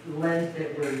the lens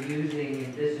that we're using,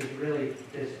 and this is really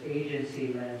this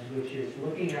agency lens, which is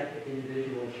looking at the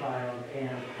individual child.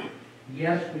 And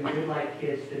yes, we would like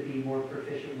kids to be more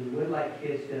proficient. We would like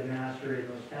kids to master in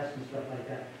those tests and stuff like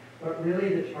that. But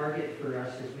really the target for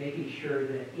us is making sure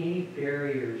that any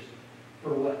barriers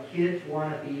for what kids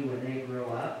want to be when they grow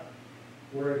up,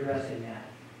 we're addressing that.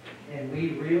 And we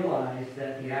realize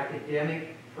that the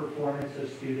academic performance of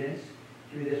students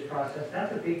through this process,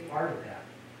 that's a big part of that.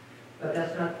 But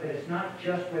it's not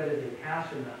just whether they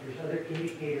pass or not. There's other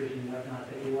indicators and whatnot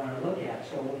that we want to look at.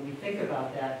 So when you think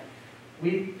about that,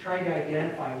 we've tried to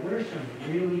identify what are some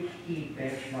really key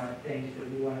benchmark things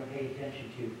that we want to pay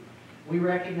attention to. We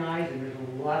recognize, and there's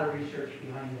a lot of research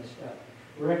behind this stuff,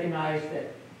 we recognize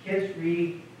that kids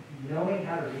reading, knowing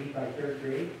how to read by third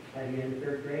grade, by the end of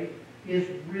third grade, is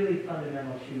really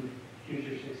fundamental to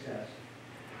future success.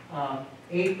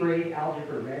 8th grade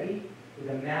algebra ready,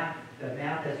 the math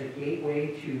as a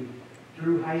gateway to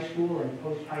through high school and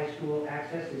post-high school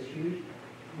access is huge.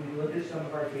 We looked at some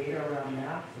of our data around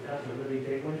math, so that's a really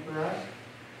big one for us.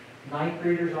 9th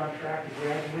graders on track to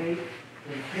graduate.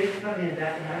 When kids come in,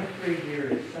 that 9th grade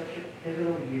year is such a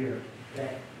pivotal year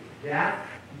that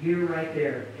year right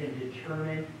there can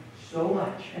determine so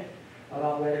much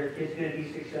about whether a kid's going to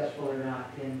be successful or not.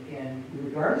 And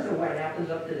regardless of what happens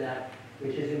up to that,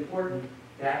 which is important,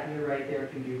 that year right there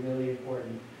can be really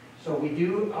important. So we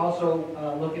do also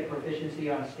look at proficiency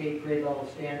on state grade level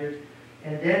standards.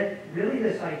 And then really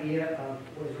this idea of,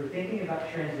 as we're thinking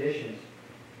about transitions,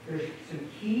 there's some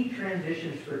key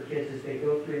transitions for kids as they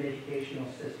go through an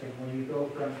educational system. When you go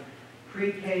from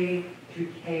pre-K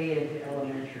to K into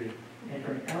elementary, and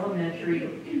from elementary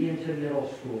into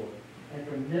middle school, and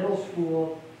from middle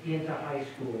school into high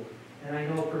school. And I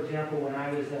know, for example, when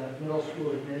I was a middle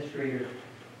school administrator,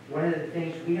 one of the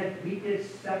things, we did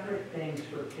separate things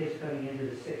for kids coming into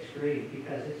the 6th grade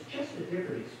because it's just a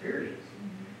different experience.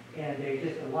 And there's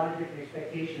just a lot of different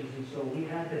expectations, and so we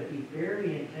had to be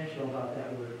very intentional about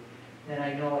that work. And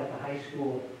I know at the high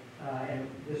school, and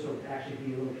this will actually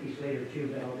be a little piece later too,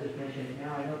 but I'll just mention it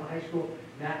now. I know at the high school,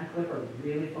 Matt and Cliff are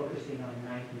really focusing on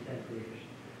 9th and 10th graders.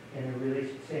 And they're really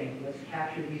saying, let's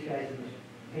capture these guys and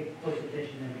pay close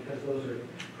attention to them because those are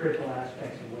critical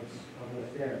aspects of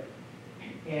what's there.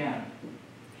 And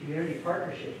community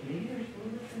partnerships, maybe there's a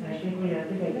little bit. I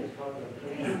think I just talked about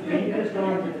it. Can you just go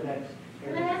on to the next?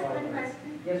 Can I ask one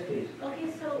question? Yes, please.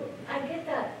 Okay, so I get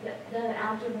that, the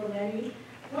algebra ready.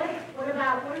 What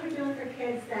are we doing for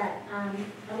kids that,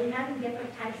 are we having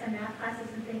different types of math classes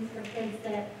and things for kids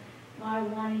that are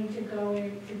wanting to go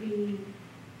into be,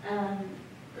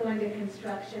 go into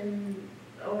construction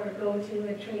or go to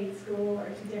a trade school or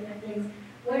to different things?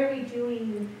 What are we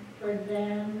doing for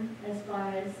them as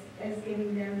far as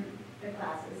giving them the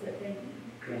classes that they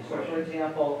need? So for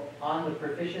example, on the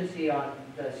proficiency on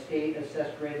the state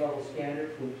assessed grade level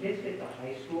standards, when kids get to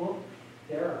high school,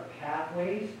 there are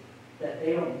pathways that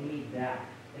they don't need that.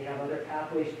 They have other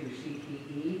pathways through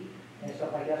CTE and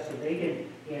stuff like that, so they can,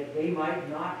 if they might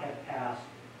not have passed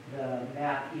the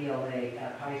math ELA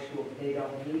at high school, but they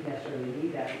don't necessarily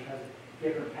need that because of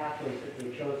different pathways that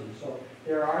they've chosen. So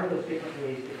there are those different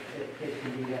ways that kids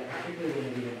can do that, particularly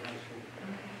when they get in high school.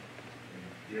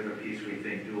 The other piece we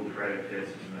think dual credit fits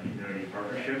is in the community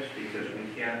partnerships because we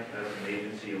can't, as an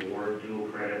agency, award dual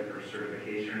credit or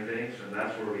certification or things, and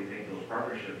that's where we think those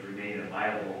partnerships remain a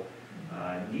viable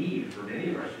need for many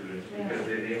of our students because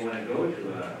they may want to go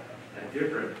to a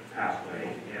different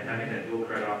pathway, and having that dual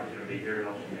credit opportunity here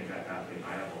helps to make that pathway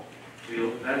viable.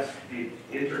 That's the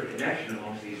interconnection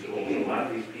amongst these goals. A lot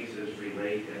of these pieces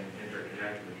relate and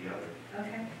interconnect with the other.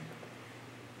 Okay.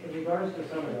 In regards to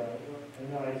some of the, I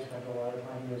know I spent a lot of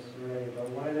time on this already, but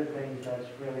one of the things that's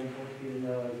really important for you to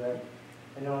know is that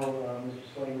I know Mr.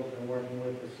 Slagle's been working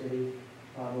with the city,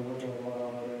 and working with a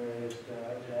lot of other areas to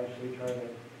actually try to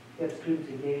get students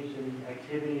engaged in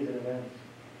activities and events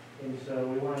And so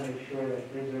we want to make sure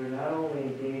that kids are not only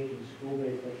engaged in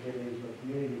school-based activities, but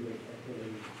community-based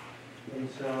activities. And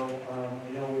so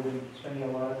I know we've been spending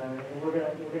a lot of time, and we're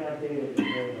gonna update it to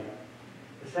show that.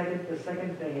 The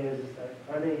second thing is,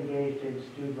 are they engaged in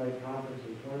student-led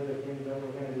conferences? One of the things that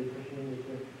we're going to be pushing is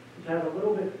to have a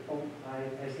little bit,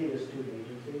 I see it as student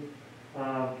agency,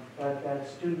 but that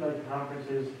student-led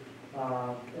conferences,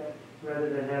 rather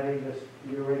than having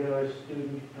your regular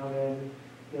student come in,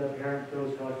 the parent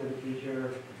goes talk to the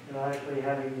teacher, actually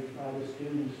having the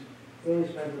students really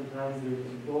spend some time doing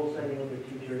some goal setting with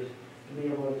the teachers to be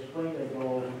able to explain the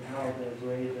goals and how the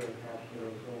grades are attached to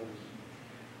those goals.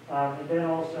 And then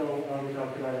also, we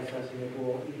talked about assessing the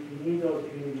goal. You need those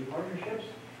community partnerships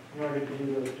in order to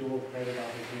do those dual credit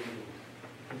opportunities.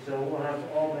 And so we'll have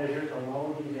all measures on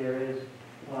all of these areas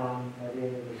by the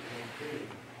end of this period.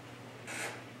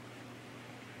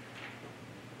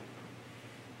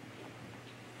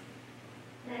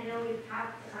 And I know we've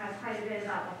talked quite a bit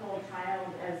about the whole child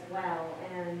as well,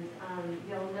 and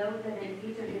you'll note that in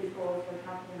each of these goals, we're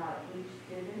talking about each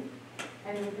student.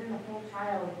 And within the whole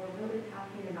child, we're really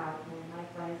talking about, well,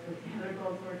 likewise with the other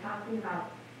goals, we're talking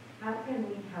about how can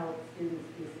we help students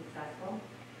be successful.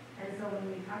 And so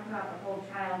when we talk about the whole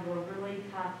child, we're really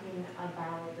talking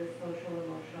about the social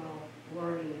emotional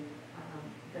learning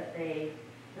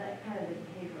that kind of the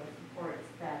behavioral supports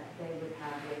that they would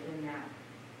have within that.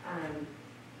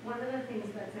 One of the things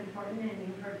that's important, and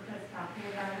you heard Chris talking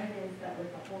about it, is that with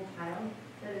the whole child,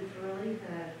 that it's really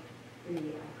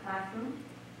the classroom,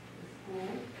 the school,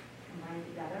 combined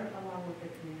together, along with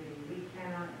the community. We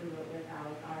cannot do it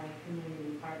without our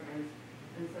community partners,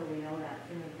 and so we know that's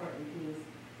an important piece.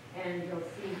 And you'll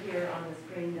see here on the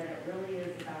screen that it really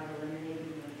is about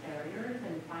eliminating those barriers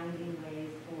and finding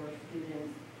ways for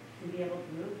students to be able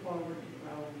to move forward, to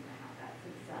grow, and to have that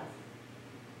success.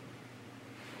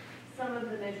 Some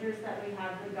of the measures that we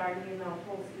have regarding the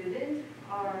whole student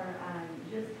are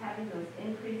just having those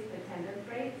increased attendance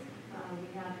rates. We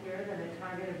have here that a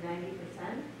target of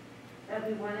 90%, that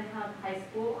we want to have high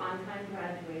school on-time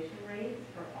graduation rates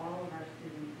for all of our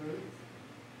student groups,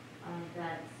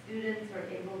 that students are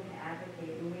able to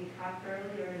advocate. And we talked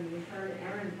earlier, and we heard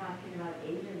Erin talking about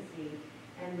agency,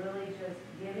 and really just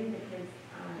giving the kids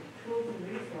tools and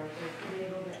resources to be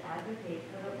able to advocate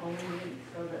for their own needs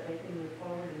so that they can move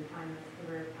forward and find those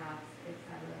career paths, et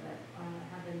cetera, that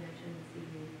have been mentioned this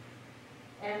evening.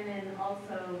 And then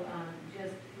also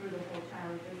just through the whole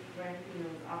child, just granting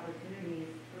those opportunities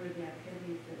through the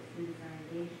activities that students are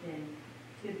engaged in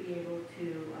to be able to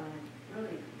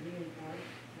really reinforce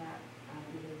that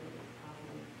behavior as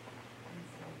possible. And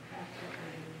so that's what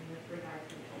we're doing with regard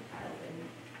to the whole child. And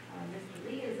Mr.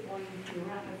 Lee is going to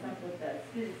wrap us up with the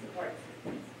student support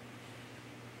systems.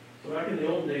 So back in the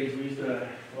old days, we used to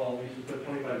put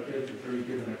 25 kids or 30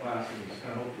 kids in a class and just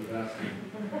kind of hope for the best.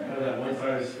 And kind of that one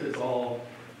size fits all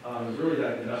is really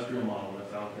that industrial model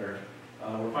that's out there.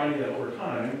 We're finding that over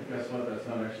time, guess what, that's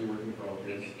not actually working for all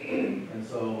kids. And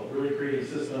so really creating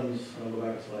systems, I'll go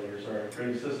back a slide here, sorry,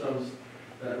 creating systems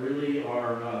that really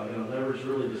are, leverage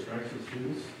really the strengths of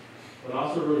students, but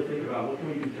also really think about what can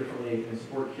we do differently and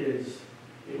support kids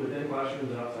within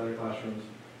classrooms and outside of classrooms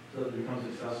so that they become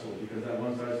successful, because that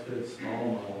one-size-fits-all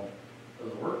model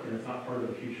doesn't work and it's not part of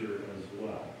the future as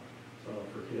well. So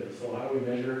for kids, so how do we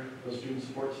measure those student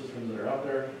support systems that are out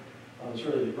there? It's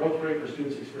really the growth rate for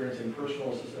students experiencing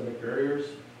personal systemic barriers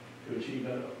to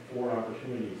achievement for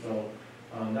opportunity. So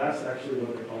that's actually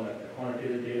what they call that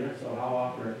quantitative data. So how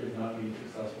often are kids not being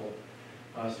successful?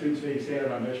 Students may be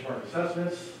standard on benchmark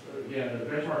assessments. Again, the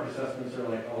benchmark assessments are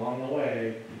like along the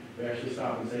way. We actually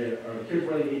stop and say, are the kids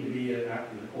where they need to be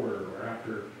after the quarter or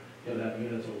after that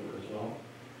unit's over as well?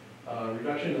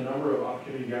 Reduction in the number of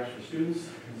opportunity gaps for students.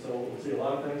 And so we'll see a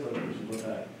lot of things like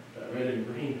that red and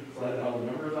green slide that all the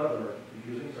numbers out that are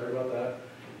confusing, sorry about that.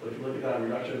 But if you look at that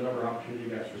reduction in the number of opportunity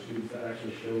gaps for students, that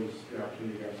actually shows the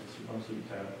opportunity gaps that some students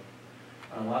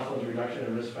have. Last one's reduction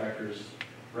in risk factors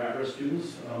for at-risk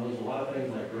students. There's a lot of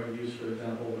things like drug use, for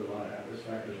example. There's a lot of at-risk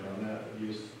factors around that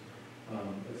abuse.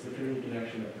 It's the community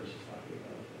connection that Chris is talking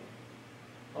about as well.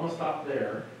 I'm going to stop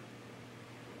there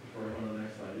before I go to the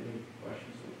next slide. Any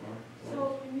questions so far? So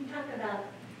when you talk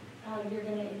about how you're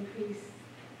going to increase,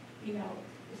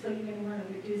 so you're going to want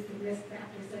to reduce the risk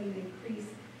factor, so you increase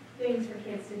things for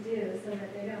kids to do so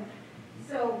that they don't.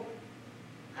 So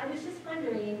I was just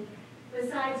wondering,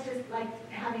 besides just like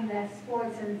having the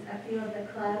sports and a few of the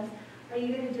clubs, are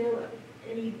you going to do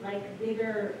any like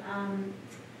bigger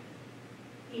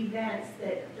events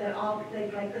that all,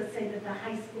 like let's say that the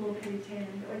high school can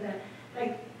attend, or the,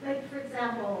 like for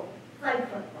example, flag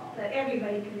football that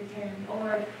everybody can attend,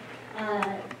 or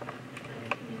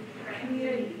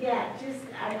yet, just,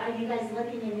 are you guys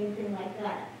looking at anything like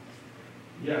that?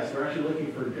 Yes, we're actually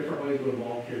looking for different ways to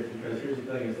involve kids, because here's the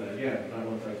thing is that, again, it's not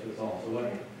one size fits all. So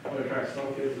what attracts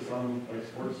some kids to some, like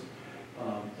sports,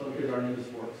 some kids aren't into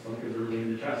sports, some kids are really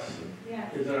into chess. Yeah.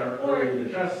 Kids that are Or- really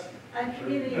into chess. A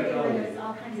community where there's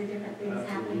all kinds of different things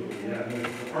happening. Absolutely, yeah, and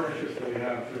the partnerships that we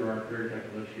have through our career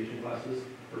technical education classes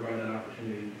provide that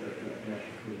opportunity to connect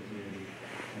between the community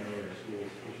and our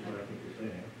schools, which is what I think you're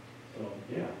saying. So,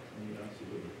 yeah, I mean,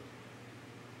 absolutely.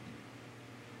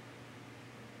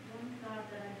 One thought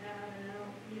that I have, and I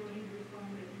don't, you don't need to respond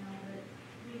right now, but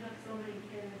we have so many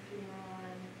kids who are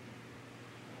on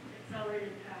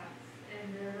accelerated paths,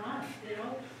 and they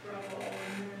don't struggle,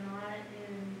 and they're not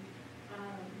in,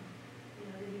 you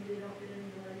know, they don't fit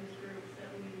into one of these groups that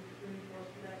we reinforce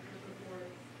with extra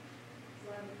supports.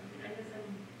 So I guess I'm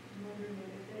wondering where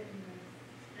they fit in this,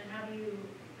 and how do you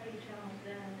challenge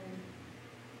them, and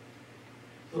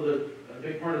So a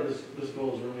big part of this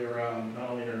goal is really around not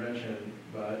only intervention,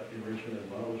 but enrichment as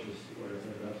well, which is where it's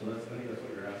ended up. So I think that's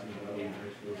what you're asking about, how we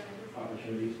enrich those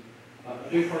opportunities. A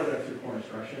big part of that's through core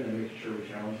instruction and making sure we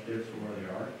challenge kids from where they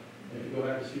are. And if you go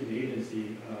back to student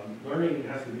agency, learning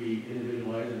has to be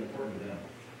individualized and important to them.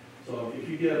 So if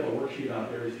you get a worksheet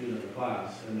out to every student in the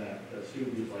class and that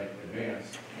student is like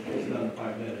advanced, it's done in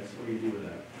 5 minutes, what do you do with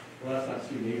that? Well, that's not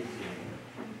student agency anymore.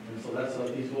 And so that's,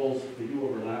 these goals, they do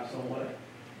overlap somewhat.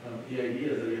 The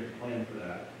idea is that you have to plan for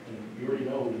that. And you already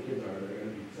know who the kids are, they're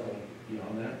going to be selling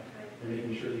beyond that. And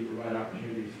making sure that you provide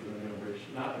opportunities for them to enrich,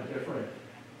 not a different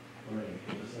learning,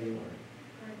 but the same learning.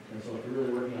 And so if you're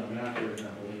really working on math, for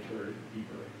example, they learn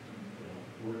deeper. You know,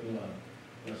 working on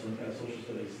some kind of social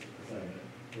studies assignment,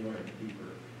 they learn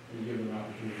deeper. And you give them an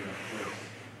opportunity to place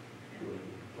to really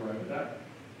thrive with that.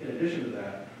 In addition to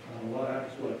that, a lot of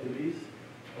after-school activities,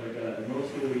 like in middle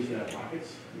school, we used to have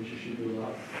rockets. We should shoot those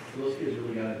up. So those kids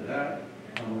really got into that.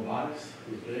 Robotics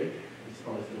was big. It's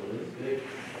probably still is big.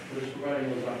 We're just providing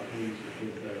those opportunities for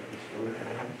kids that explore at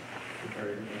home, compare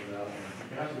different things out,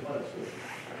 and have some fun at school.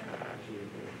 It's really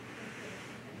important.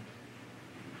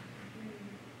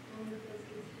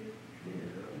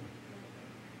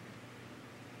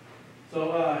 So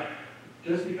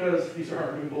just because these are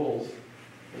our new goals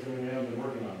doesn't mean we haven't been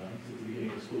working on them since the beginning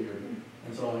of the school year.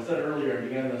 And so I said earlier, I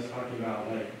began this talking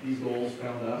about like these goals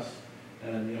found us,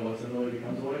 and you know what's in the way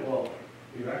becomes a way. Well,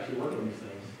 we've actually worked on these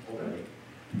things already.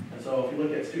 And so if you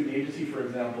look at student agency, for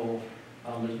example,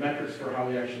 there's metrics for how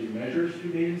we actually measure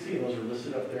student agency, and those are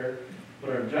listed up there.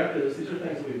 But our objectives, these are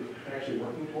things that we've actually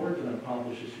working towards and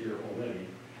accomplished this year already.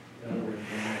 In other words,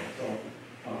 so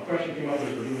a question came up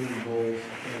as we're doing these goals,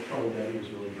 and it's probably Debbie was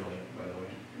really brilliant, by the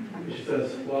way. She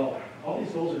says, well, all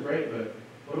these goals are great, but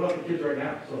what about the kids right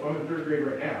now? So if I'm in 3rd grade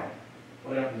right now,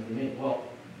 what happens to me? Well,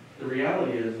 the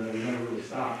reality is that we never really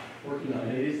stopped working on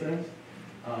any of these things.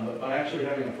 But by actually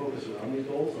having a focus around these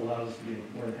goals allows us to be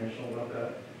more intentional about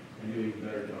that and do an even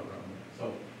better job around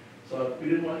that. So we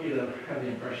didn't want you to have the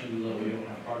impression that we don't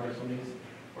have progress on these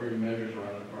or your measures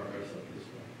around the progress up to this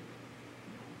point.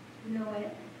 You know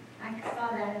what, I saw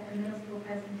that at the middle school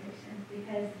presentation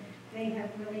because they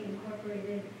have really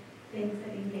incorporated things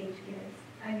that engage kids.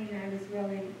 I mean, I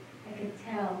could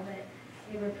tell that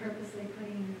they were purposely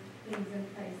putting things in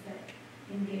place that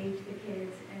engage the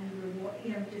kids and reward,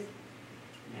 you know, just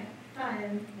fun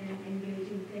and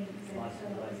engaging things. And so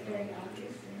it was very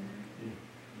obvious.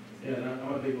 Yeah, and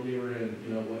I'm a big believer in,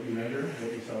 you know, what you measure, what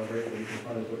you celebrate, what you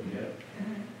confront is what you get.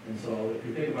 And so if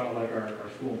you think about like our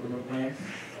school improvement plans,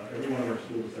 every one of our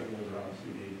schools is goals around the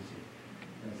student agency.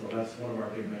 And so that's one of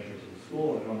our big measures of the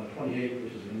school. And on the 28th,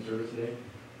 which is an in-service day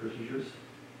for teachers,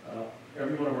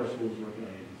 every one of our schools is working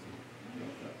on agency.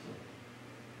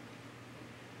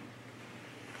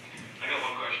 I got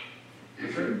one question.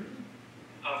 Yes, sir.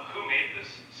 Who made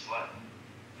this slide,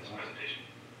 this presentation?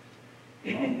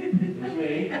 It was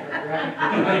me. Okay.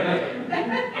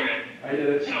 I did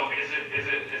it. So is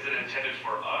it intended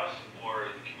for us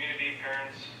or the community,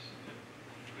 parents?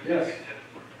 Who's Yes. it intended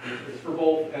for? It's for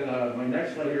both, and my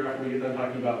next slide here, after we get done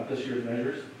talking about this year's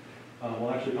measures,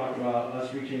 we'll actually talk about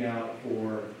us reaching out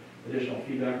for additional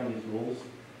feedback on these goals.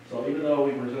 So even though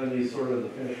we presented these sort of the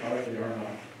finished product, they are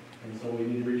not. And so we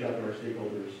need to reach out to our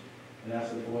stakeholders and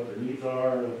ask them for what their needs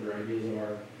are, what their ideas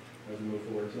are as we move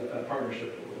forward. So that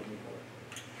partnership that we're looking for.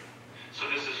 So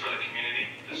this is for the community,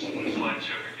 this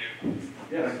slideshow for you?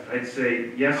 Yes. I'd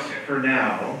say yes for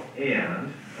now,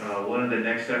 and one of the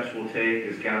next steps we'll take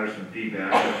is gather some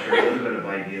feedback. I'll share a little bit of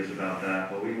ideas about that,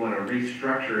 but we want to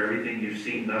restructure everything you've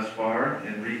seen thus far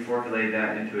and reformulate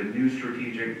that into a new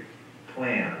strategic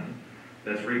plan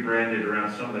that's rebranded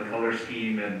around some of the color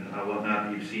scheme and whatnot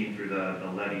that you've seen through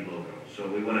the Levy logo. So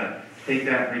we want to take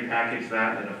that, repackage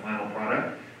that in a final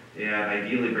product, and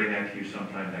ideally bring that to you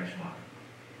sometime next month.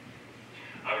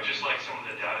 I would just like some of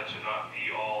the data to not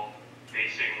be all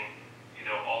basing,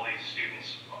 all these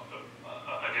students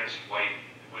against white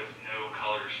with no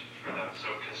colors for them. So,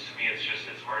 because to me, it's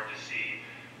hard to see,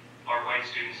 are white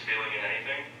students failing in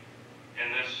anything?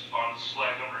 And this, on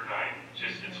slide number 9,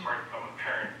 it's hard, I'm a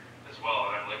parent as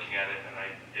well, and I'm looking at it, and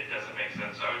it doesn't make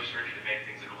sense. So I would just urge you to make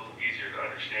things a little easier to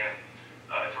understand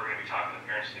if we're going to be talking to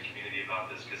parents in the community about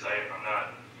this, because I'm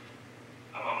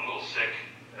a little sick,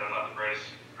 and I'm not the brightest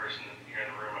person here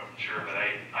in the room, I'm sure, but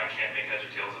I can't make heads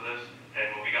or tails of this. And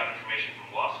when we got information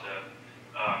from WASDA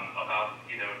about,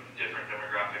 different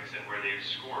demographics and where they've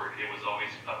scored, it was always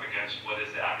up against what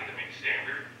is the academic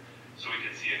standard, so we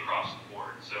could see across the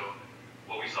board. So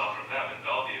what we saw from them in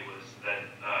Bellevue was that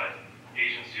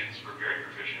Asian students were very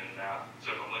proficient in math. So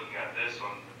if I'm looking at this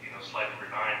on, slide number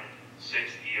 9,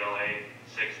 6th ELA,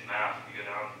 6th math, you go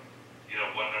down,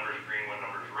 one number is green, one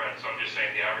number is red. So I'm just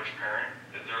saying the average parent,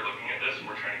 if they're looking at this and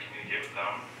we're trying to communicate with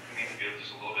them, it needs to be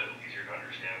just a little bit easier to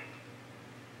understand.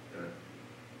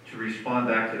 To respond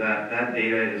back to that, that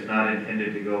data is not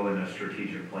intended to go in a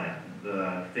strategic plan.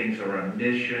 The things around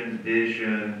mission,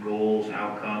 vision, goals,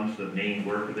 outcomes, the main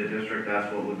work of the district,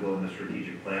 that's what would go in the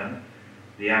strategic plan.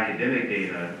 The academic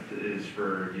data is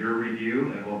for your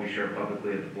review and what we share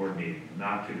publicly at the board meeting,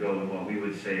 not to go in what we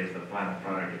would say is the final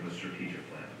product of a strategic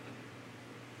plan.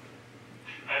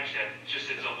 I understand. It's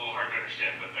a little hard to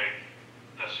understand, but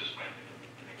that's just my opinion.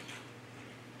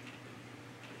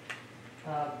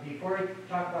 Before I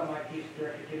talk about my piece,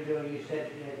 Director Kimberly, you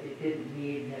said it didn't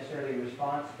need necessarily a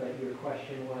response, but your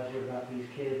question was what about these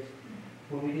kids?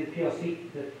 When we did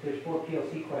PLC, there's 4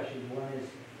 PLC questions. One is,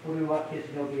 what do we want kids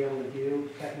to be able to do?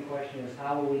 Second question is,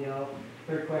 how will we know?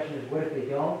 Third question is, what if they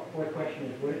don't? Fourth question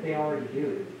is, what if they already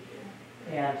do?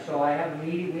 And so I have a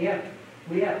meeting,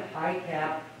 we have high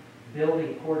cap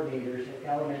building coordinators at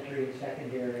elementary and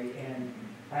secondary, and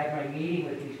I have my meeting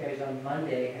with these guys on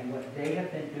Monday, and what they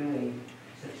have been doing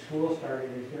since school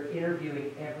started is they're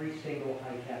interviewing every single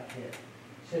high cap kid,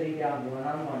 sitting down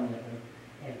one-on-one with them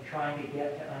and trying to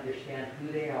get to understand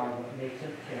who they are, what makes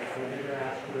them tick, what are their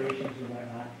aspirations and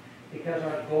whatnot. Because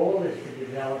our goal is to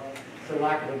develop, for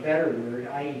lack of a better word,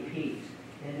 IEPs,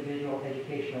 individual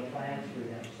educational plans for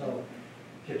them. So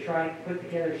to try and put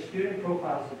together student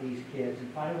profiles of these kids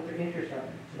and find out what their interests are.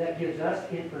 So that gives us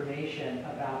information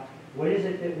about what is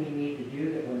it that we need to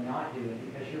do that we're not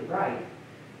doing. Because you're right,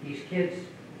 these kids,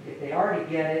 if they already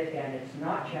get it and it's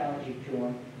not challenging to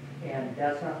them, and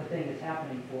that's not the thing that's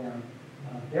happening for them,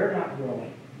 they're not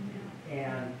growing.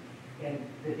 And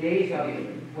the days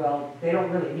of, well, they don't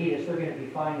really need us, they're going to be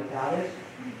fine without us.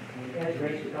 I mean, Ed's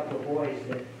raised a couple of boys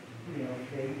that,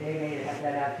 they may have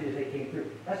that attitude as they came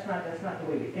through. That's not the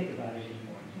way we think about it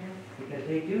anymore. Because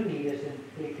they do need us, and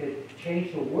they could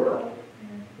change the world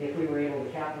if we were able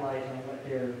to capitalize on what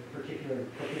their particular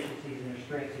proficiencies and their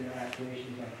strengths and their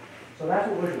aspirations are. So that's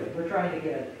what we're doing. We're trying to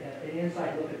get an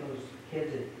inside look at those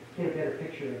kids and get a better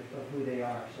picture of who they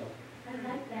are. So I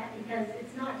like that, because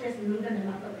it's not just moving them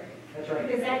up a grade. that's right.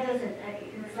 Because that doesn't,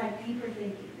 it's like deeper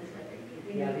thinking is what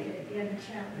they need. They need to get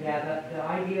a challenge. Yeah, the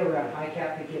idea around high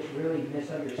cap that gets really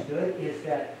misunderstood is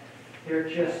that they're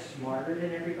just smarter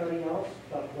than everybody else,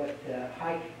 but what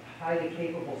highly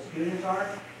capable students are,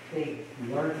 they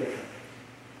learn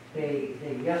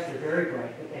differently. Yes, they're very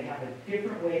bright, but they have a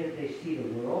different way that they see the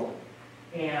world,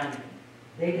 and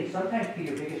they can sometimes be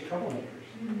your biggest troublemakers.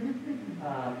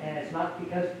 And it's not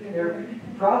because they're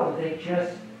a problem, they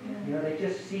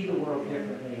just see the world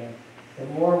differently. And the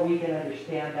more we can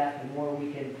understand that, the more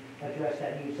we can address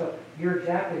that need. So you're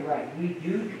exactly right. We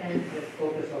do tend to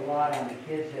focus a lot on the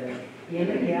kids that are in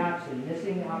the gaps and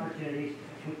missing opportunities.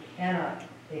 We cannot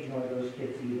ignore those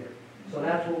kids either. So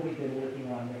that's what we've been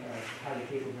working on with our highly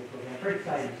capable program. Very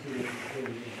excited to see what we're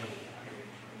doing.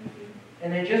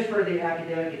 And then just for the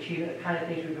academic achievement, the kind of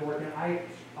things we've been working on, I've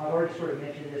already sort of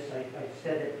mentioned this. I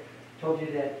told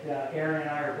you that Aaron and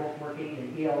I are both working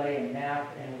in ELA and math,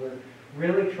 and we're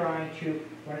really trying to,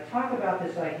 when I talk about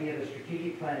this idea of a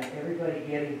strategic plan and everybody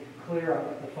getting clear on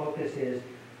what the focus is,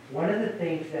 one of the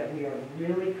things that we are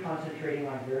really concentrating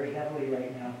on very heavily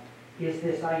right now is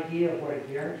this idea of what a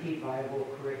guaranteed viable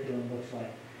curriculum looks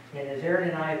like. And as Aaron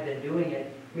and I have been doing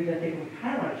it, we've been thinking we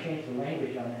kind of want to change the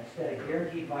language on that. Instead of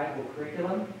guaranteed viable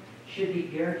curriculum, should be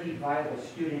guaranteed viable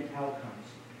student outcomes.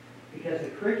 Because the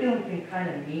curriculum can kind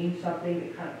of mean something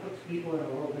that kind of puts people in a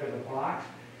little bit of a box.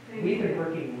 We've been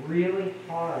working really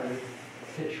hard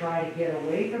to try to get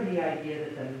away from the idea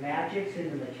that the magic's in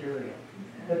the material.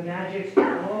 The magic's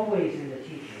always in the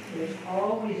teaching. It's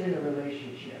always in the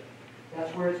relationship.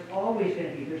 That's where it's always going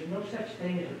to be. There's no such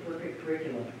thing as a perfect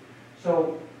curriculum.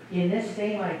 So in this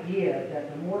same idea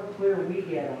that the more clear we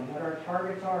get on what our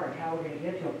targets are and how we're going to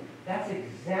get to them, that's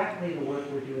exactly the work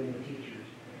we're doing with teachers,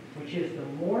 which is the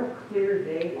more clear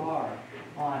they are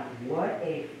on what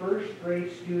a first grade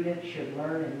student should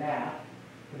learn in math,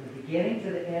 from the beginning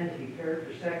to the end to be prepared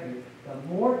for secondary, the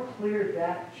more clear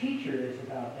that teacher is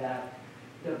about that,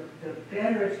 the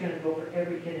better it's going to go for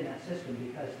every kid in that system,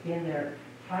 because in their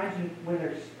times when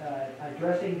they're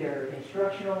addressing their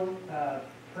instructional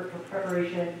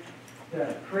preparation,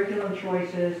 the curriculum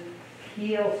choices,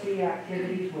 PLC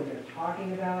activities when they're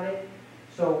talking about it.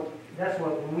 So that's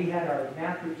what, when we had our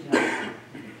math group tonight,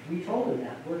 we told them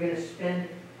that. We're going to spend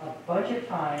a bunch of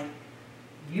time.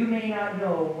 You may not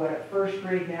know what a first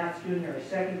grade math student or a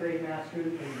second grade math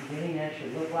student from the beginning end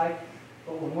should look like,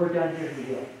 but when we're done here,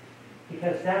 we will.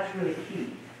 Because that's really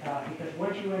key. Because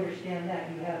once you understand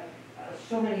that, you have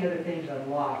so many other things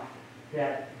unlocked,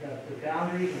 that the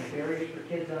boundaries and the barriers for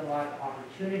kids unlock,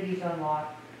 opportunities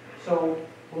unlock. So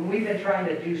when we've been trying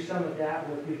to do some of that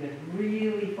work, we've been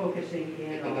really focusing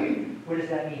in on what does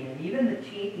that mean. And even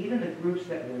the groups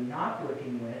that we're not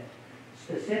working with,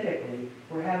 specifically,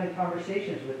 we're having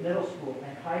conversations with middle school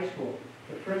and high school.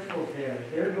 The principals there,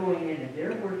 they're going in and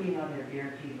they're working on their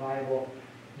guaranteed viable,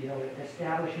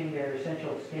 establishing their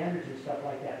essential standards and stuff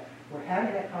like that. We're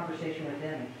having that conversation with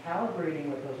them and calibrating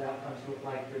what those outcomes look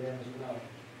like for them as well.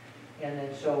 And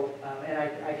then so, and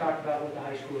I talked about what the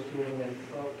high school is doing with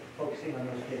focusing on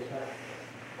those kids. But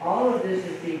all of this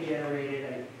is being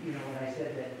generated, when I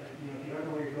said that, if you don't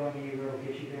know where you're going, any road will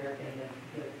get you there. And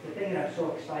the thing that I'm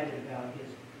so excited about is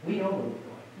we know where we're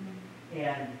going.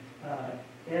 And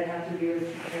Ed Hatzebuer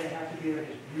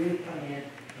has really come in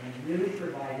and really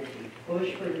provided a push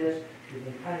for this. We've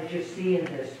been kind of just seeing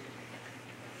this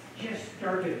just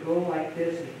start to go like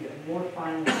this and get more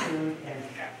finely tuned, and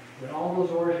when all those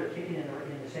oars are kicking in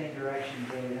the same direction,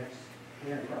 boy,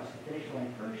 we're across the finish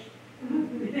line first.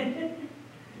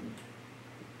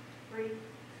 Bree,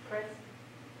 Chris?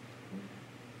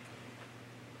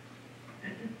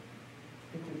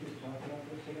 Think we just talked about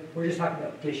this again? We're just talking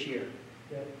about this year.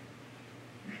 Yep.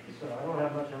 So I don't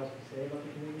have much else to say about the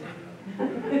community. I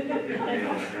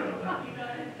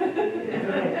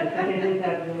did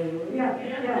that really, yeah.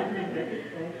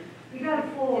 You got a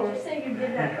floor. Did you say you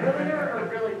did that earlier or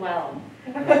really well? I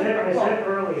said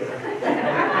earlier.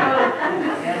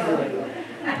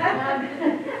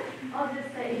 I'll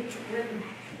just say,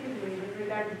 with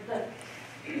regard to the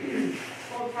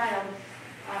whole trial,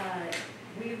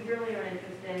 we really are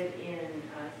interested in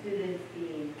students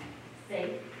being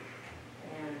safe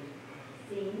and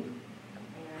seen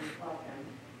and welcome.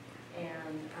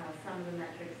 And some of the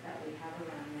metrics that we have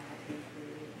around that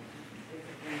include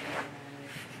discipline,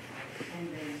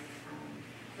 attendance,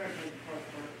 certainly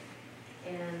coursework.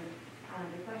 And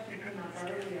the question came up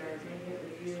earlier, maybe it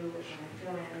was you,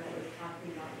 Joanne, that was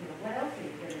talking about, what else are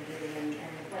you going to do? And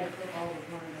like football was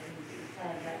one of the things that you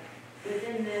said. But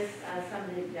within this, some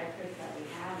of the objectives that we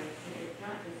have is it's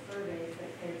not just surveys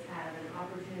that kids have an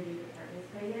opportunity to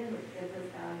participate in, which gives us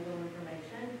valuable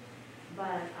information,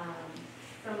 but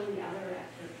some of the other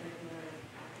extracurricular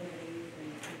activities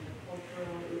and the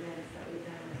cultural events that we've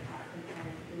done in the past and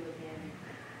plan to do again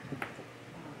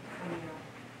coming up.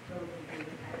 Those will be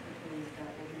the types of things that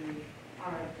will be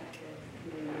our objectives to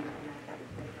connect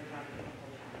with regard to the whole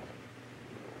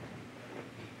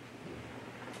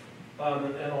child.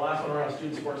 And the last one around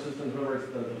student support systems, remember,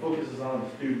 the focus is on the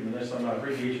student, and there's some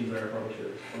abbreviations there I probably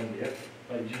should explain to you.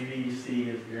 Like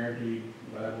GVC is guaranteed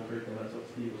viable curriculum, that's what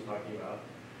Steve was talking about.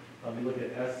 We look at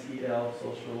SEL,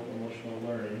 social emotional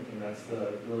learning, and that's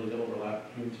really the overlap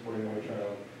between supporting every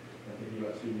child and thinking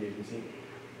about student agency.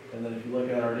 And then if you look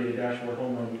at our data dashboard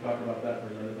homeroom, we talked about that,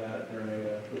 presented that during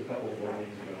a couple of board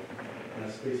meetings ago. And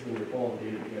that's basically we're pulling the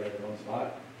data together in one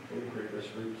spot. We create risk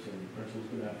groups, and principals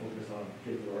can now focus on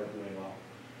kids who aren't doing well.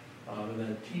 And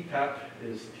then TPEP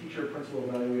is Teacher Principal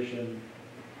Evaluation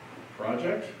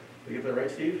Project. Did I get that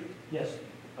right, Steve? Yes.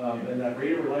 And that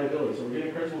rate of reliability. So we're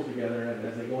getting principals together, and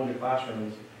as they go into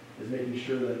classrooms, is making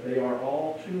sure that they are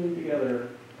all tuned together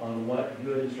on what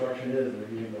good instruction is, and they're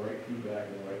giving the right feedback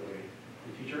in the right way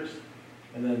to teachers.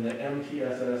 And then the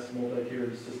MTSS,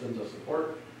 multi-tiered systems of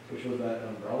support, which was that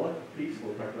umbrella piece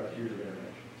where we talked about tiers of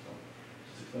intervention. So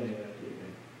just explaining that to you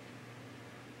again.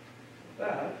 With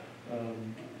that,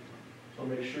 so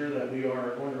make sure that we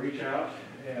are going to reach out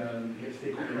and get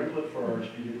stakeholder input for our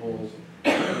strategic goals.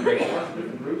 There's lots of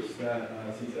different groups that,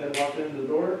 since Ed walked into the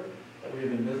door, that we have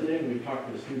been visiting. We've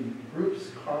talked to student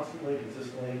groups constantly,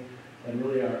 consistently. And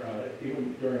really,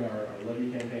 even during our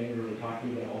levy campaign, we were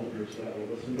talking about all the groups that will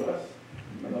listen to us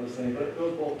about the same, but it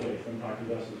goes both ways, them talking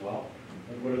to us as well.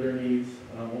 Like, what are their needs,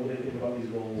 what do they think about these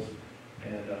goals,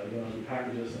 and as we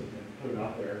package this and put it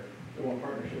out there, we want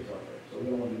partnerships out there, so we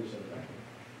don't want to do this in a vacuum.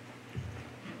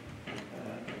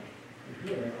 If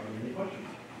you have any questions?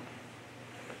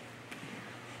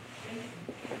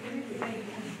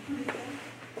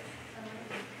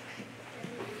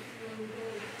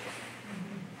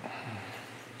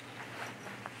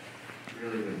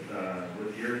 Really,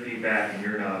 with your feedback and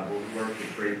your we'll work to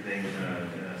create things in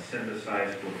a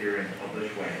synthesized, coherent,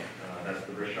 published way. That's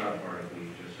the Rashad part of we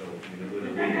just so we know who the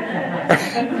we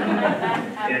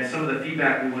And some of the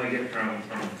feedback we want to get from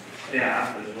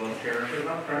staff as well as parents are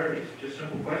about priorities. Just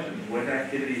simple questions. What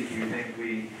activities do you think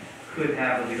we could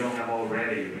have that we don't have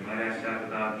already? We might ask staff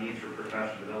about needs for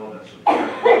professional development support.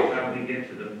 How do we get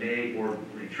to the May board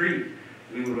retreat?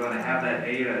 We would want to have that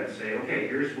data and say, okay,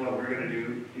 here's what we're going to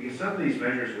do. Because some of these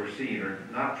measures we're seeing are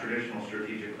not traditional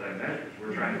strategic plan measures.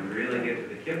 We're trying to really get to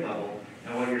the kid level.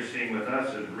 And what you're seeing with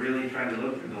us is really trying to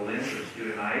look through the lens of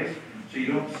student eyes. So you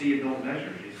don't see adult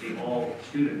measures, you see all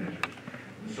student measures.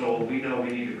 And so we know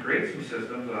we need to create some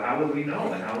systems. So how would we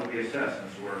know and how would we assess?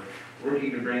 And so we're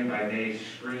working to bring by May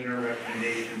screener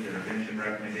recommendations, intervention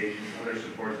recommendations, other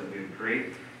supports that we would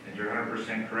create. And you're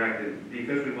 100% correct.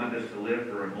 Because we want this to live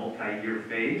for a multi-year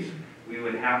phase, we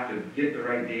would have to get the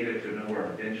right data to know where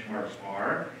our benchmarks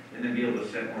are, and then be able to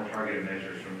set more targeted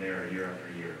measures from there year after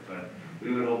year. But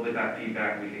we would hope that that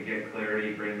feedback, we could get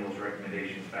clarity, bring those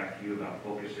recommendations back to you about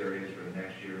focus areas for the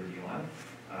next year and beyond,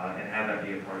 and have that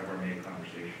be a part of our main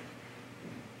conversation.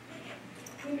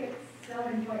 I think it's so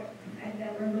important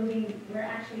that we're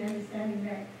actually understanding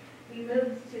that we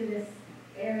moved to this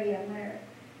area where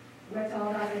it's all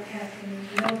about the testing,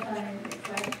 no fun. It's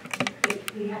like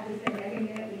we have to spend every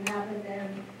minute we have with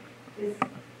them just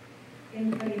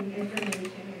inputting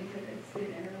information into the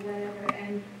student or whatever.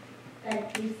 And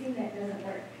that we've seen that doesn't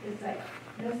work. It's like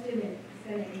no student is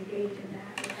going to engage in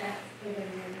that if that's the way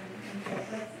we're learning. And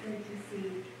so it's good to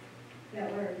see that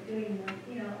we're doing,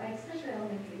 like especially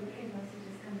elementary, the kids wants to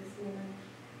just come to school and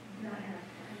not have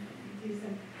fun. Do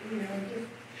some,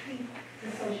 just treat the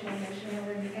social emotional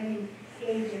and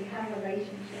engage and have a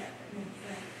relationship. And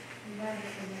so I'm glad that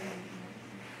we're doing that.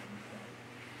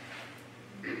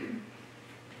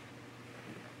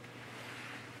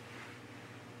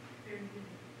 Very good.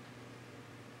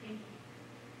 Thank you.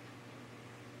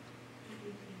 Thank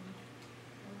you, team.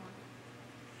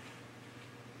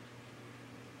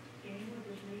 Okay, well,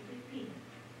 there's May 15th.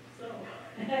 So,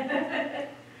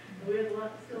 we have a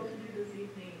lot still to do this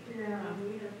evening. Yeah. We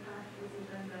have packed this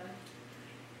agenda.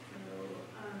 So,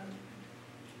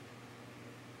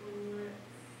 let's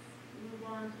move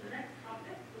on to the next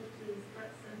topic, which is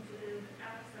threat-sensitive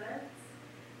assets,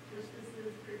 which this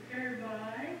is prepared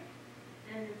by,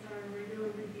 and it's our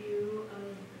regular review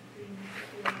of the things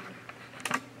for our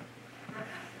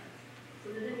assets. So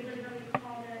did anybody have any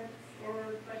comments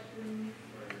or questions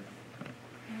or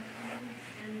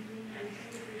anything? I do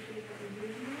appreciate that we're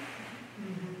doing this.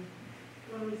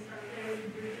 When we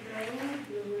started years ago,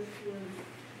 the list was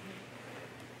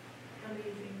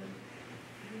amazing.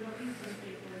 We don't use some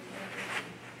paper, so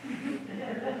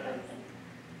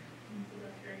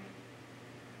that's great.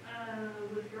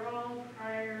 Withdrawal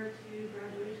prior to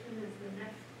graduation is the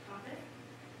next topic,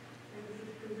 and this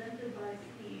is presented by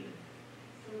Steve.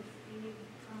 So Steve,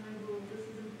 this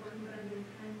is important, but I'm going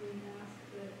to kindly ask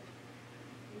that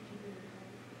you can do it.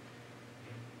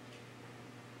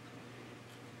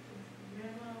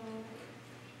 Memo,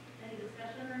 any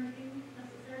discussion or anything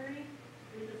necessary?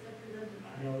 Or is it presented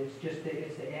by?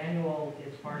 It's the annual,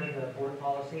 it's part of the board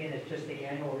policy, and it's just the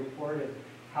annual report of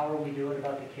how are we doing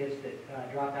about the kids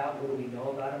that drop out, what do we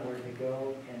know about them, where did they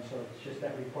go, and so it's just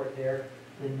that report there.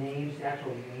 The names, the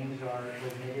actual names are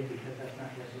omitted because that's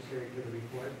not necessary for the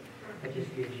report. It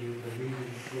just gives you the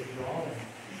reason for withdrawal and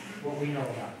what we know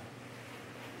about it.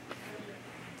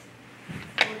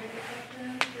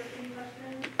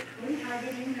 Are we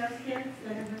targeting those kids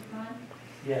that have withdrawn?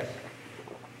 Yes.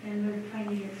 And we're trying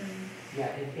to get them. Yeah,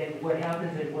 and what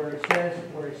happens is where it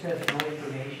says no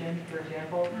information, for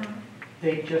example,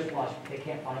 they just lost, they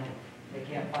can't find them. They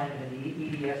can't find them in the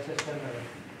EDS system, or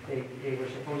they were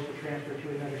supposed to transfer to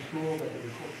another school, but the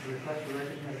request for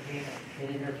records never came, and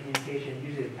in their communication,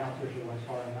 usually the counselors are the ones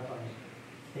following up on it.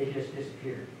 They just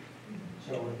disappeared.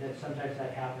 So sometimes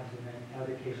that happens, and then in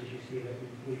other cases you see that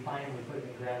we find them, we put them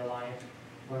in Grad Alliance.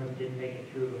 One of them didn't make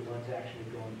it through, but one's actually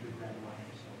going through Grad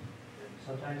Alliance. So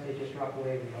sometimes they just drop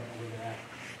away, we don't know where they're at.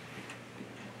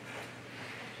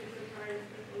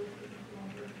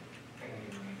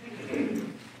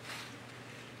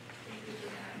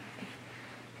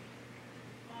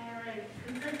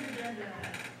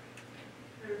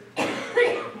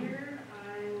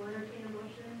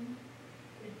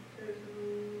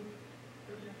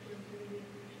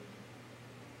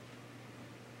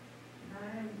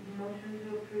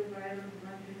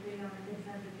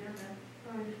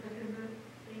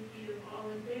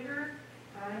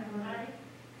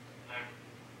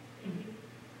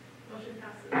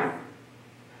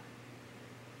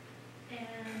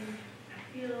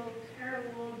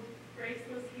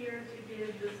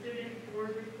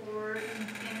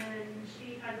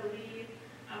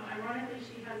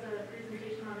 has a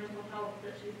presentation on mental health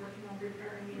that she's working on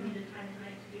preparing. We needed time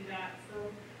tonight to do that,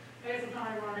 so I guess it's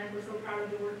not ironic, we're so proud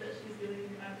of the work that she's doing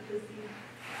in advocacy.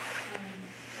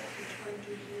 That's quite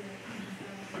appreciated.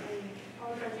 So I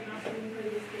apologize for not being able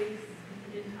to space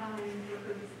in time for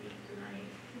her to speak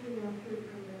tonight.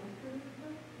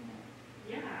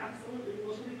 Yeah, absolutely.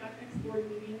 Well, she'll be back next board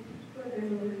meeting, or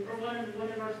one of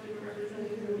our student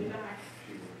representatives will be back.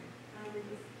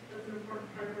 That's an important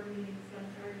part of our meeting, so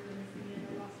I'm sorry for missing it.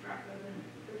 I lost track of it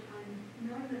for time.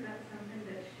 Knowing that that's something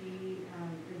that she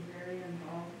is very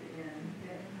involved in,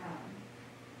 it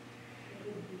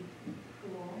would be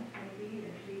cool, maybe,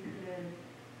 if she could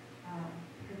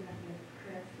connect with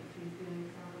Chris, if she's doing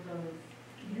some of those.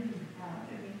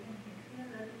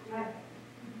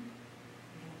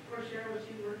 Or share what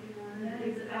she's working on.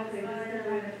 Exactly, just to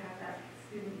kind of have that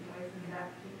student voice in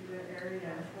that particular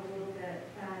area a little bit,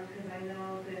 because I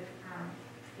know that,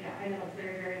 I know it's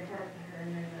very, very important to her,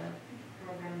 and there's a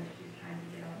program that she's trying to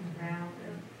get off the ground,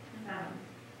 and,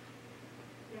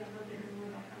 Yeah, I'd love to hear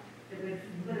more about that. it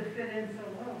would fit in so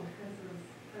well with Chris's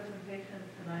presentation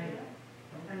tonight.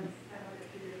 I'm sad that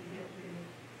she didn't get to.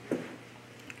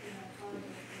 Yeah, I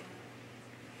apologize for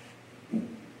that.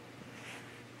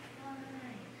 All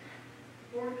right.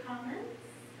 Board comments?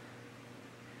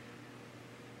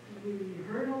 We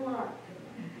heard a lot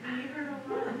tonight. We heard a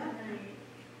lot tonight.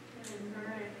 All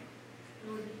right. No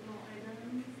additional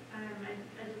items. I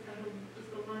just have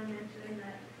just a one mention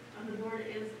that the board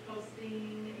is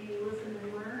posting a listen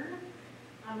and learn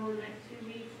over the next 2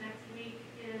 weeks. Next week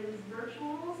is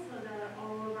virtual, so that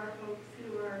all of our folks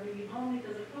who are maybe home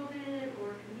because of COVID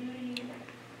or commuting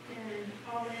can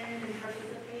call in and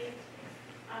participate.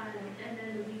 And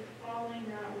then the week following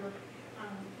that, we're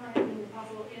planning a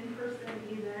possible in-person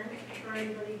event for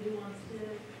anybody who wants to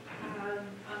have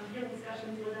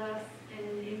discussions with us.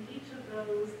 And in each of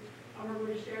those, we're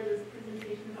going to share this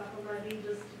presentation about the levy,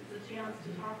 just as a chance to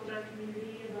talk with our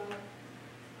community about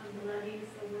the levy.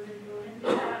 So we're going to go into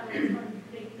that. I just want to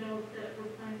make note that we're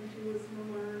planning to listen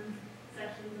and learn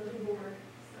sessions of the board.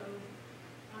 So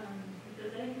if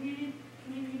there's any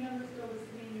community members still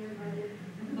listening, you're invited.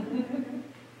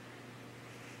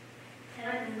 And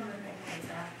I just want to thank my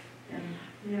staff and,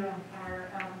 our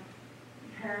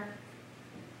parents.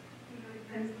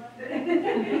 It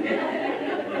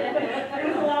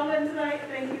was a long one tonight.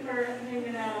 Thank you for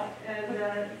hanging out and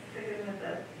sticking with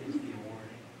us.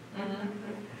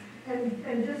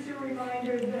 And just a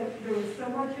reminder that there was so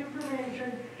much information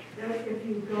that if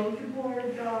you go to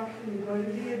board docs and you go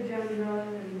to the agenda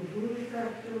and the blue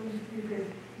sections, you could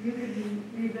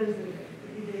revisit it.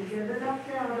 If you didn't get enough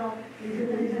data, you can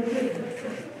revisit it.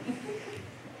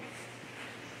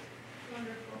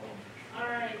 Wonderful. All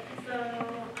right, so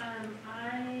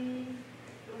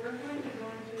we're going to go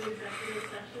into executive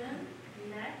session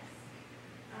next.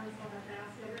 So I'll have to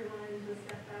ask everyone to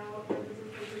step out. This is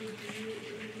for review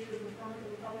of the performance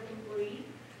of a public employee.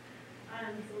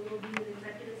 So we'll be in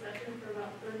executive session for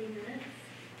about 30 minutes,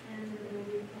 and then we'll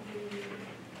be continuing.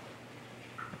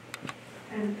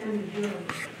 And adjourn.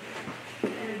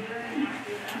 And adjourn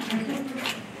after that.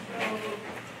 So,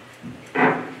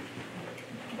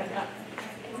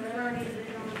 we're already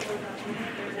sitting on the board that one.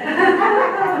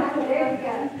 There you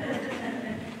go.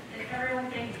 Everyone,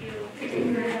 thank you. Thank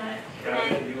you very much.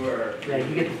 You are. Yeah,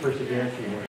 you get the perseverance award.